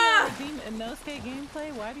Ah! redeem Inosuke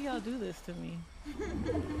gameplay? Why do y'all do this to me?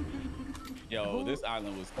 Yo, this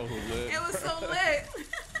island was so lit. It was so lit.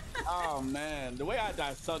 Oh man, the way I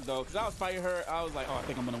died sucked though, cause I was fighting her. I was like, oh, I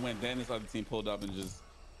think I'm gonna win. Then this other team pulled up and just.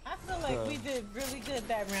 I feel like we did really good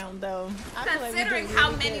that round, though. I feel like we Considering did how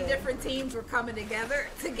really many good. different teams were coming together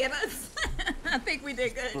to get us, I think we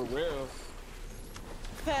did For good. real.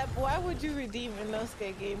 Pep, why would you redeem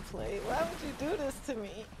Inosuke gameplay? Why would you do this to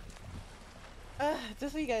me?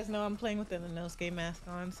 Just so you guys know, I'm playing with an Inosuke mask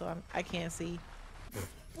on, so I can't see.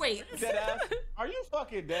 Wait, Dead ass? Are you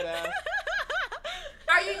fucking dead ass?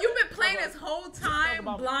 are you've been playing this whole time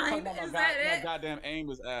blind? Talk about Is my that my it? goddamn aim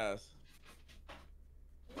was ass.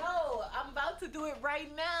 No, I'm about to do it right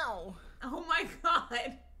now. Oh my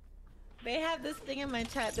God. They have this thing in my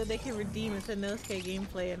chat that they can redeem. It's a Inosuke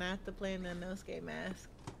gameplay, and I have to play in the Inosuke mask.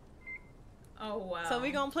 Oh wow. So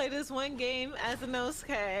we gonna play this one game as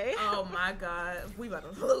Inosuke. Oh my God, we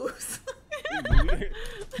about to lose.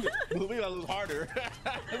 We gotta lose harder.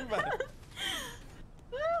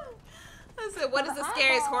 I said, what is the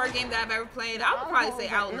scariest horror game that I've ever played? I would probably say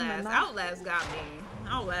Outlast. Outlast got me.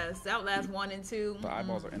 Outlast 1 and 2. The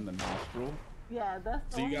eyeballs are in the nostril. Yeah,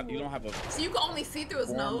 that's. So you don't have a So you can only see through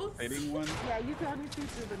his nose? fitting one. Yeah, you can only see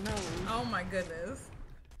through the nose. Oh my goodness.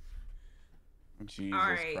 Jesus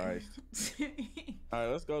right. Christ. All right,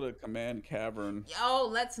 let's go to Command Cavern. Yo,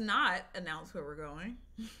 let's not announce where we're going.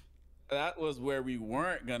 That was where we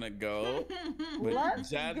weren't gonna go, but Let's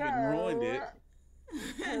Jasmine go ruined it.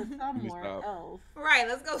 to somewhere stop. else. Right,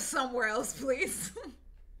 let's go somewhere else, please.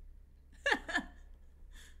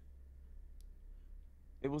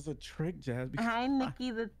 It was a trick, Jasmine. Hi,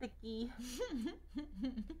 Nikki the Thicky.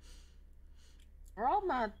 Where all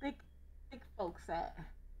my thick folks at?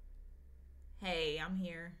 Hey, I'm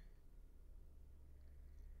here.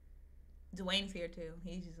 Dwayne's here too.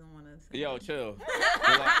 He just don't want to. Yo, chill.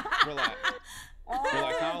 Relax. Oh,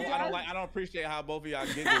 I don't appreciate how both of y'all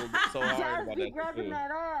giggled so hard about be that. grabbing Too.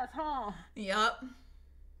 that ass, huh? Yup.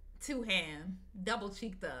 Two hand, double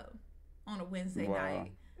cheeked up on a Wednesday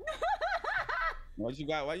night. What you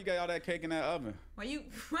got? Why you got all that cake in that oven? Why you?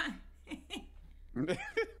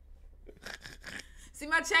 See,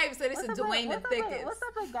 my chape said it's a Dwayne the thickest. What's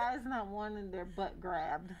up with guys not wanting their butt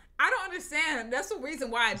grabbed? I don't understand. That's the reason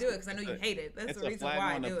why I do it, because I know you hate it. That's the reason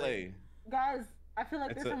why I do it. Guys, I feel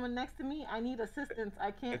like there's someone next to me. I need assistance.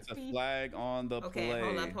 I can't see. It's a flag on the play.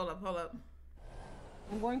 Okay, hold up.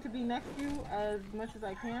 I'm going to be next to you as much as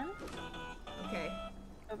I can. Okay.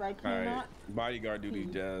 Because I cannot. All right. Bodyguard duty,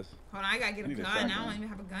 Jazz. Hold on, I gotta get a gun. I don't even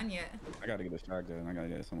have a gun yet. I gotta get a shotgun. I gotta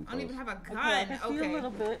get someone close. I don't even have a gun. Okay, I can see a little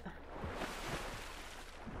bit.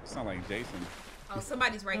 Sound like Jason. Oh,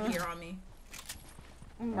 somebody's right here on me.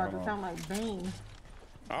 I'm about to sound like Bane.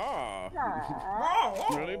 Ah.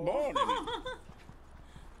 Really born in it.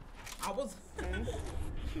 I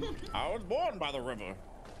was born by the river.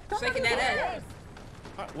 Shaking that ass.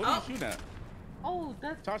 What are you shooting at? Oh,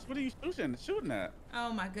 that's... Tosh, what are you shooting at?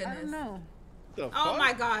 Oh my goodness. I don't know. The fuck? Oh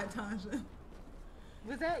my God, Tasha.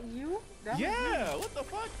 Was that you? That yeah, was you. What the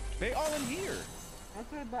fuck? They all in here.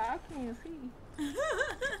 Okay, but I can't see.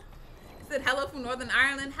 Said hello from Northern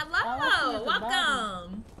Ireland. Hello,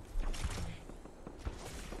 welcome.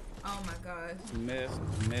 Oh my God. Miss,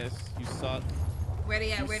 you suck. Where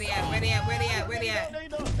they at?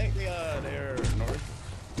 They're north.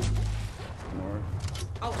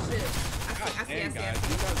 Oh shit. I see. Guys,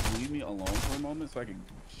 can you guys leave me alone for a moment so I can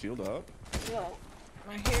shield up? Yo,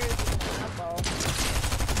 my hair is in my eyeball.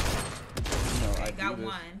 I got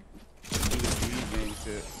one. Do this weed game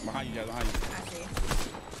shit. Behind you guys, behind you. I see.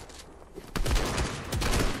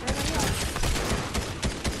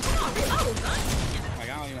 Come on, reload, gun. Like,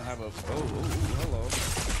 I don't even have a... Oh, hello.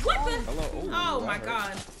 What the? Hello. Oh my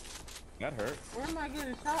God. That hurt. Where am I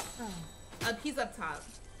getting shot from? He's up top.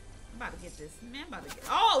 I'm about to get this. Man, I'm about to get...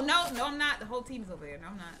 Oh, no, I'm not. The whole team's over there. No,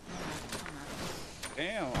 I'm not.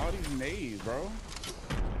 Damn, all these nades, bro.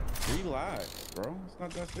 Relax, bro. It's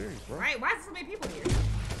not that serious, bro. Right, why is so many people here?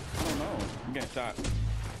 I don't know. I'm getting shot.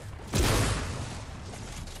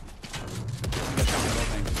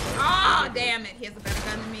 Oh, damn it. He has a better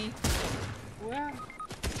gun than me. Where?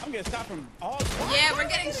 I'm getting shot from all... Yeah, we're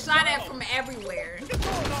getting shot at from everywhere. What's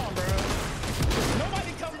going on, bro?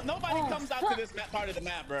 Nobody comes out to this part of the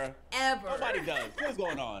map, bro. Ever. Nobody does. What's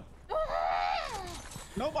going on?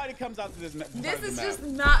 Nobody comes out to this map. This is just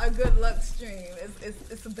not a good luck stream.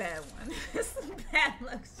 It's a bad one. It's a bad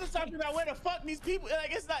luck stream. Just talking about where the fuck these people...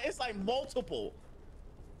 Like, it's like multiple.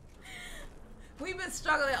 We've been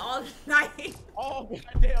struggling all night. All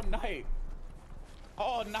goddamn night.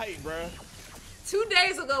 All night, bro. 2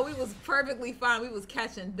 days ago, we was perfectly fine. We was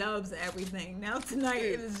catching dubs and everything. Now tonight,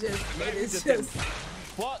 it is just...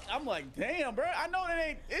 Fuck, I'm like, damn, bro. I know that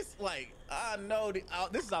ain't... It's like, I know...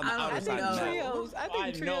 this is on the outer side of the trios. I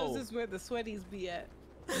think trios is where the sweaties be at.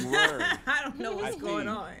 Word. I don't know what's going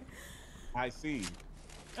on. I see.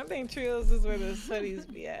 I think trios is where the sweaties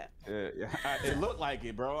be at. It looked like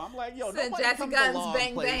it, bro. I'm like, yo, said JazzyGuns,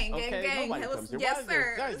 bang, bang, gang, gang. Yes,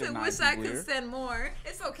 sir. I wish I could send more.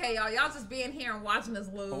 It's okay, y'all. Y'all just being here and watching us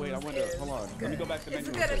lose. Oh, wait, hold on. Let me go back to the menu.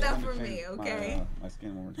 It's good enough for me, okay? My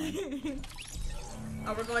skin one more time.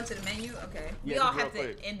 Oh, we're going to the menu? Okay. We all have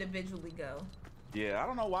to individually go. Yeah, I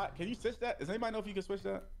don't know why. Can you switch that? Does anybody know if you can switch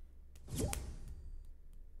that?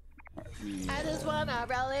 I just wanna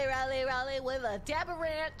rally with a dabber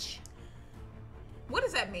ranch. What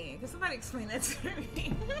does that mean? Can somebody explain that to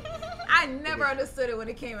me? I never understood it when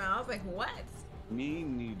it came out. I was like, what? Me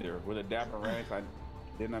neither. With a dabber ranch, I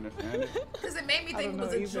didn't understand it. Because it made me think it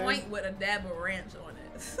was a joint with a dabber ranch on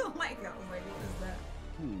it. So like, I was like, what is that?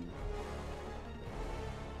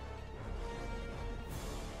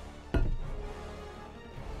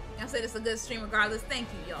 I said it's a good stream regardless. Thank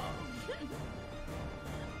you, y'all.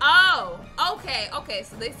 Oh, okay.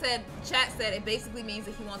 So they said, chat said it basically means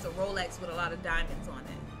that he wants a Rolex with a lot of diamonds on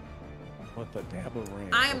it. What the dabber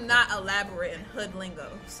ranch? I am not elaborate in hood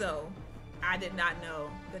lingo, so I did not know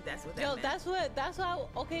that that's what that Yo, meant. that's why.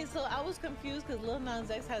 Okay, so I was confused because Lil Nas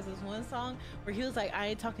X has this one song where he was like, "I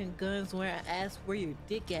ain't talking guns when I ask where your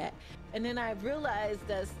dick at," and then I realized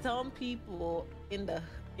that some people in the,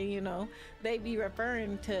 you know, they be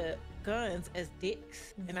referring to guns as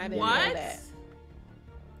dicks, and I didn't know that.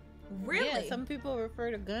 Really? Yeah, some people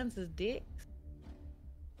refer to guns as dicks.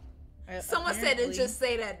 Someone said it. Just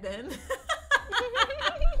say that then.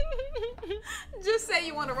 Just say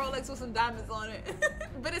you want a Rolex with some diamonds on it.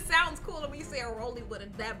 But it sounds cooler when you say a Rollie with a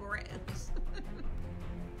dab ranch.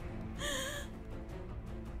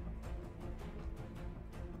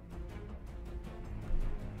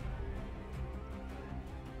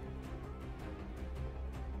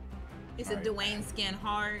 It's a Dwayne skin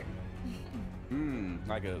hard.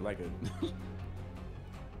 Like a.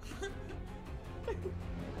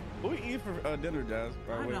 What we eat for dinner, Jazz?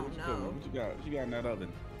 I don't know. What you got in that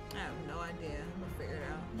oven? I have no idea. I'm gonna figure it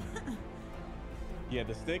out. Yeah,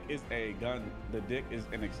 the stick is a gun. The dick is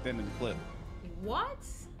an extended clip. What?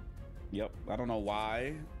 Yep. I don't know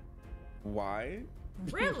why. Why?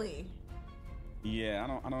 Really?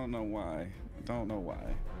 Yeah, I don't know why. I don't know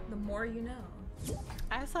why. The more you know.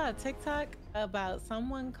 I saw a TikTok about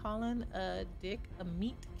someone calling a dick a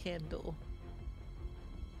meat candle.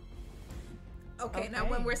 Okay, now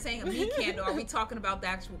when we're saying a meat candle, are we talking about the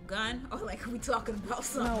actual gun, or like are we talking about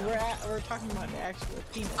something? No, we're talking about the actual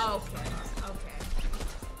penis. Okay.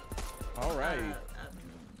 All right.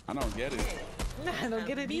 I don't get it. I don't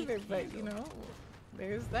get it either, but you know,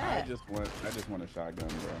 there's that. I just want a shotgun,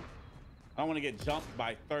 bro. I want to get jumped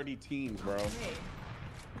by 30 teams, bro. Okay.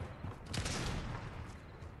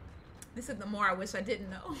 This is the more I wish I didn't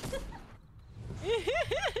know.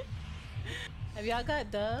 Have y'all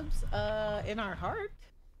got dubs in our heart?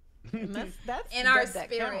 And that's in our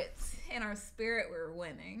spirits. In our spirit, we're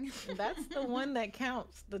winning. That's the one that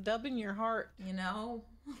counts. The dub in your heart. You know?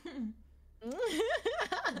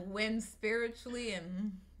 Win spiritually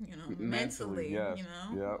and, you know, mentally. Yes. You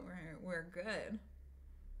know? Yep. We're good.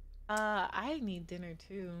 I need dinner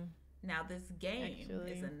too. Now this game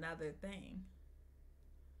is another thing.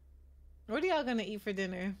 What are y'all gonna eat for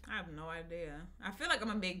dinner? I have no idea. I feel like I'm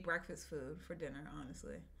gonna make breakfast food for dinner,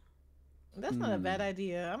 honestly. That's not a bad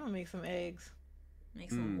idea. I'm gonna make some eggs. Make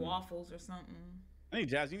some waffles or something. I need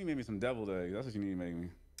Jazz, you need to make me some deviled eggs. That's what you need to make me.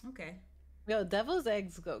 Okay. Yo, devil's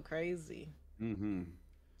eggs go crazy.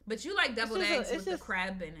 But you like deviled eggs with the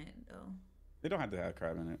crab in it, though. They don't have to have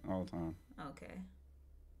crab in it all the time. Okay.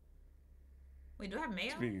 Wait, do I have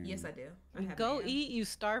mayo? Yes, I do. Go mayo. Eat, you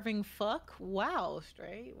starving fuck. Wow,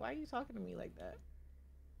 Stray. Why are you talking to me like that?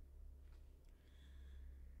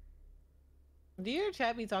 Do your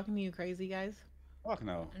chat be talking to you crazy, guys? Fuck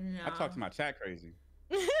no. I talk to my chat crazy.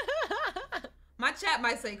 My chat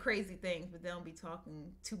might say crazy things, but they don't be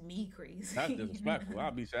talking to me crazy. That's disrespectful. I'll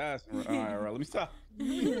beat your ass. All right, let me stop.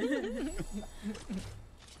 You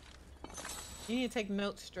need to take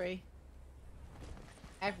notes, Stray.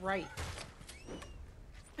 Act right.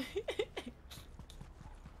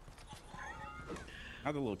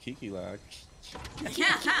 Not a little Kiki lag.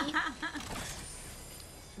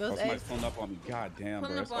 Those somebody's pulling up on me. God damn,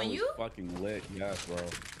 bro. Up on you? Fucking lit. Yes, bro.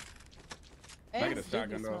 I get a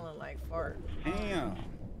shotgun though. Smelling like fart. Damn.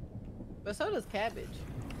 But so does cabbage.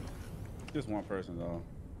 Just one person though.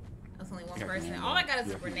 That's only one person. All I got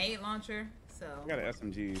is a grenade launcher. So I got an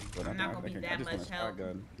SMG, but I'm not gonna be that much help.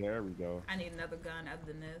 Shotgun. There we go. I need another gun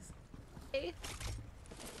other than this. Hey.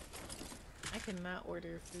 I cannot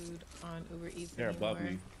order food on Uber Eats They're anymore. above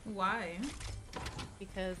me. Why?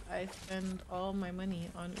 Because I spend all my money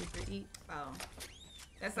on Uber Eats. Oh.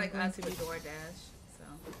 That's like us with DoorDash. So.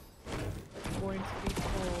 I'm going to be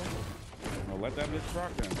full. Well, let that bitch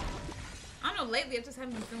rock then. I don't know, lately I just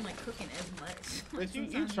haven't been feeling like cooking as much.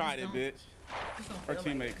 Bitch, you tried it, bitch. Our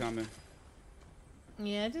teammate coming.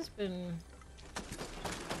 Yeah, I just been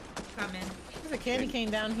coming. There's a candy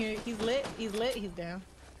cane down here. He's lit, he's down.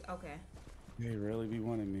 Okay. They really be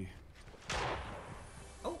wanting me.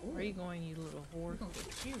 Oh, where are you going, you little whore? I'm gonna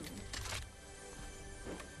get you.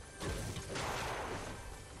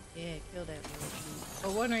 Yeah, kill that little dude.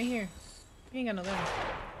 Oh, one right here. He ain't got no gun.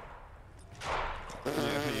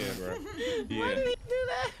 Yeah, bro. Yeah. Why did he do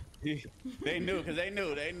that? They knew, because they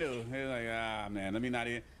knew. They're like, ah, man, let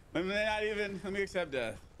me accept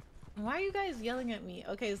death. Why are you guys yelling at me?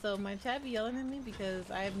 Okay, so my chat be yelling at me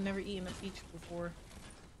because I have never eaten a peach before.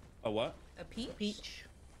 A what? A peach? Peach.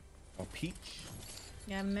 A peach?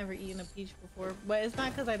 Yeah, I've never eaten a peach before, but it's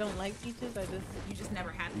not because I don't like peaches. You just never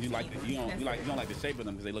had. You don't like the shape of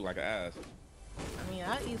them because they look like an ass. I mean,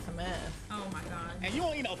 I'll eat some ass. Oh my god. And you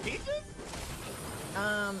won't eat no peaches?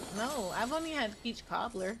 No, I've only had peach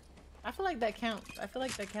cobbler. I feel like that counts. I feel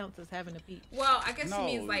like that counts as having a peach. Well, I guess she No,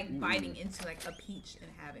 means like biting into like a peach and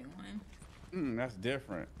having one. That's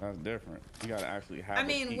different. That's different. You gotta actually have. I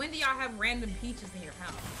mean, when do y'all have random peaches in your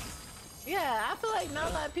house? Yeah, I feel like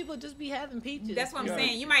not a lot of people just be having peaches. That's what I'm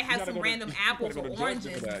saying. You might have some random apples or you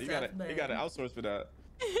oranges and stuff, you gotta outsource for that.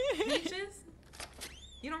 Peaches?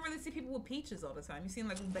 You don't really see people with peaches all the time. You see them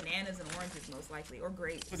like with bananas and oranges most likely, or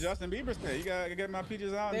grapes. What Justin Bieber said, you gotta get my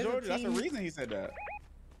peaches out in Georgia. That's the reason he said that.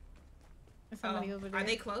 There's somebody over there. Are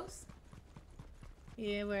they close?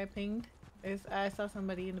 Yeah, where I pinged. I saw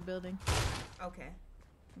somebody in the building. Okay.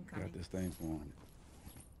 I'm coming. Got this thing for him.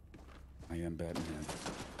 I am Batman.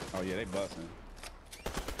 Oh yeah, they busting.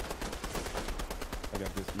 I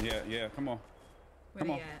got this. Yeah, come on. Where come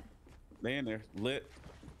they on. at? They in there, lit.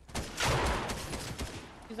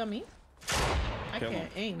 He's on me? I Kill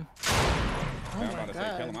can't aim. Yeah, Oh I'm my about to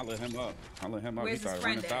say kill him. I let him up. Where's He his started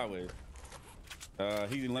friend running at? sideways.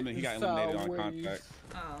 He got eliminated on contact.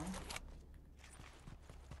 Oh.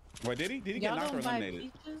 Wait, did he? Did he get Y'all knocked or don't buy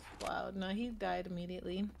eliminated? peaches? Wow, no, he died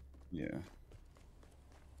immediately. Yeah.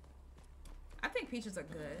 I think peaches are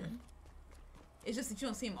good. It's just that you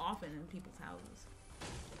don't see them often in people's houses.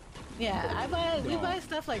 Yeah, we buy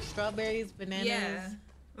stuff like strawberries, bananas. Yeah.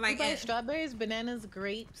 Like we buy strawberries, bananas,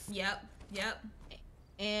 grapes. Yep.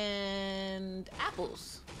 And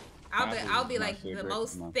apples. I'll be like the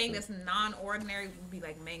most thing that's non-ordinary would be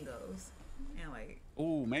like mangoes. And like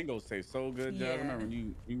ooh, mangoes taste so good, Jazz. I remember when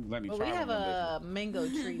you let me try we have one a mango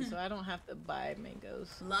tree, so I don't have to buy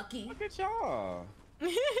mangoes. Lucky. Look at y'all.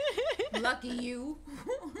 Lucky you.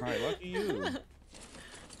 Alright, lucky you.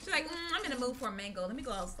 She's like, I'm in the mood for a mango. Let me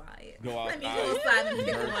go outside. Let me go outside and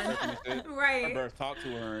pick one. Right. My birds talk to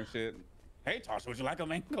her and shit. Hey, Tasha, would you like a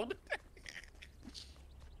mango?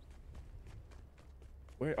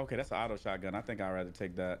 Where? Okay, that's an auto shotgun. I think I'd rather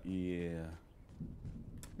take that. Yeah.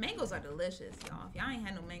 Mangoes are delicious, y'all. If y'all ain't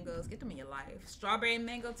had no mangoes, get them in your life. Strawberry and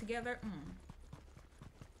mango together.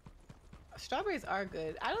 Strawberries are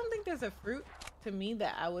good. I don't think there's a fruit to me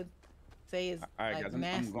that I would say is like guys,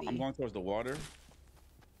 nasty. I'm going towards the water.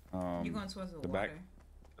 You're going towards the water.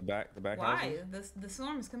 The back. Why? Houses. The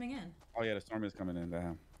storm is coming in. Oh yeah, the storm is coming in.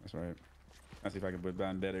 Damn, that's right. Let's see if I can put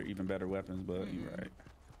down even better weapons. But you're right.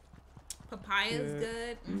 Papaya's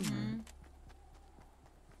good.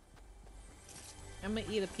 I'm gonna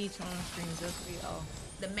eat a peach on stream just for y'all.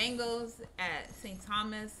 The mangoes at St.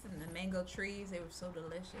 Thomas and the mango trees, they were so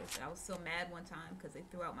delicious. I was so mad one time because they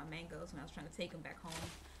threw out my mangoes when I was trying to take them back home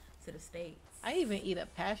to the States. I even eat a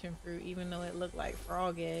passion fruit, even though it looked like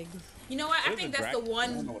frog eggs. You know what? I think that's the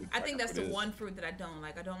one. I think that's the one fruit that I don't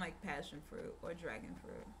like. I don't like passion fruit or dragon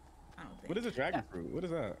fruit. I don't think. What is a dragon fruit? What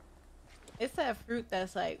is that? It's that fruit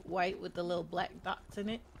that's like white with the little black dots in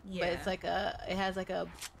it. Yeah. But it's like it has like a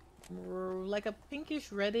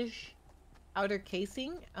pinkish reddish outer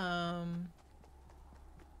casing.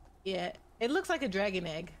 Yeah, it looks like a dragon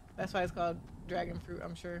egg. That's why it's called dragon fruit,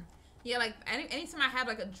 I'm sure. Yeah, like anytime I have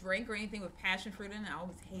like a drink or anything with passion fruit in it, I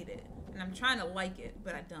always hate it. And I'm trying to like it,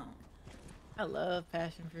 but I don't. I love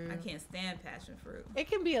passion fruit. I can't stand passion fruit. It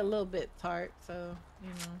can be a little bit tart, so, you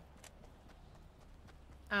know.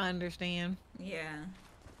 I understand. Yeah.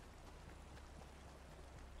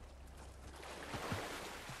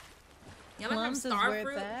 Yeah, like Plums is star where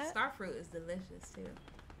fruit. it's at. Star fruit is delicious too.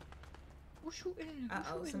 Who's shooting?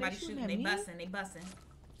 Uh-oh, somebody's shooting. They busting.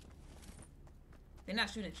 They're not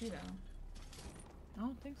shooting at you though. I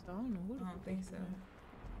don't think so. I don't know who. I don't think so.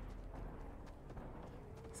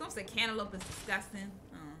 Someone said cantaloupe is disgusting.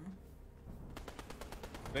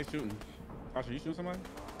 They shooting. Asha, you shooting somebody?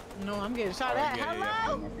 No, I'm getting shot at. Yeah,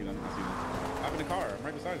 Hello? I see them. I'm in the car. I'm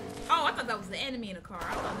right beside you. Oh, I thought that was the enemy in the car.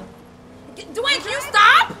 I love it. Dwayne, can you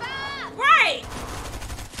stop? Right.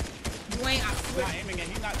 Dwayne, I swear. He's not aiming at.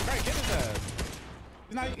 He's not. Right, get his ass.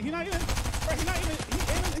 He's not even. Right, he's not even.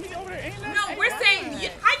 He's over there aiming at. No, we're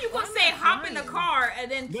saying. How you gonna say hop in the car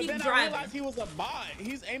and then keep driving? I realized he was a bot.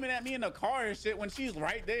 He's aiming at me in the car and shit when she's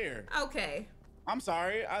right there. Okay. I'm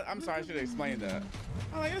sorry. I'm sorry. I should have explained that.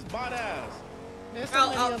 I'm like, this bot ass.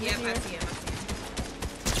 Oh, yeah, I see him.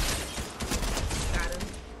 Got him.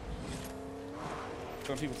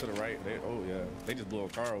 Some people to the right. They just blew a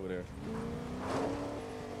car over there.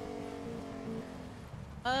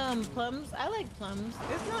 Plums. I like plums.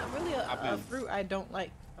 It's not really a fruit I don't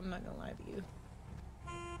like. I'm not gonna lie to you.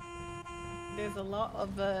 There's a lot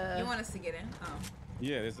of You want us to get in? Oh.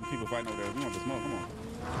 Yeah, there's some people fighting over there. We want to smoke. Come on.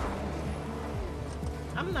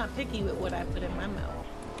 I'm not picky with what I put in my mouth.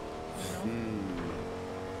 You know?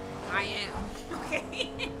 I am.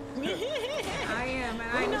 Okay. I am, and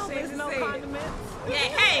I know understand there's to no say it. condiments. Yeah,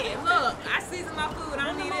 hey, look, I season my food. I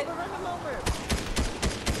don't need it. Run them over.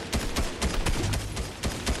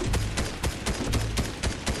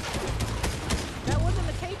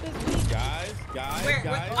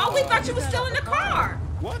 thought you were still in the car.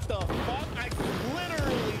 What the fuck? I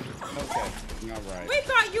literally. Okay, all right. We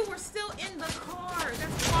thought you were still in the car.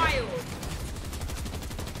 That's wild.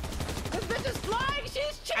 This bitch is flying.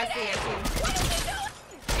 She's cheating. I see. What is she doing?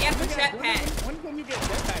 He has a jetpack. When you get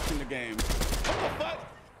jetpacks in the game? What the fuck?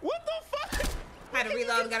 What the fuck? Gotta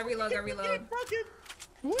reload. Gotta reload.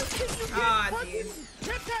 What can you get Ah, fucking jeez.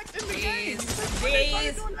 jetpacks in the game?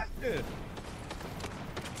 Jeez. Doing that shit?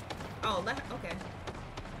 Oh, okay.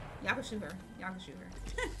 Y'all can shoot her.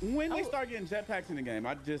 When they start getting jetpacks in the game,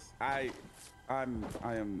 I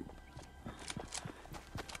am.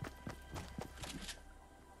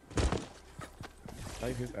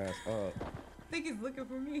 Light his ass up. I think he's looking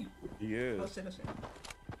for me. He is. Oh shit.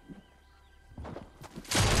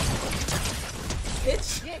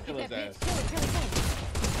 Bitch. Yeah, Kill get that his bitch.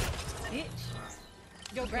 Kill it.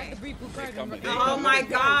 Bitch. Yo, grab the reboot card. Oh my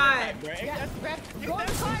god. Go in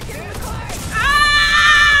the car. Get in the car.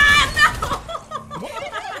 Ah no.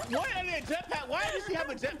 What are they jetpack? Why does she have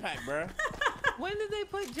a jetpack, bruh? When did they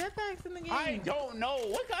put jetpacks in the game? I don't know.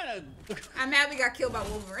 What kind of? I'm mad we got killed by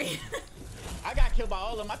Wolverine. I got killed by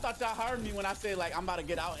all of them. I thought y'all heard me when I said like I'm about to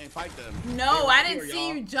get out and fight them. No, right I didn't here, see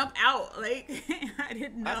y'all. you jump out. Like I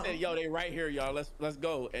didn't know. I said, yo, they right here, y'all. Let's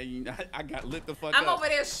go. And I got lit the fuck I'm up. over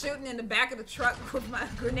there shooting in the back of the truck with my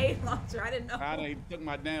grenade launcher. I didn't know. They took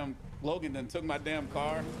my damn Logan. Then took my damn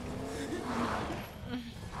car.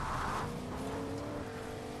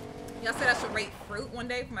 Y'all said I should rate fruit one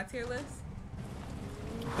day for my tier list.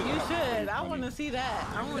 You should. I want to see that.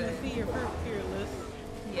 I want to see your first tier list.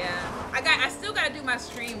 Yeah, I still gotta do my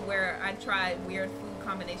stream where I try weird food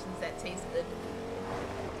combinations that taste good to me.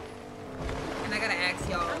 And I gotta ask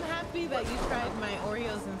y'all. I'm happy that you tried my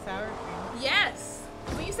Oreos and sour cream. Yes.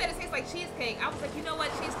 When you said it tastes like cheesecake, I was like, you know what?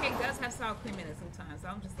 Cheesecake does have sour cream in it sometimes. So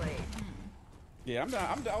I'm just like, Yeah, I'm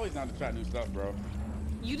always down to try new stuff, bro.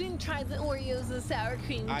 You didn't try the Oreos and sour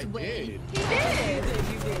cream. I did. He did.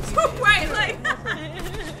 You did. Right, like.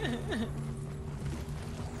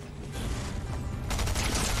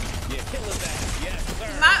 Yeah, kill his ass. Yes,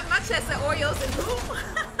 sir. My chest said Oreos and who?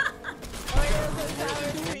 Oreos and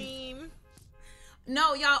sour cream.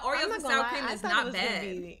 No, y'all, I'm Oreos not and gonna sour lie, cream I is thought it not was gonna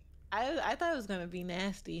bad. I thought it was gonna be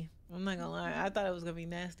nasty. I'm not gonna lie. I thought it was gonna be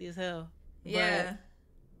nasty as hell. Yeah.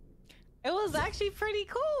 But it was actually pretty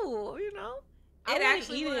cool, you know. I It wouldn't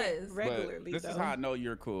actually eat it was. regularly. But this is though. how I know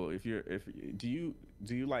you're cool. Do you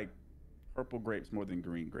like purple grapes more than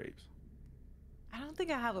green grapes? I don't think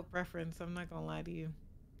I have a preference. I'm not gonna lie to you.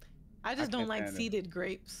 I just don't can't like stand it. seeded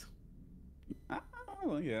grapes.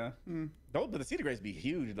 Oh yeah. Those, but the seeded grapes be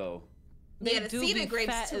huge though. They Yeah, the do seeded be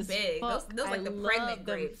grapes fat too as big. Those fuck. like the I pregnant love them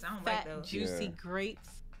grapes. I don't fat, like those. juicy Yeah. grapes.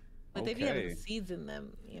 But they be having seeds in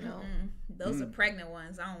them, you know. Those are pregnant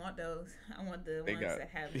ones. I don't want those. I want the ones that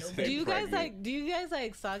have no They Do you baby. guys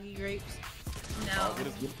like soggy grapes? No.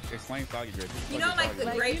 Explain soggy grapes. You know, like the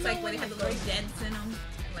Like, grapes, you know like when they when have the little dents in them,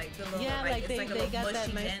 like the little, Yeah, like it's like a they little got that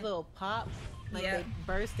mushy nice dent. little pop. Like Yeah. they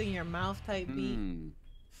burst in your mouth type beat.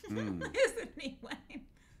 Isn't he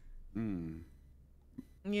Wayne?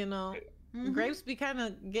 You know, grapes be kind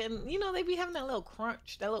of getting, you know, they be having that little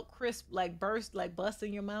crunch, that little crisp, like burst, like bust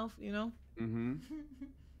in your mouth, you know?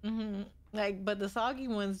 Like, but the soggy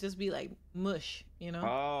ones just be like mush, you know?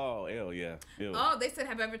 Oh, ew, yeah. Ew. Oh, they said,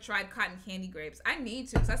 have you ever tried cotton candy grapes? I need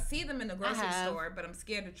to, because I see them in the grocery have. store, but I'm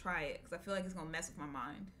scared to try it, because I feel like it's going to mess with my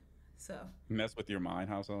mind. So, Mess with your mind,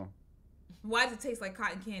 how so? why does it taste like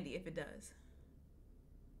cotton candy if it does?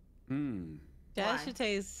 That Why? should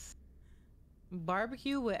taste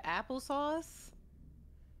barbecue with applesauce.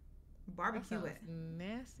 Barbecue That it. sounds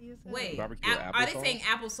nasty as hell. Wait, Barbecue with are they applesauce? saying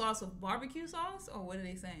applesauce with barbecue sauce, or what are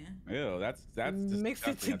they saying? Ew, that's Mix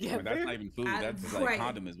it disgusting at this point. together. That's not even food. That's just like Right.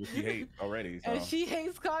 condiments, which you hate already. So And she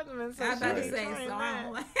hates condiments. So I was about to she say, ain't trying so that.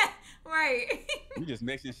 I'm like, right. you just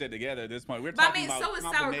mixing shit together at this point. We're But I talking mean, about so is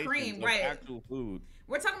sour combinations cream, of right. actual food.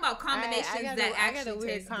 We're talking about combinations I got that I got actually a weird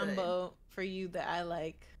taste combo for you that I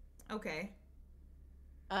like. good. Okay.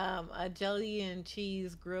 A jelly and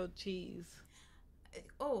cheese, grilled cheese.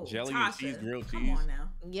 Oh, Jelly Tasha, and cheese, grilled come cheese. on now.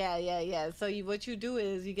 Yeah. So what you do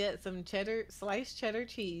is you get some sliced cheddar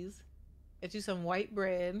cheese, get you some white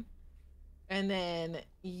bread, and then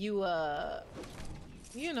you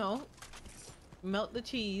you know, melt the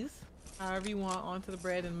cheese however you want onto the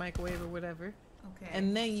bread and microwave or whatever. Okay.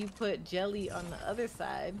 And then you put jelly on the other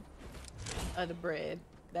side of the bread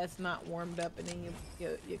that's not warmed up, and then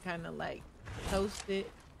you kind of like toast it.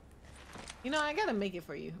 You know, I gotta make it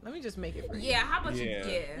for you. Let me just make it for you. Yeah, how about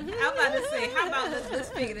Yeah. I'm about to say, how about let's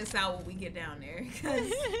figure this out when we get down there? Because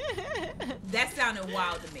that sounded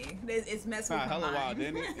wild to me. It's messing Nah, with my hella mind. wild,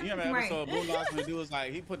 didn't it? You remember the Right. episode of Boondocks when the dude was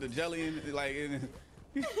like, he put the jelly in, like, in,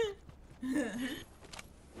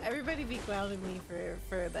 Everybody be clowning me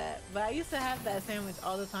for that, but I used to have that sandwich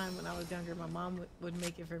all the time when I was younger. My mom would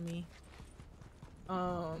make it for me.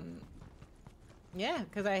 Yeah,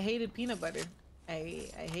 because I hated peanut butter. I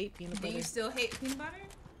hate peanut butter. Do you still hate peanut butter?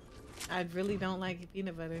 I really don't like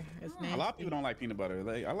peanut butter. It's nasty. A lot of people don't like peanut butter.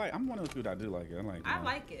 I'm one of those people that do like it. I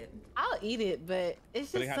like it. I'll eat it, but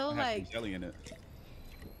it's just so like some jelly in it.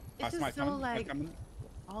 it's just so like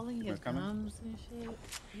all in your gums and shit.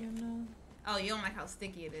 You know. Oh, you don't like how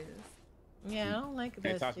sticky it is. Yeah, I don't like that.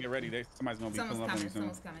 Hey, Tasha, get ready. Somebody's gonna be pulling up on you soon.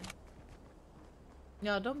 Someone's coming.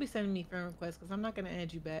 Y'all don't be sending me friend requests because I'm not gonna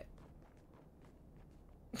add you back.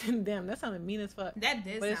 Damn, that sounded mean as fuck. That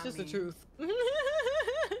did. But it's just the truth. Is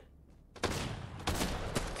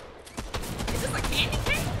this a candy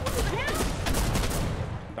cane? What the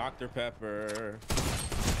hell? Dr. Pepper.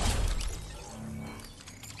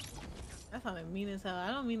 That sounded mean as hell.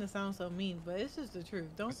 I don't mean to sound so mean, but it's just the truth.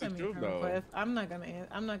 Don't send me friend requests. I'm not gonna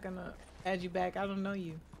add you back. I don't know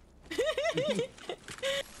you. It's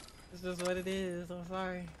just what it is. I'm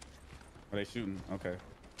sorry. Are they shooting? Okay.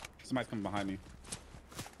 Somebody's coming behind me.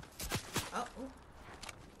 Oh,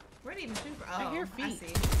 where did he even shoot for? Oh, I hear feet. I see.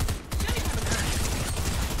 She don't even have a gun.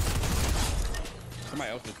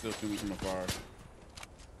 Somebody else is still shooting from afar.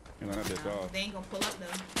 You know that bitch off. They ain't gonna pull up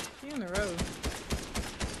though. She in the road.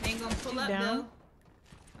 They ain't gonna pull up down?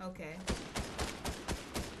 though. Okay.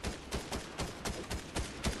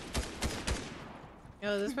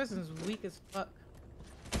 Yo, this person's weak as fuck.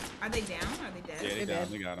 Are they down? Are they dead? Yeah, they down.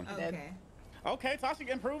 They got him. Okay. Okay, Tasha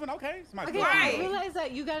improving. Okay. Okay, Right. I realize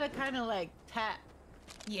that you gotta kind of like tap.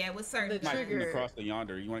 Yeah, with certain The trigger. Somebody across the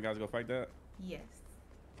yonder. You want guys to go fight that? Yes.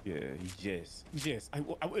 Yeah, yes. Yes, I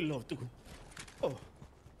would love to. Oh.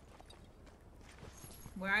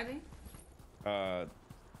 Where are they?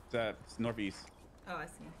 That's northeast. Oh, I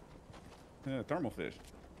see. Yeah, thermal fish.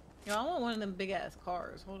 Yo, I want one of them big ass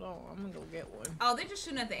cars. Hold on, I'm gonna go get one. Oh, they're just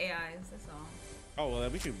shooting at the AIs. That's all. Oh, well,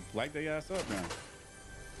 we could light their ass up now.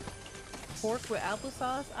 Pork with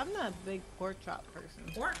applesauce? I'm not a big pork chop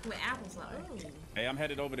person. Pork with applesauce. Oh. Hey, I'm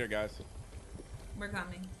headed over there, guys. We're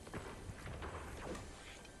coming.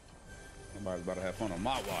 Somebody's about to have fun on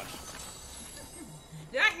my watch.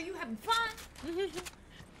 Did I hear you having fun?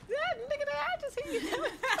 Yeah, nigga, I just hear you.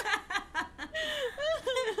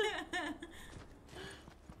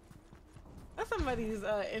 That's somebody's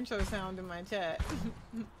intro sound in my chat.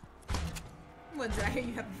 What, did I hear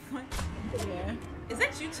you having fun? Yeah. Is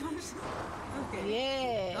that you, Tosh? Okay.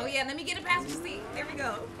 Yeah. Oh, yeah, let me get a passenger seat. There we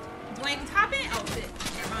go. Do I even top it? Oh, shit.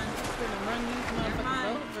 Never mind. I'm gonna run these motherfuckers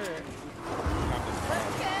over.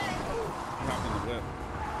 Let's go. Hop in the whip.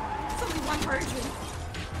 It's only one person.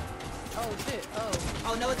 Oh, shit. Oh.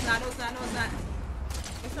 Oh, no, it's not. No, it's not. No, it's not.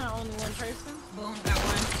 It's not only one person? Boom, got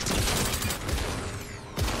one.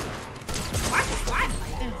 Why is it sliding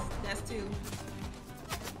like this? That's two.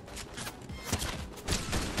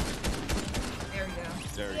 There we go.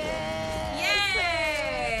 There we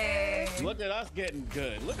Yay! go. Look at us getting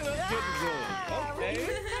good. Look at us getting good. Okay.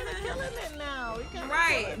 We're kind of killing it now.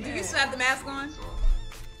 Right. Do you still have the mask on?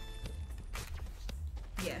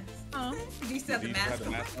 Yes. Do you still have the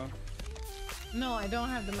mask on? No, I don't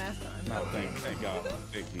have the mask on. No, thank God.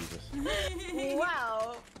 Thank Jesus.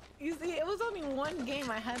 Wow. You see, it was only one game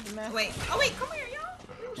I had the mask Wait. Oh, wait. Come here, y'all.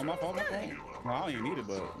 Oh, my fault. No, I don't even need it,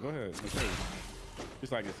 but go ahead. Okay.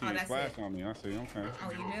 Just like to see it flash on me. I see. Okay.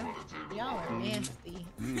 Oh, you do? Y'all are nasty.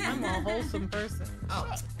 I'm a wholesome person. Oh,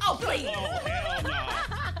 please. Oh, hell no.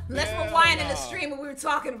 Let's rewind in the stream what we were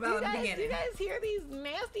talking about in the beginning. You guys hear these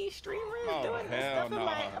nasty streamers doing this stuff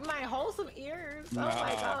in my wholesome ears? Oh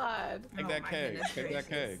my God. Take that keg. Take that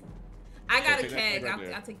keg. I got a keg.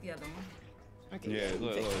 I'll take the other one. Okay, yeah,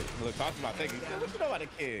 look. Talk about taking. What you know about a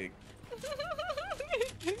keg?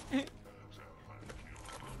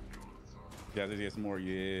 Yeah, there's some more.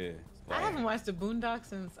 Yeah. I haven't watched the Boondocks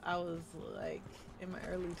since I was like in my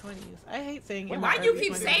early 20s. I hate saying. Why do you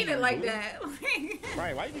keep saying it like that?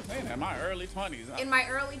 Right? Why you keep saying that? In my early 20s. In my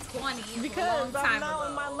early 20s. Because I'm now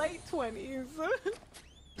in my late 20s. Man,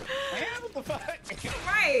 what the fuck?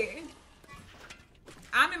 Right.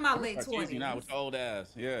 I'm in my late 20s. Now with your old ass.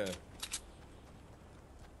 Yeah.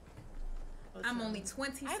 I'm only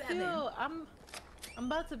 27. I feel I'm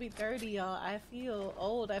about to be 30, y'all. I feel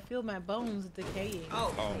old. I feel my bones decaying.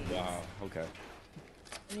 Oh wow. Okay.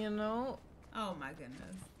 You know? Oh my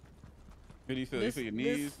goodness. How do you feel? You feel your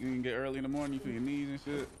knees? You can get early in the morning. You feel your knees and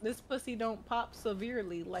shit. This pussy don't pop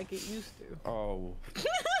severely like it used to. Oh.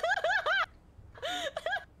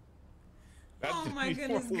 Oh my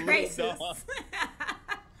goodness gracious.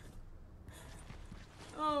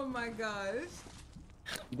 Oh my gosh.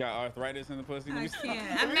 You got arthritis in the pussy? I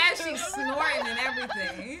can't. I'm mad she's snorting and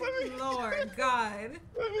everything. Lord God.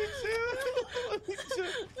 Let me chill.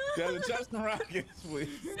 Jazz, drop some rockets,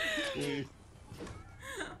 please.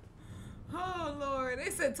 Oh Lord. They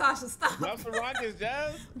said Tasha stop. Drop some rockets,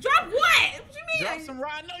 Jazz. Drop what? What you mean? Drop some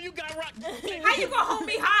rockets. No, you got rockets. How you gonna hold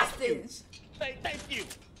me hostage? Thank you.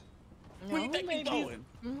 No, Where you think you going?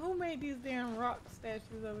 Who made these damn rock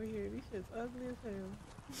statues over here? These shit's ugly as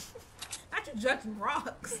hell. Not you judging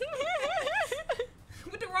rocks.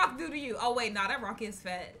 What the rock do to you? Oh wait, nah, that rock is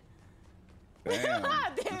fat. Damn.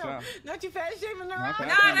 Damn. Not you fat shaming the rock? Nah,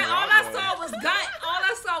 all I saw was gut. All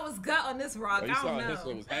I saw was gut on this rock. Oh, you I don't saw know. this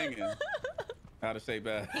one was hanging. How to say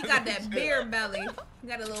bad. He got that beer belly. He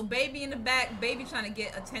got a little baby in the back. Baby trying to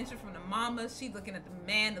get attention from the mama. She's looking at the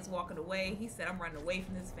man that's walking away. He said, I'm running away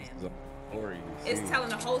from this family. It's telling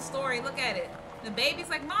the whole story. Look at it. The baby's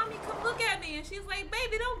like, Mommy, come look at me. And she's like,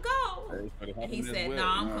 baby, don't go. And he said,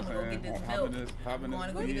 nah, I'm coming to go get this milk. I'm going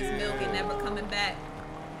to go get this milk and never coming back.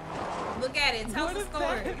 Look at it. Tell the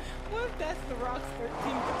story. What if that's the Rock's 13th I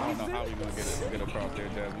don't reason? know how we going to get across there,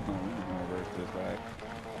 Jazz. We're going to reverse this, right?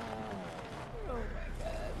 Oh my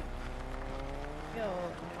God. Yo,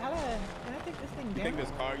 can I take this thing down?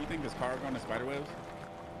 You think this car going to spider webs?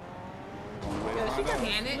 Yo, she Can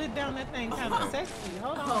kind of it? slid down that thing kind of sexy.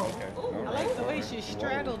 Hold on. Oh. I like the way she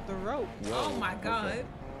straddled the rope. Oh my God.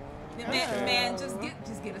 Man, just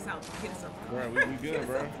get us out. Get us out. Bro, we good,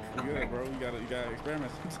 bro. We good, bro. You gotta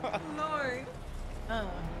experiment sometimes. Lord.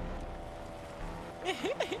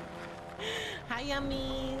 Hi,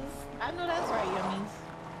 yummies. I know that's right, yummies.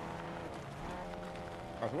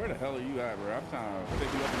 Where the hell are you at, bro? I'm trying to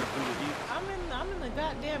pick you up in the food to eat. I'm in the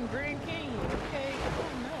goddamn Grand Canyon. Okay.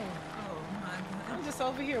 Oh no. Oh my God. I'm just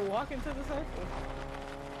over here walking to the circle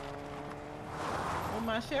with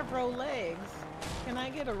my Chevrolet legs. Can I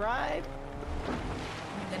get a ride?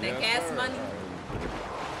 And that gas money.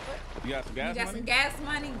 You got some gas money? You got some gas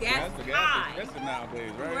money. Gas That's high. expensive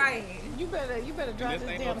nowadays, right? Right. You better drive this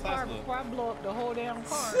ain't damn no car Tesla. before I blow up the whole damn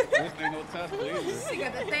car. This ain't no Tesla either. She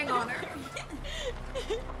got that thing on her.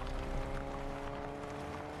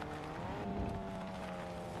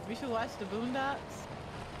 We should watch the Boondocks.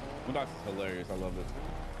 Boondocks is hilarious. I love it.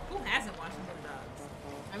 Who hasn't watched the Dogs?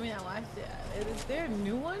 I mean, I watched it. Is there a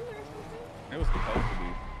new one or something? It was supposed to be.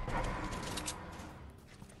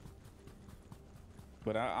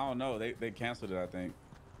 But I don't know. They canceled it, I think.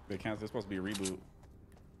 They canceled. It's supposed to be a reboot.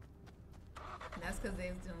 That's because they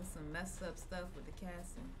was doing some messed up stuff with the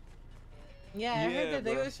casting. Yeah, I heard that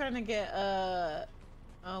they bro. was trying to get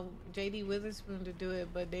JD Witherspoon to do it,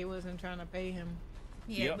 but they wasn't trying to pay him.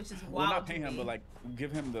 Yeah, Yep. which is wild. Well, not pay to him, me. but like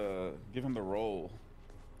give him the role.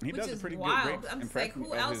 He Which does a is pretty wild. good I'm just like, impression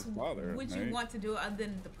who of else his father. would you right? want to do it other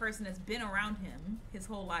than the person that's been around him his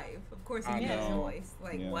whole life? Of course, he I has a know. voice.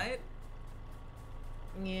 Like Yeah. what?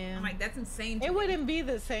 Yeah. I'm like, that's insane. To It me. wouldn't be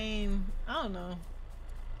the same. I don't know.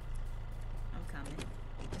 I'm coming.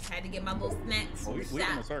 Just had to get my little snacks. Well, we in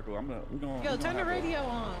shot. a circle. We gonna. Yo, turn the radio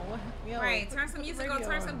on. Yo, Right, put- turn some put the music on, radio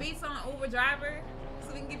turn some beats on Uber driver,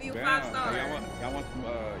 so we can give you a Damn. 5 star. Y'all want some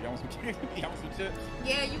y'all want some chips?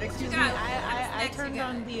 Yeah, you what Excuse you me, got? I Snacks you turned got?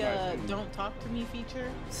 on the Right. don't talk to me feature.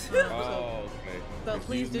 Oh, okay. So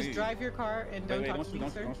please Excuse just me. drive your car and don't talk to me,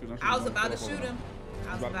 sir. Don't shoot. I was about to shoot him.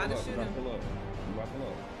 I was about to shoot him. You about to pull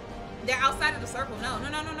up. They're outside of the circle. No.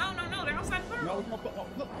 They're outside the circle. No,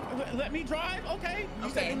 let me drive. Okay. You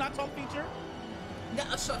said Okay. do not talk feature.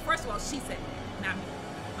 First of all, she said it, not me.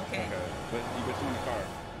 Okay. But you in the car.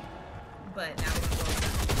 But now we're gonna go.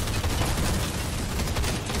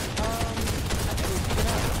 I think we figured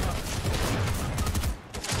out.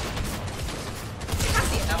 I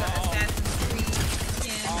see another Assassin's Creed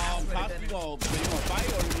skin. That's Pops, pretty you good. gonna fight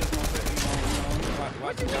or you just gonna sit?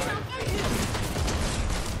 Watch the guy.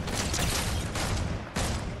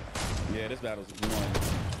 Yeah, this battle's won.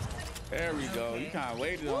 There we go. Okay. You kind of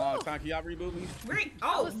waited a long time. Can y'all reboot me?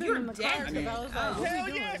 Oh, was sitting you're in the car dead. 'cause I was like, Oh. what Hell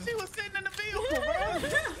we yeah, doing? she was sitting in the vehicle, bro.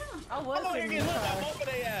 I was I'm over here sitting in getting the hit by car. both of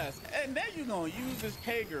their ass. And then you gonna use this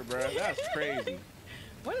Kager, bro. That's crazy.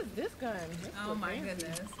 What is this gun? This Oh look my fancy.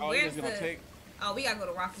 goodness. Oh, you Where's just gonna the? take? Oh, we gotta go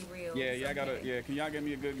to Rocky Reels. Yeah, I gotta. Okay. Yeah, can y'all give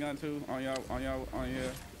me a good gun too? On y'all.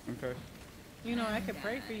 Okay. You know, I could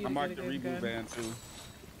pray for you I to marked get the a good gun. reboot band too.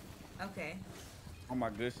 Okay. All my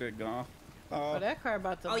good shit gone. Oh, that car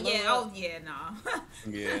about to Oh blow yeah. up. Oh yeah. Nah.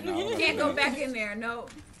 Yeah, no. You can't go back in there. No.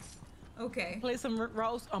 Okay. Play some Rick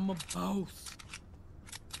Ross. I'm a boss.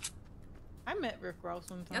 I met Rick Ross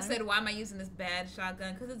one time. I said, why am I using this bad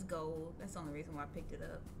shotgun? Because it's gold. That's the only reason why I picked it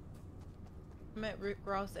up. Met Rick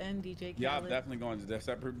Ross and DJ Khaled. Y'all definitely going to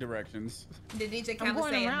separate directions. Did DJ I'm Khaled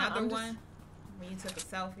going say around. another I'm just- one? When you took a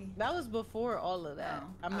selfie? That was before all of that.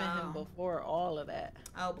 I met him before all of that.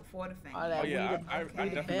 Oh, before the thing. All that Oh yeah, I Okay.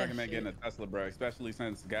 definitely recommend getting a Tesla, bro. Especially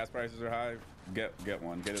since gas prices are high. Get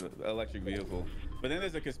one. Get an electric vehicle. But then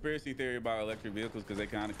there's a conspiracy theory about electric vehicles because they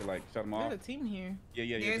kind of could like shut them off. There's a team here.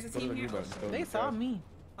 Yeah. There's a team here. They saw me.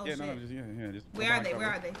 Oh, yeah, shit. no, just Where are they? Where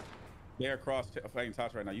are they? They're across fighting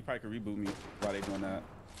tops right now. You probably could reboot me while they doing that.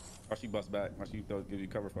 While she busts back. While she give you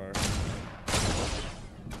cover fire.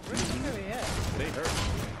 Where they at? They hurt.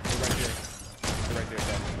 They're right there. They're right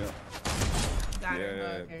there. Got it.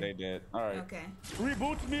 Yeah, Okay. they did. All right. Okay.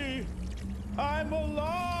 Reboot me. I'm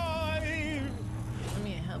alive. Let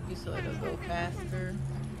me help you so it'll go faster.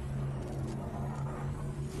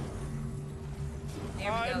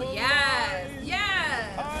 There we I'm go. alive.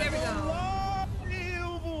 Yes. There we go. Alive.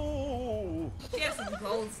 She has some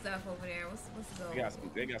gold stuff over there. What's gold?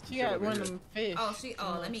 They got some She shit got over one here. of them fish.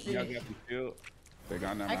 Oh, let me You guys eat. got some shield. They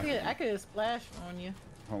got that. I could splash on you.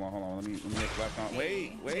 Hold on. Let me get flash on.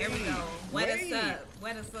 Wait. There we go. Wet us Wait. up.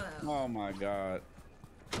 Wet us up. Oh my god.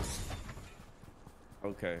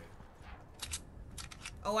 Okay.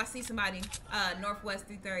 Oh, I see somebody. Northwest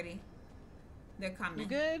 330. They're coming. You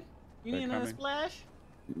good? You They're need another coming. splash?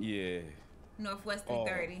 Yeah. Northwest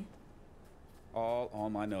 330. All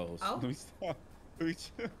on my nose. Oh. Let me stop. Let me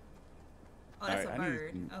chill. Oh, that's Alright, a I need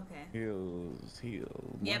bird. some Okay. Heals.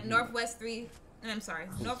 Yep, Northwest 3. I'm sorry.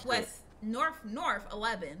 Northwest. North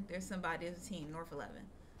 11. There's somebody. There's a team. North 11.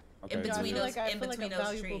 Okay. In between I those, feel in like between a those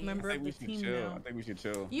valuable trees. member I of think the we should team chill. now. I think we should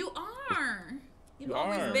chill. You are. You've You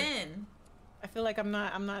always are. been. I feel like I'm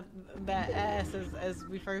not that ass as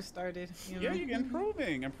we first started. You know? Yeah, you're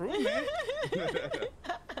improving. Improvement.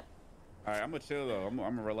 All right, I'm gonna chill though. I'm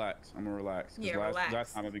gonna relax. Yeah, last, relax.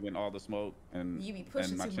 Last time I be getting all the smoke and You be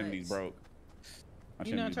pushing my too chimney's much. broke. My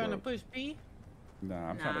You're not chimney's trying broke. to push P? Nah,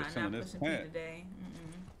 I'm trying to chill in not this pushing P plant. today.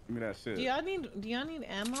 Give me that shit. Do y'all need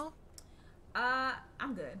ammo?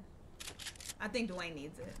 I'm good. I think Dwayne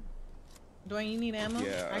needs it. Dwayne, you need ammo?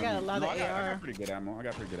 Yeah, I got a lot of I AR. got pretty good ammo.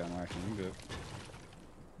 Actually. I'm good.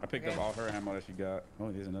 I picked Okay. up all her ammo that she got.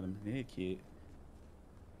 Oh, there's another mid kit.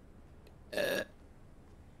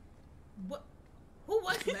 What? Who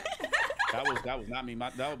was that? That was not me.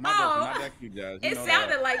 That was my Oh, birthday, not that cute, Jazz. You It know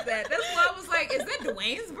sounded that. like that. That's why I was like, is that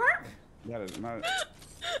Dwayne's burp? That is not.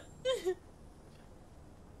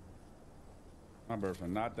 My birthday,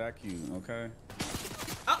 not that cute. Okay.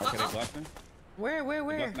 Okay, they busting. Where? They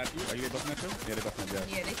busting at you? Are you busting at you? Yeah, they busting at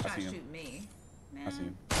Jazz. Yeah, they I trying see to him. shoot me. I see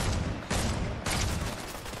him.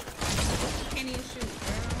 Can't even shoot,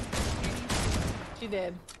 girl. Can't even shoot. She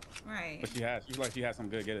did. Right. But she has some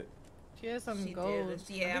good. Get it. She has some She gold. did.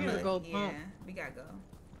 Yeah, I I'm think it's a gold yeah, pump. we gotta go.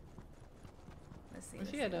 Let's see.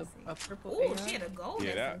 She had a purple Oh, AR. she had a gold.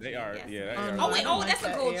 Yeah, SMG. they are. Yes, Yeah, ma'am. they are. Oh wait, I don't oh, that's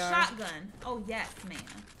like a gold that AR. shotgun. Oh yes, ma'am.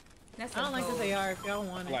 That's a I don't like gold. this AR. If y'all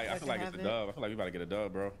want it, I feel like it's a dub. I feel like we about to get a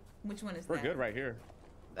dub, bro. Which one is We're that? good right here.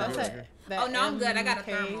 That's Right it. here. Oh no, I'm good. I got a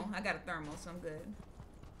MK. thermal. So I'm good.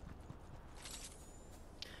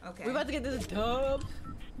 Okay. We about to get this dub.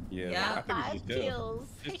 Yeah, Yeah. I think we should just chill. kills.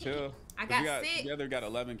 Just chill. I 'Cause got sick. Together got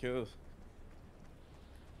 11 kills.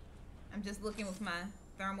 I'm just looking with my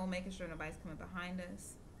thermal, making sure nobody's coming behind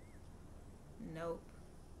us. Nope.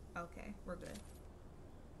 Okay, we're good.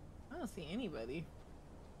 I don't see anybody.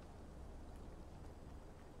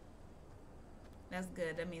 That's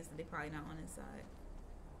good. That means that they're probably not on his side.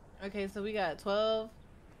 Okay, so we got 12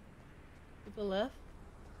 people left.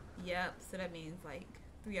 Yep. So that means like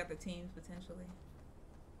 3 other teams potentially.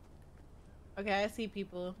 Okay, I see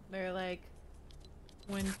people. They're like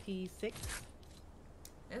 1P6.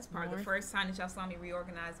 That's probably North. the first time that y'all saw me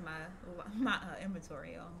reorganize my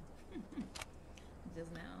inventory, y'all.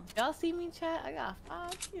 Just now. Y'all see me, chat? I got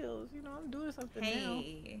 5 kills. You know, I'm doing something now.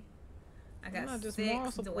 Hey. I got not just 6.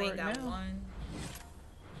 moral support Dwayne got now. 1.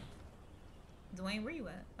 Dwayne, where you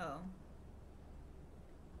at? Oh.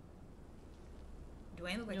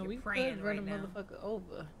 Dwayne look like You know, we you're praying could run right a now. motherfucker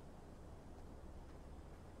over.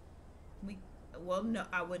 Well, no,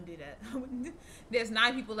 I wouldn't do that. There's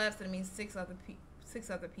 9 people left, so that means 6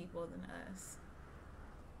 other people than us.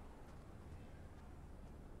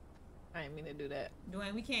 I didn't mean to do that.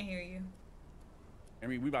 Dwayne, we can't hear you. I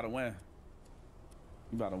mean, we about to win.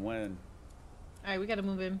 We about to win. All right, we gotta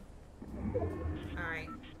move in. All right.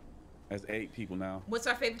 That's 8 people now. What's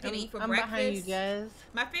our favorite thing to eat for I'm breakfast? behind you, Jazz.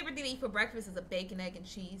 My favorite thing to eat for breakfast is a bacon, egg, and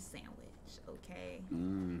cheese sandwich. Okay.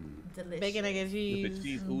 Delicious. Bacon, egg, and With cheese. the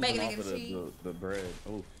cheese oozing Bacon, off egg, of and cheese. the bread.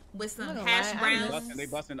 Oh, With some I'm not hash gonna lie, I browns. they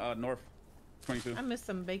busting North 22. I missed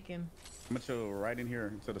some bacon. I'm gonna chill right in here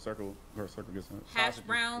until the circle gets Hash sausage.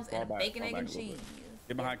 browns Fall and back, bacon, fall egg, back and a little cheese. bit.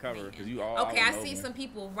 Get behind cover, because you all. Okay, I see some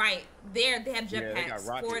people right there. They have jetpacks. Yeah, they got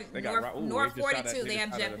rockets. They got North 42. They have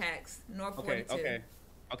jetpacks. North 42. Okay.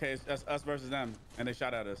 It's us versus them, and they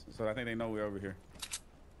shot at us, so I think they know we're over here.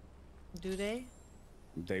 Do they?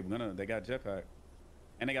 They got jetpack,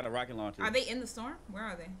 and they got a rocket launcher. Are they in the storm? Where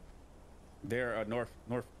are they? They're north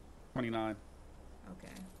 29. Okay.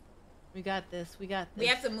 We got this. We got this. We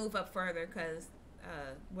have to move up further because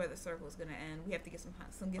where the circle is gonna end, we have to get some.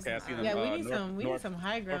 Yeah, we need some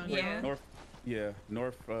high ground.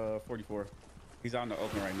 North 44. He's out in the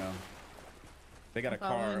open right now. They got a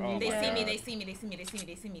car. Oh, they see me. They see me.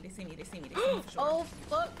 Oh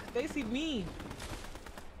fuck! They see me.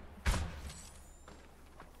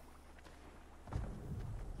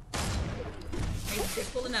 They're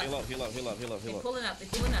pulling up. Heal up. They're pulling up.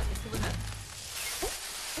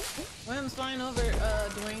 William's flying over,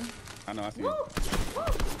 Dwayne. I know. I see. Woo!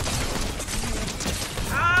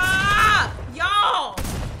 Ah! Y'all!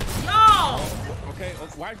 Okay.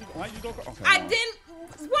 Why'd you go? Okay. I didn't.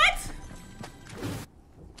 What?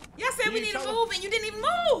 Y'all said we need to move, and you didn't even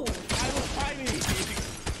move. I was fighting.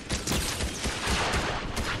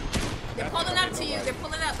 They're pulling up to you. They're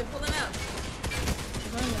pulling up.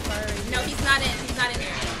 No, he's not in. He's not in there.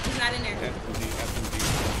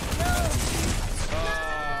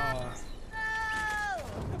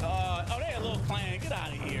 Oh, they a little clan. Get out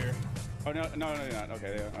of here. Oh no, you're not.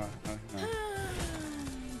 Okay, no.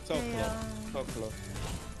 So close.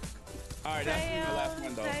 All right, that's the last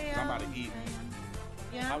one though. I'm about to eat.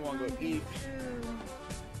 Yeah, I want to go eat.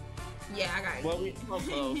 Yeah, I got it. Well, we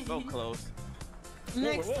so close.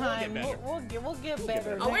 Next time, we'll get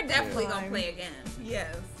better. Oh, we're definitely gonna play again.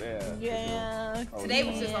 Yes. Yeah. Today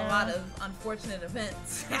was just a lot of unfortunate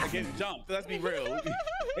events. Getting jumped. Let's be real.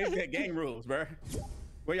 It's gang rules, bro.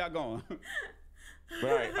 Where y'all going? All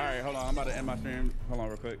right. Hold on. I'm about to end my stream. Hold on,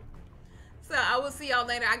 real quick. So I will see y'all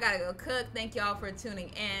later. I gotta go cook. Thank y'all for tuning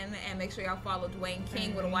in, and make sure y'all follow Dwayne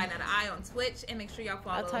Kyng with a Y, not an I on Twitch, and make sure y'all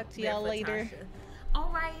follow. I'll talk to y'all later.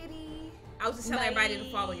 Alrighty. I was just telling everybody to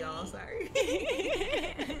follow y'all. Sorry.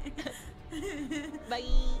 Bye.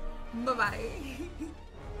 Bye.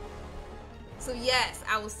 So yes,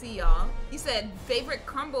 I will see y'all. You said favorite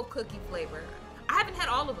crumble cookie flavor. I haven't had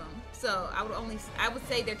all of them, so I would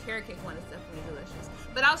say their carrot cake one is definitely delicious.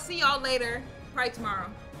 But I'll see y'all later, probably tomorrow,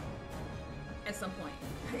 at some point.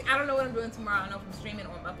 I don't know what I'm doing tomorrow. I don't know if I'm streaming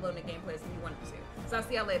or I'm uploading the gameplays if you want to. So I'll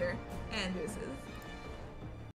see y'all later, and deuces.